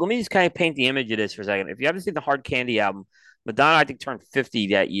 Now, let me just kind of paint the image of this for a second. If you haven't seen the Hard Candy album, Madonna, I think, turned 50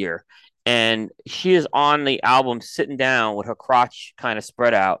 that year. And she is on the album sitting down with her crotch kind of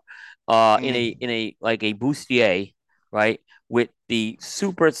spread out mm. in a like a bustier, right? With the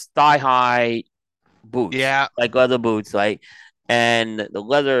super thigh high boots, Yeah. like leather boots, like and the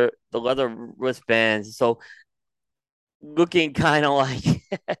leather wristbands. So looking kind of like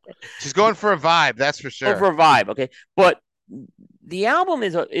She's going for a vibe, that's for oh, sure. for a vibe, okay. But the album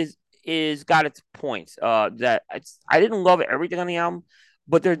is got its points. That I didn't love everything on the album,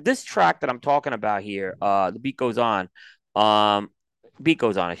 but there's this track that I'm talking about here. The beat goes on. Um, beat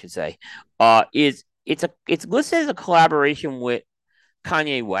goes on, I should say. Is it's listed as a collaboration with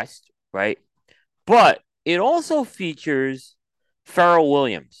Kanye West, right? But it also features Pharrell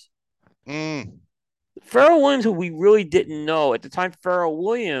Williams. Mm, Pharrell Williams, who we really didn't know at the time, Pharrell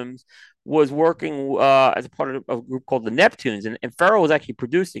Williams was working as a part of a group called the Neptunes, and Pharrell was actually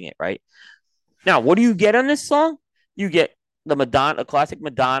producing it, right? Now, what do you get on this song? You get the Madonna, classic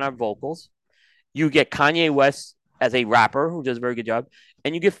Madonna vocals. You get Kanye West as a rapper who does a very good job,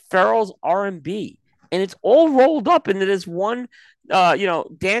 and you get Pharrell's R&B, and it's all rolled up into this one,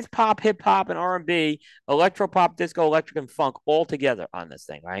 dance pop, hip hop, and R&B, electro pop, disco, electric, and funk all together on this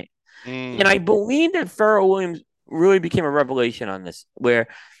thing, right? And mm. I believe that Pharrell Williams really became a revelation on this, where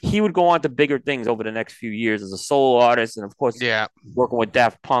he would go on to bigger things over the next few years as a solo artist, and of course, Yeah. working with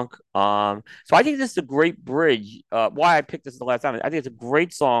Daft Punk. So I think this is a great bridge. Why I picked this the last time, I think it's a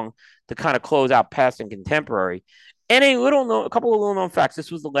great song to kind of close out past and contemporary. And a couple of little known facts. This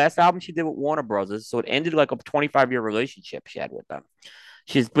was the last album she did with Warner Brothers, so it ended like a 25-year relationship she had with them.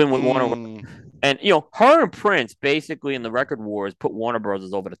 She's been with Warner, Mm. and her and Prince basically in the record wars put Warner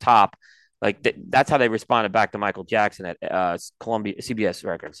Brothers over the top. Like that's how they responded back to Michael Jackson at Columbia CBS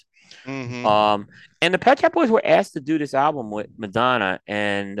Records. Hmm. Um, and the Pet Shop Boys were asked to do this album with Madonna,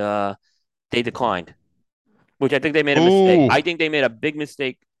 and they declined, which I think they made a mistake. Ooh. I think they made a big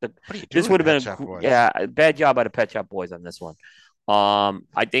mistake. What are you This doing, would have Pet been Shop Boys? yeah, a bad job by the Pet Shop Boys on this one.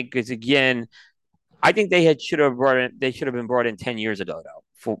 I think it's again I think they should have been brought in 10 years ago though,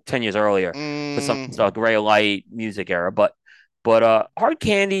 for 10 years earlier for some Mm, stuff, Gray Light music era. But Hard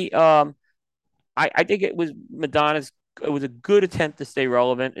Candy, I think it was a good attempt to stay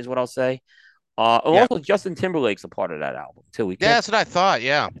relevant, is what I'll say. And yeah. also Justin Timberlake's a part of that album too. We Yeah, can't that's what I thought.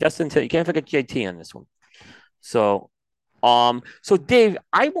 Yeah. you can't forget JT on this one. So so Dave,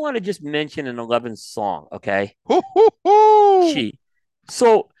 I want to just mention an 11th song, okay? Hoo, hoo, hoo. Gee.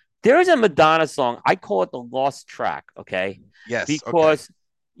 So there's a Madonna song. I call it the lost track, okay? Yes. Okay. Because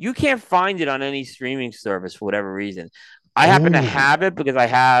you can't find it on any streaming service for whatever reason. I happen to Oh. have it because I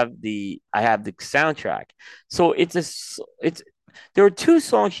have the soundtrack. So it's there are two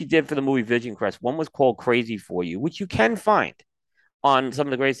songs she did for the movie Vision Quest. One was called Crazy for You, which you can find on some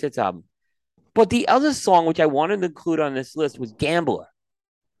of the greatest hits album. But the other song which I wanted to include on this list was Gambler.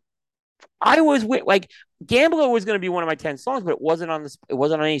 I was with like Gambler was going to be one of my 10 songs, but it wasn't on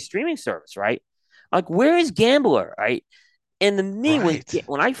any streaming service, right? Like, where is Gambler, right? And the me Right.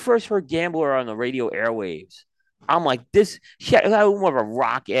 when I first heard Gambler on the radio airwaves, I'm like, this shit had more of a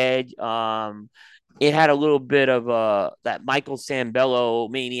rock edge. It had a little bit of that Michael Sambello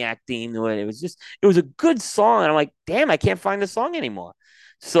Maniac theme to it. It was a good song, and I'm like, damn, I can't find the song anymore.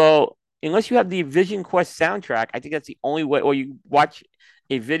 So unless you have the Vision Quest soundtrack, I think that's the only way, or you watch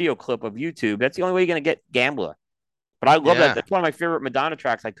a video clip of YouTube. That's the only way you're gonna get Gambler. But I love that. Yeah. That's one of my favorite Madonna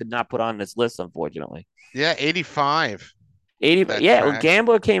tracks. I could not put on this list, unfortunately. Yeah. 85. 80, That yeah, well, track.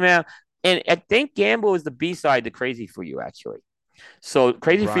 Gambler came out, and I think Gambler was the B side to Crazy for You, actually. So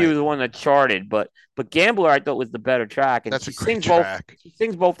Crazy for You was Right. the one that charted, but Gambler I thought was the better track, and That's a great track. she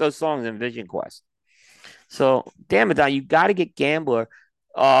sings both those songs in Vision Quest. So damn it, Don, you got to get Gambler.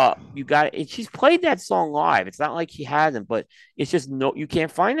 You got it. She's played that song live. It's not like she hasn't, but it's just no, you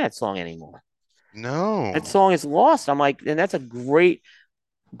can't find that song anymore. That No. song is lost. I'm like, and that's a great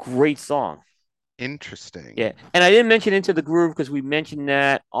song. Interesting. Yeah, and I didn't mention Into the Groove because we mentioned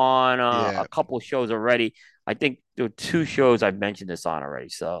that on Yeah. a couple of shows already. I think there were two shows I've mentioned this on already.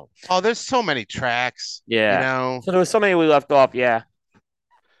 So Oh, there's so many tracks, you yeah, know. so there was so many we left off. Yeah.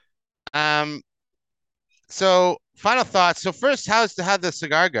 Um, so final thoughts. So first, how'd the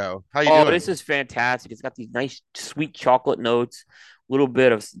cigar go? How you Oh, doing? this is fantastic. It's got these nice sweet chocolate notes, a little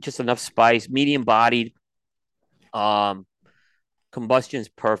bit of just enough spice, medium bodied. Um, Combustion's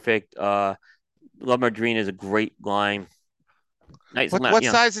perfect. Love Madrina is a great line. Nice amount, What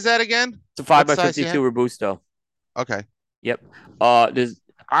size is that again? it's a five What by size you 52 have? Robusto. Okay. Yep.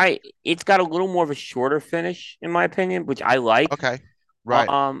 It's got a little more of a shorter finish in my opinion, which I like. Okay. Right.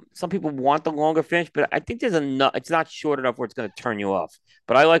 Some people want the longer finish, but I think there's enough. It's not short enough where it's going to turn you off.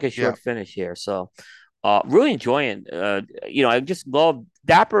 But I like a Yeah. short finish here, so really enjoying. I just love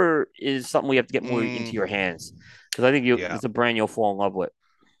Dapper is something we have to get more into your Mm, hands because I think yeah. it's a brand you'll fall in love with.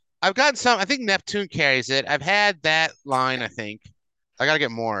 I've gotten some. I think Neptune carries it. I've had that line, I think. I gotta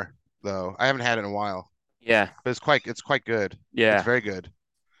get more though. I haven't had it in a while. Yeah, But it's quite good. It's yeah, very good.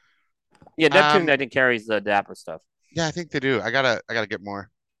 yeah. Neptune Um, I think carries the Dapper stuff. Yeah, I think they do. I gotta get more.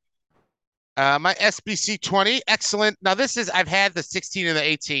 My SBC 20, excellent. Now this is I've had the 16 and the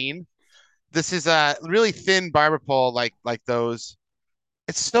 18. This is a really thin barber pole like those.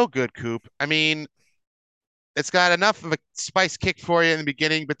 It's so good, Coop. I mean, it's got enough of a spice kick for you in the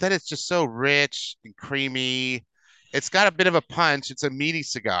beginning, but then it's just so rich and creamy. It's got a bit of a punch. It's a meaty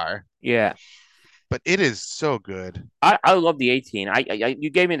cigar, Yeah. but it is so good. I love the 18. You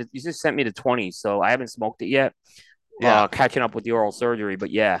gave me you just sent me the 20, so I haven't smoked it yet. Yeah. Catching up with the oral surgery, but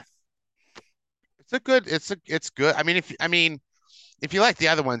yeah. It's good. If you like the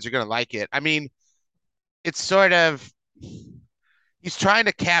other ones, you're gonna like it. I mean, it's sort of he's trying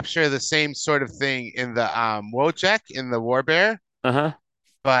to capture the same sort of thing in the Wojak in the War Bear, Uh-huh.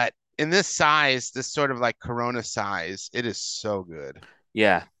 but in this size, this sort of like Corona size, it is so good.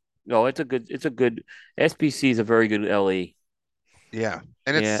 Yeah. No, it's a good SPC is a very good LE. Yeah,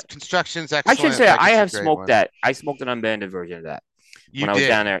 and Yeah. its construction's I should excellent. say Like I it's a have great smoked one. that. I smoked an unbanded version of that You when I was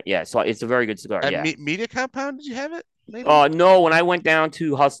down did there. Yeah, so it's a very good cigar. at Yeah. Media Compound. Did you have it? Maybe. No, when I went down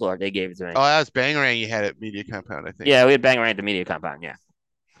to Hustler, they gave it to Oh, me. that was Bangarang. You had at Media Compound, I think. Yeah, we had Bang around the media compound. Yeah.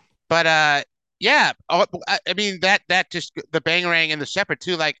 But yeah. Oh, I mean that just the Bangarang and the Shepherd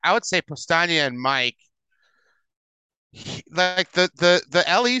too. Like I would say, Postania and Mike. Like the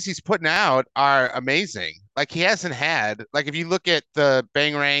LEs he's putting out are amazing. Like he hasn't had like if you look at the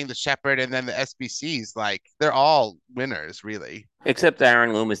Bangarang, the Shepherd, and then the SBCs, like they're all winners, really. Except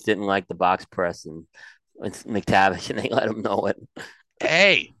Aaron Loomis didn't like the box press and it's McTavish, and they let him know it.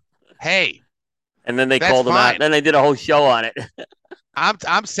 Hey, hey, And then they that's called him out. fine. Then they did a whole show on it.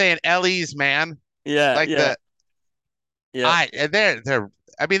 I'm saying LEs, man. Yeah, Like yeah, the yeah, I and they're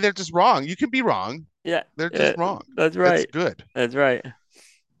I mean they're just wrong. You can be wrong. yeah. They're just Yeah, wrong. that's It's right. good. That's right.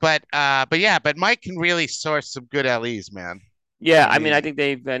 But yeah, but Mike can really source some good LEs, man. Yeah, I I mean, I mean, think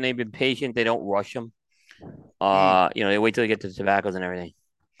they've been patient. They don't rush them. mm. They wait till they get to the tobaccos and everything.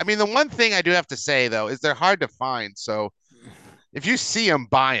 I mean the one thing I do have to say though is they're hard to find. So if you see them,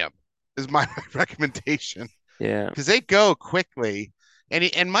 buy them is my recommendation Yeah, because they go quickly.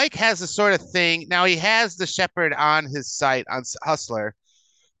 And Mike has the sort of thing. Now he has the Shepherd on his site on Hustler,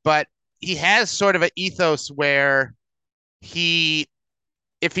 but he has sort of an ethos where he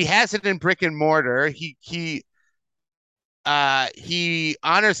if he has it in brick and mortar, he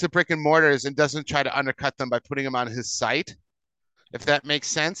honors the brick and mortars and doesn't try to undercut them by putting them on his site, if that makes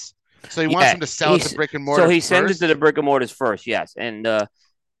sense. So he wants yeah. them to sell at the He's brick and so mortar he sends it to the first. brick and mortars first. Yes, and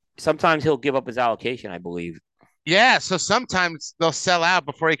sometimes he'll give up his allocation. I believe. Yeah, so sometimes they'll sell out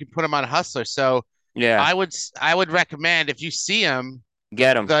before he can put them on Hustler. So Yeah, I would recommend if you see them,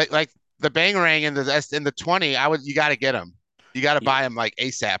 get him. like the Bangarang and the 20, you got to get them. You got to buy them like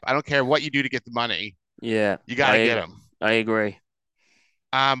ASAP. I don't care what you do to get the money. Yeah, You got to get them. I agree.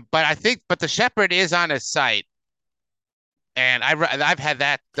 But the Shepherd is on his site, and I've had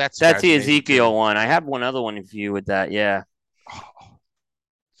that That's cigar's the amazing Ezekiel too. one. I have one other one for you with that. Yeah, Oh,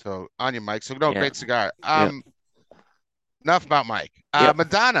 so on your Mike. So no, yeah, great cigar. yeah, Enough about Mike. yeah.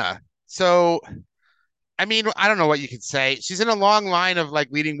 Madonna. So I mean, I don't know what you could say. She's in a long line of like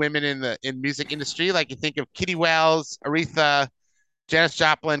leading women in the music industry. Like you think of Kitty Wells, Aretha, Janis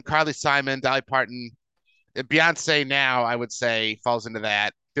Joplin, Carly Simon, Dolly Parton, Beyonce. Now I would say falls into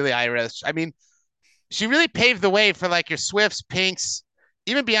that. Billie Eilish. I mean, she really paved the way for like your Swifts, Pinks,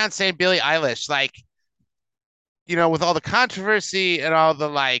 even Beyonce and Billie Eilish. Like with all the controversy and all the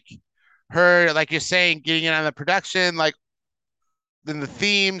like her, like you're saying, getting in on the production, like then the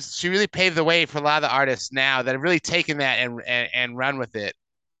themes, she really paved the way for a lot of the artists now that have really taken that and run with it.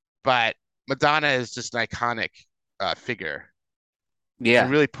 But Madonna is just an iconic figure and Yeah,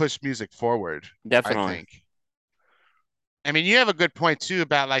 really pushed music forward, I definitely. think. I mean, you have a good point too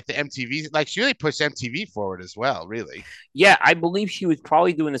about like the MTV. Like she really pushed MTV forward as well, really. Yeah, I believe she was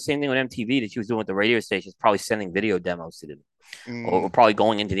probably doing the same thing with MTV that she was doing with the radio stations, probably sending video demos to them, or Mm, probably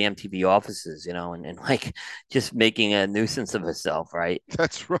going into the MTV offices, and like just making a nuisance of herself, right?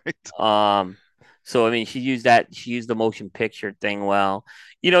 that's right. Um, so I mean, she used the motion picture thing well.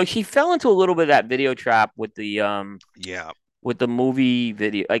 She fell into a little bit of that video trap Yeah. with the movie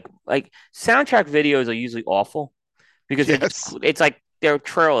video, like soundtrack videos are usually awful because Yes. it's like they're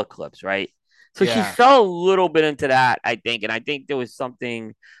trailer clips, right? So she Yeah. fell a little bit into that, I think, and I think there was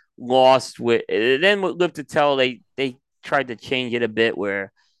something lost with. Then with Live to Tell, they tried to change it a bit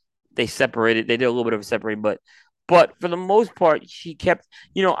where they separated. They did a little bit of a separating, but for the most part, she kept.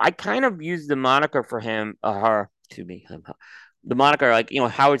 I kind of used the moniker for her. Excuse me, the moniker like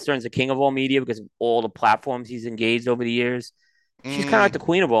Howard Stern's the king of all media because of all the platforms he's engaged over the years. She's kind of like Mm, the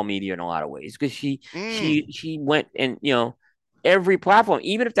queen of all media in a lot of ways because she mm. she she went and every platform,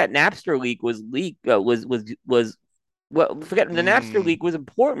 even if that Napster leak was leaked was well, forget the Napster Mm, leak was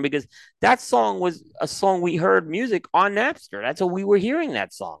important because that song was a song we heard music on Napster. That's how we were hearing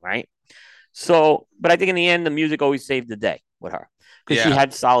that song, right? So, but I think in the end, the music always saved the day with her because she yeah.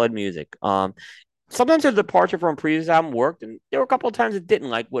 had solid music. Sometimes her departure from previous album worked, and there were a couple of times it didn't.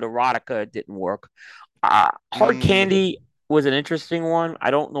 Like with Erotica, it didn't work. Hard Mm, Candy was an interesting one. I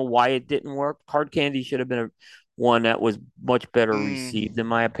don't know why it didn't work. Hard Candy should have been one that was much better received, mm. in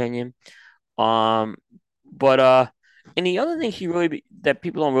my opinion. Um, but and the other thing that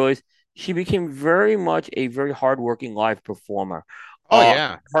people don't realize, she became very much a very hardworking live performer. Oh Uh,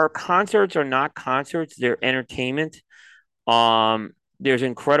 yeah. Her concerts are not concerts; they're entertainment. Um, there's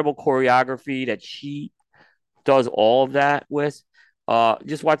incredible choreography that she does all of that with.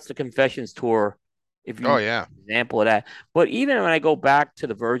 Just watch the Confessions tour if Oh you yeah. example of that. But even when I go back to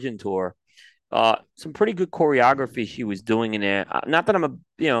the Virgin tour, some pretty good choreography she was doing in there. Not that I'm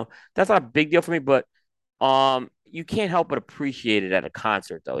a that's not a big deal for me, but you can't help but appreciate it at a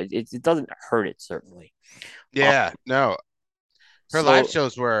concert though. It doesn't hurt it certainly. Uh, Yeah. No, her live so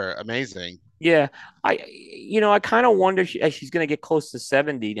shows were amazing. yeah, I kind of wonder as she's going to get close to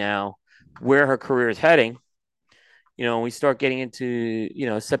 70 now, where her career is heading. When we start getting into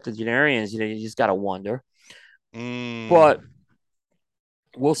septuagenarians, you just got to wonder. But Mm,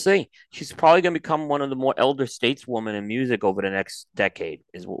 we'll see. She's probably going to become one of the more elder stateswomen in music over the next decade.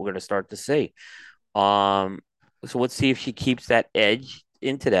 Is what we're going to start to see. Um, so let's see if she keeps that edge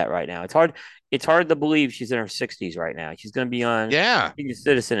into that right now. It's hard to believe she's in her 60s right now. She's going to be on yeah. senior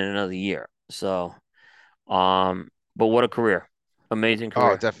citizen in another year. So, but what a career. Amazing Oh,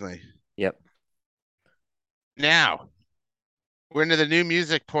 career. definitely. Yep. Now we're into the new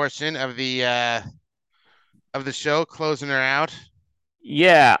music portion of the show, closing her out.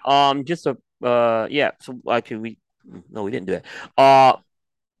 Yeah. Just a yeah. So actually we didn't do it.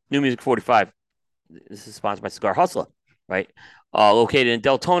 New Music 45. This is sponsored by Cigar Hustler, right? Located in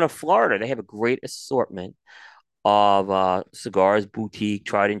Deltona, Florida. They have a great assortment of cigars, boutique,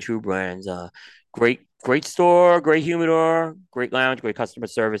 tried and true brands. Great store, great humidor, great lounge, great customer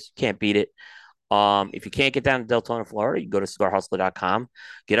service. Can't beat it. If you can't get down to Deltona, Florida, you go to cigarhustler.com.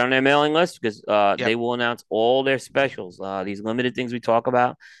 Get on their mailing list because Yep. they will announce all their specials. These limited things we talk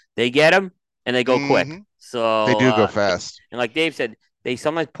about, they get them and they go quick. Hmm. They So, do go fast. and like Dave said, they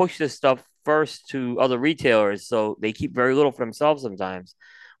sometimes push this stuff first to other retailers, so they keep very little for themselves sometimes.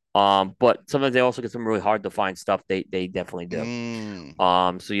 But sometimes they also get some really hard to find stuff. They definitely do.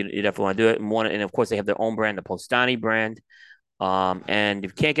 Mm. So you definitely want to do it. And of course they have their own brand, the Postani brand. And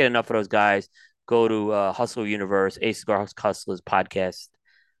if you can't get enough of those guys, go to Hustler Universe, A Cigar Hustlers podcast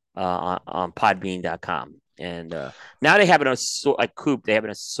on podbean.com. And now they have an like Coop, they have an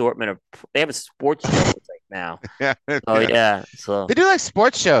assortment of they have a sports show it's like now. Yeah. Oh Yeah. yeah. So They do like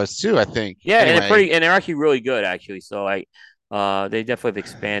sports shows too, I think. yeah, Anyway, and they're actually really good actually. So they definitely have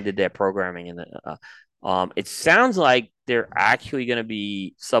expanded their programming and it sounds like they're actually going to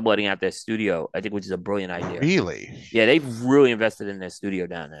be subletting out their studio. I think, which is a brilliant idea. really. Yeah, they've really invested in their studio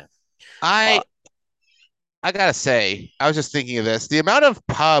down there. Uh, I I gotta say, I was just thinking of this. The amount of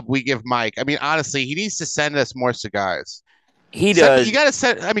pub we give Mike, I mean, honestly, he needs to send us more cigars. he Send does. you gotta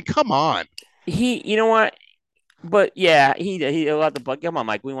send I mean, come on. You know what? But yeah, he'll have to. But come on,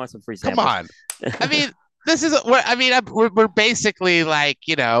 Mike, we want some free Come samples. on. I mean, this is what I mean, we're basically like,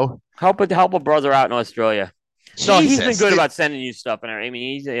 Help a brother out in Australia. No, he's been Jesus. good about sending you stuff, and I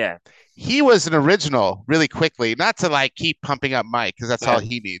mean, he's yeah, He was an original really quickly, not to like keep pumping up Mike because that's all yeah,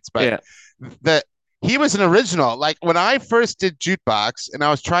 he needs, but yeah. the he was an original. Like when I first did Jukebox and I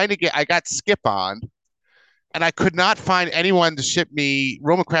was trying to I got Skip on and I could not find anyone to ship me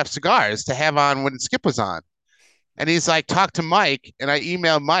Roma Craft cigars to have on when Skip was on. And he's like, talk to Mike. And I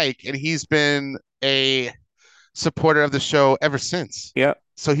emailed Mike, and he's been a supporter of the show ever since. Yep,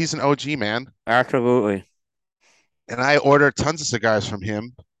 So he's an OG man. absolutely. And I order tons of cigars from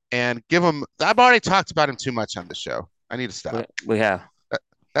him and give him. I've already talked about him too much on the show. I need to We, stop. we have.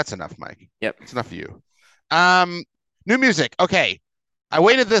 That's enough, Mike. Yep. It's enough of you. Um, New music. Okay. I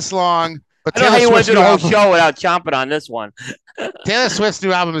waited this long, but I don't know how Taylor you want Swift's to do new the whole album. show without chomping on this one. Taylor Swift's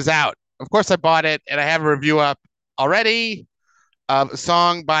new album is out. Of course, I bought it, and I have a review up already of a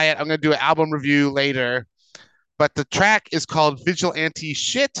song by it. I'm going to do an album review later, but the track is called Vigilante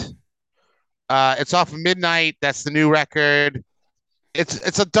Shit. It's off of Midnight. That's the new record.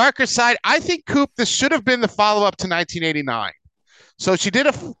 It's a darker side. I think Coop. This should have been the follow up to 1989. So she did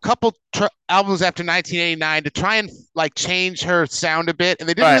a couple albums after 1989 to try and like change her sound a bit, and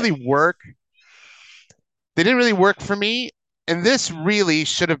they didn't Right. really work. They didn't really work for me, and this really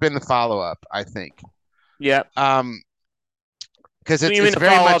should have been the follow up. I think, Yep. because You mean it's the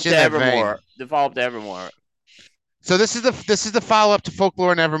very follow up much to in that vein. Evermore? The follow up to Evermore. So this is the follow up to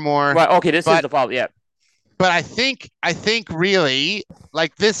Folklore and Evermore, Right. Okay. This is but the follow. Yeah. I think really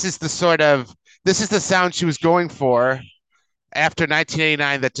like this is the sound she was going for after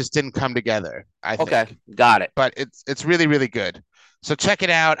 1989 that just didn't come together, I Okay. think. Got it. But it's really really good. So check it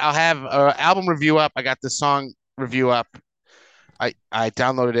out. I'll have an album review up. I got the song review up. I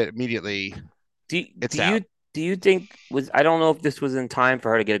downloaded it immediately. Do It's out. you think was I don't know if this was in time for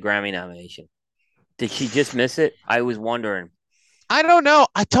her to get a Grammy nomination. Did she just miss it? I was wondering. I don't know.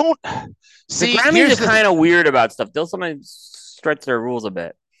 I don't The see. Grammys are Here's the kind of weird about stuff. They'll sometimes stretch their rules a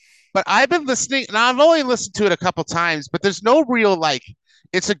bit. But I've been listening, and I've only listened to it a couple times. But there's no real like.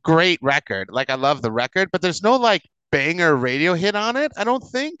 It's a great record. Like I love the record, but there's no like banger radio hit on it. I don't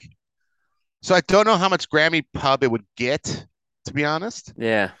think. So I don't know how much Grammy pub it would get, to be honest.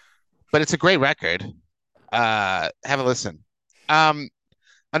 Yeah. But it's a great record. Have a listen. Um,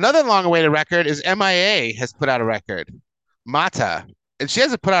 Another long-awaited record is MIA has put out a record, Mata, and she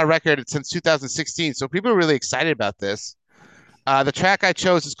hasn't put out a record since 2016. So people are really excited about this. The track I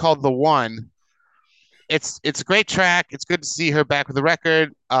chose is called "The One." It's a great track. It's good to see her back with the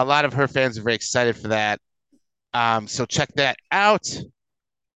record. A lot of her fans are very excited for that. So check that out.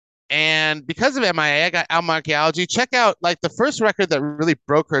 And because of MIA, I got Album Archaeology. Check out like the first record that really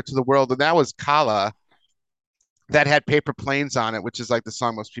broke her to the world, and that was Kala, that had Paper Planes on it, which is like the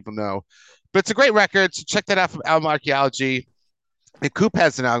song most people know. But it's a great record, so check that out from Album Archaeology. And Coop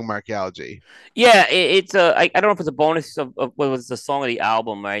has an Album Archaeology. Yeah, it's a. I don't know if it's a bonus of what was the song of the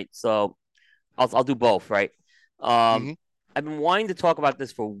album, right? So I'll do both, right? Um, Mm-hmm. I've been wanting to talk about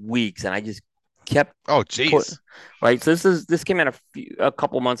this for weeks, and I just kept Oh, put geez. right. So this came out a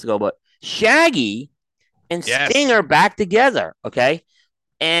couple months ago, but Shaggy and Sting Yes, are back together. Okay,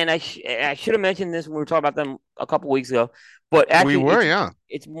 and I should have mentioned this when we were talking about them a couple weeks ago, but we actually were, yeah.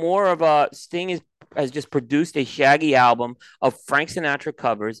 it's more of a Sting has just produced a Shaggy album of Frank Sinatra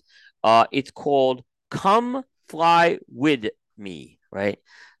covers. It's called "Come Fly with Me," right?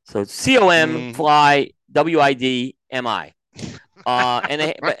 So it's COM Mm. Fly WIDMI. And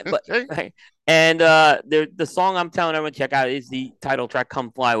they, but Okay. right. And the song I'm telling everyone to check out is the title track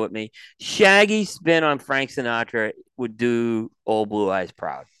 "Come Fly with Me." Shaggy spin on Frank Sinatra would do Old Blue Eyes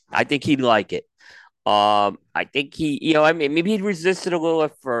proud. I think he'd like it. I think I mean, maybe he'd resist it a little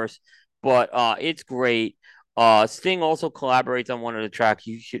at first, but it's great. Sting also collaborates on one of the tracks.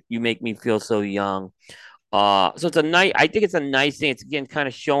 You make me feel so young. So it's a nice. I think it's a nice thing. It's again kind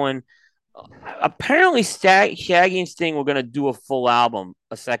of showing. Apparently, Shaggy and Sting were gonna do a full album,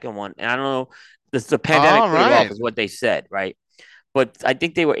 a second one, and I don't know. The pandemic All put it off, right. is what they said, right? But I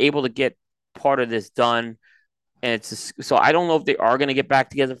think they were able to get part of this done, and so I don't know if they are gonna get back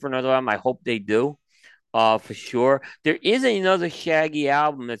together for another album. I hope they do, for sure. There is another Shaggy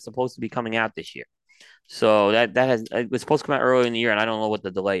album that's supposed to be coming out this year, so that has it was supposed to come out earlier in the year, and I don't know what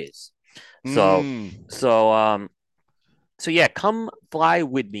the delay is. So Mm. so so yeah, come fly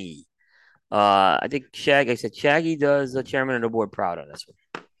with me. I think I said Shaggy does the chairman of the board proud on this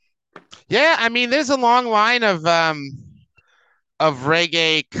one. Yeah, I mean, there's a long line of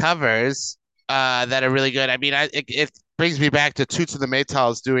reggae covers that are really good. I mean, it brings me back to Toots and the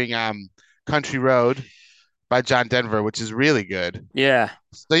Maytals doing Country Road by John Denver, which is really good. Yeah,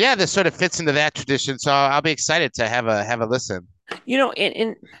 So yeah, this sort of fits into that tradition. So I'll be excited to have a listen.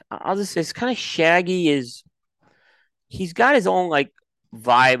 and I'll just say it's kind of Shaggy is he's got his own like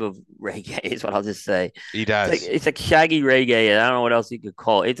vibe of reggae is what I'll just say. He It's like does. it's like Shaggy reggae, and I don't know what else you could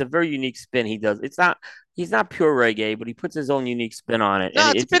call it. It's a very unique spin he does. It's not he's not pure reggae, but he puts his own unique spin on it, and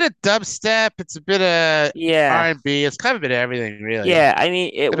No, it's a bit of dubstep. It's a bit of yeah. R&B. It's kind of a bit of everything, really. Yeah, I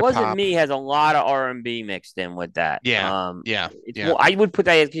mean, it Bit of wasn't pop. me has a lot of R&B mixed in with that. Yeah, yeah, It's yeah, more. I would put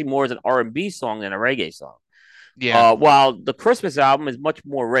that actually more as an R&B song than a reggae song. yeah, While the Christmas album is much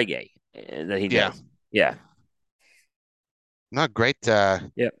more reggae that he yeah. does. Yeah, Not great. yeah.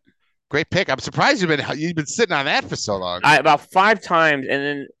 Great pick. I'm surprised you've been sitting on that for so long. I about 5 times, and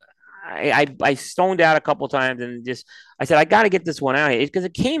then I stoned out a couple times, and just I said I got to get this one out here because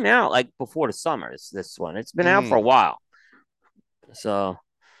it came out like before the summer. This one, it's been out for a Mm. while. So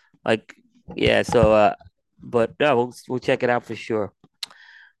like yeah, so but no, we'll check it out for sure.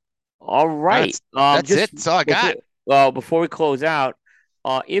 All right. That's it. Just That's all I got. before we close out,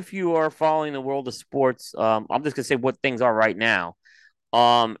 if you are following the world of sports, I'm just gonna say what things are right now.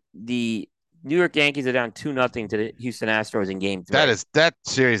 The New York Yankees are down 2-0 to the Houston Astros in Game Three. That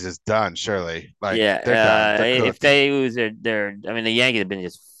series is done. Surely, like Yeah, they're done. They're if cooked. they lose, they're. I mean, the Yankees have been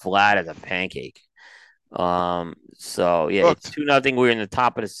just flat as a pancake. So yeah, it's Cooked. 2-0. We're in the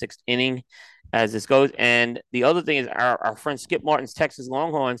top of the sixth inning as this goes. And the other thing is our friend Skip Martin's Texas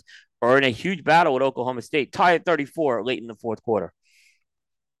Longhorns are in a huge battle with Oklahoma State, tie at 34 late in the fourth quarter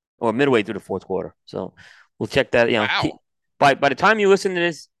or midway through the fourth quarter. So we'll check that. Wow. By the time you listen to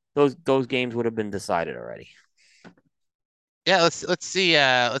this, those games would have been decided already. Yeah, let's see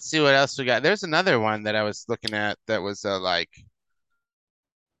what else we got. There's another one that I was looking at that was like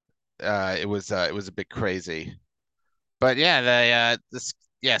it was a bit crazy. But yeah, this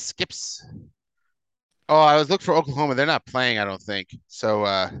yeah, skips. Oh, I was looking for Oklahoma. They're not playing, I don't think.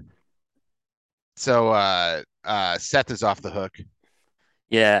 Seth is off the hook.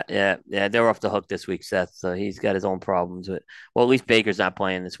 Yeah. They're off the hook this week, Seth. So he's got his own problems with. Well, at least Baker's not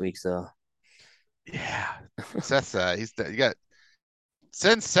playing this week. So Yeah. Seth you got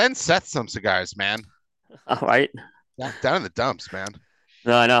send Seth some cigars, man. all right. Down in the dumps, man.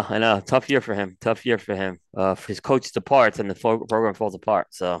 No, I know. Tough year for him. Tough year for him. His coach departs and the program falls apart.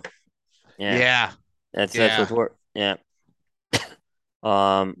 So yeah, Yeah. that's Yeah. what's work. Yeah.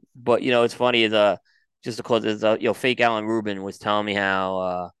 But it's funny. Just to close this, fake Alan Rubin was telling me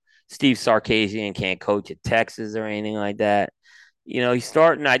how Steve Sarkisian can't coach at Texas or anything like that. He's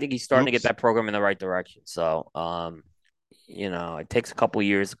starting. I think he's starting to get Oops. that program in the right direction. So, it takes a couple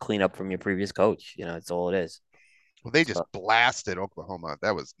years to clean up from your previous coach. That's all it is. Well, they just So blasted Oklahoma.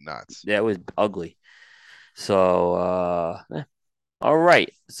 That was nuts. that was ugly. So, all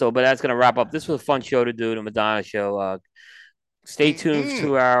right. So, but that's gonna wrap up. This was a fun show to do, the Madonna show. Stay tuned Mm-mm.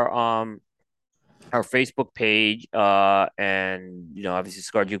 to our Facebook page, and obviously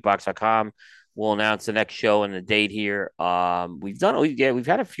scarjukebox.com. We'll announce the next show and the date here. We've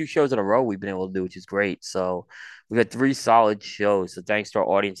had a few shows in a row we've been able to do, which is great. So we've had 3 solid shows. So thanks to our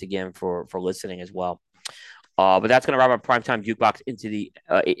audience again for listening as well. But that's going to wrap up Primetime Jukebox into the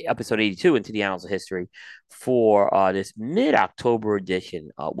episode 82 into the annals of history for this mid October edition.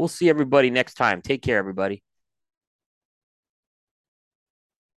 We'll see everybody next time. Take care, everybody.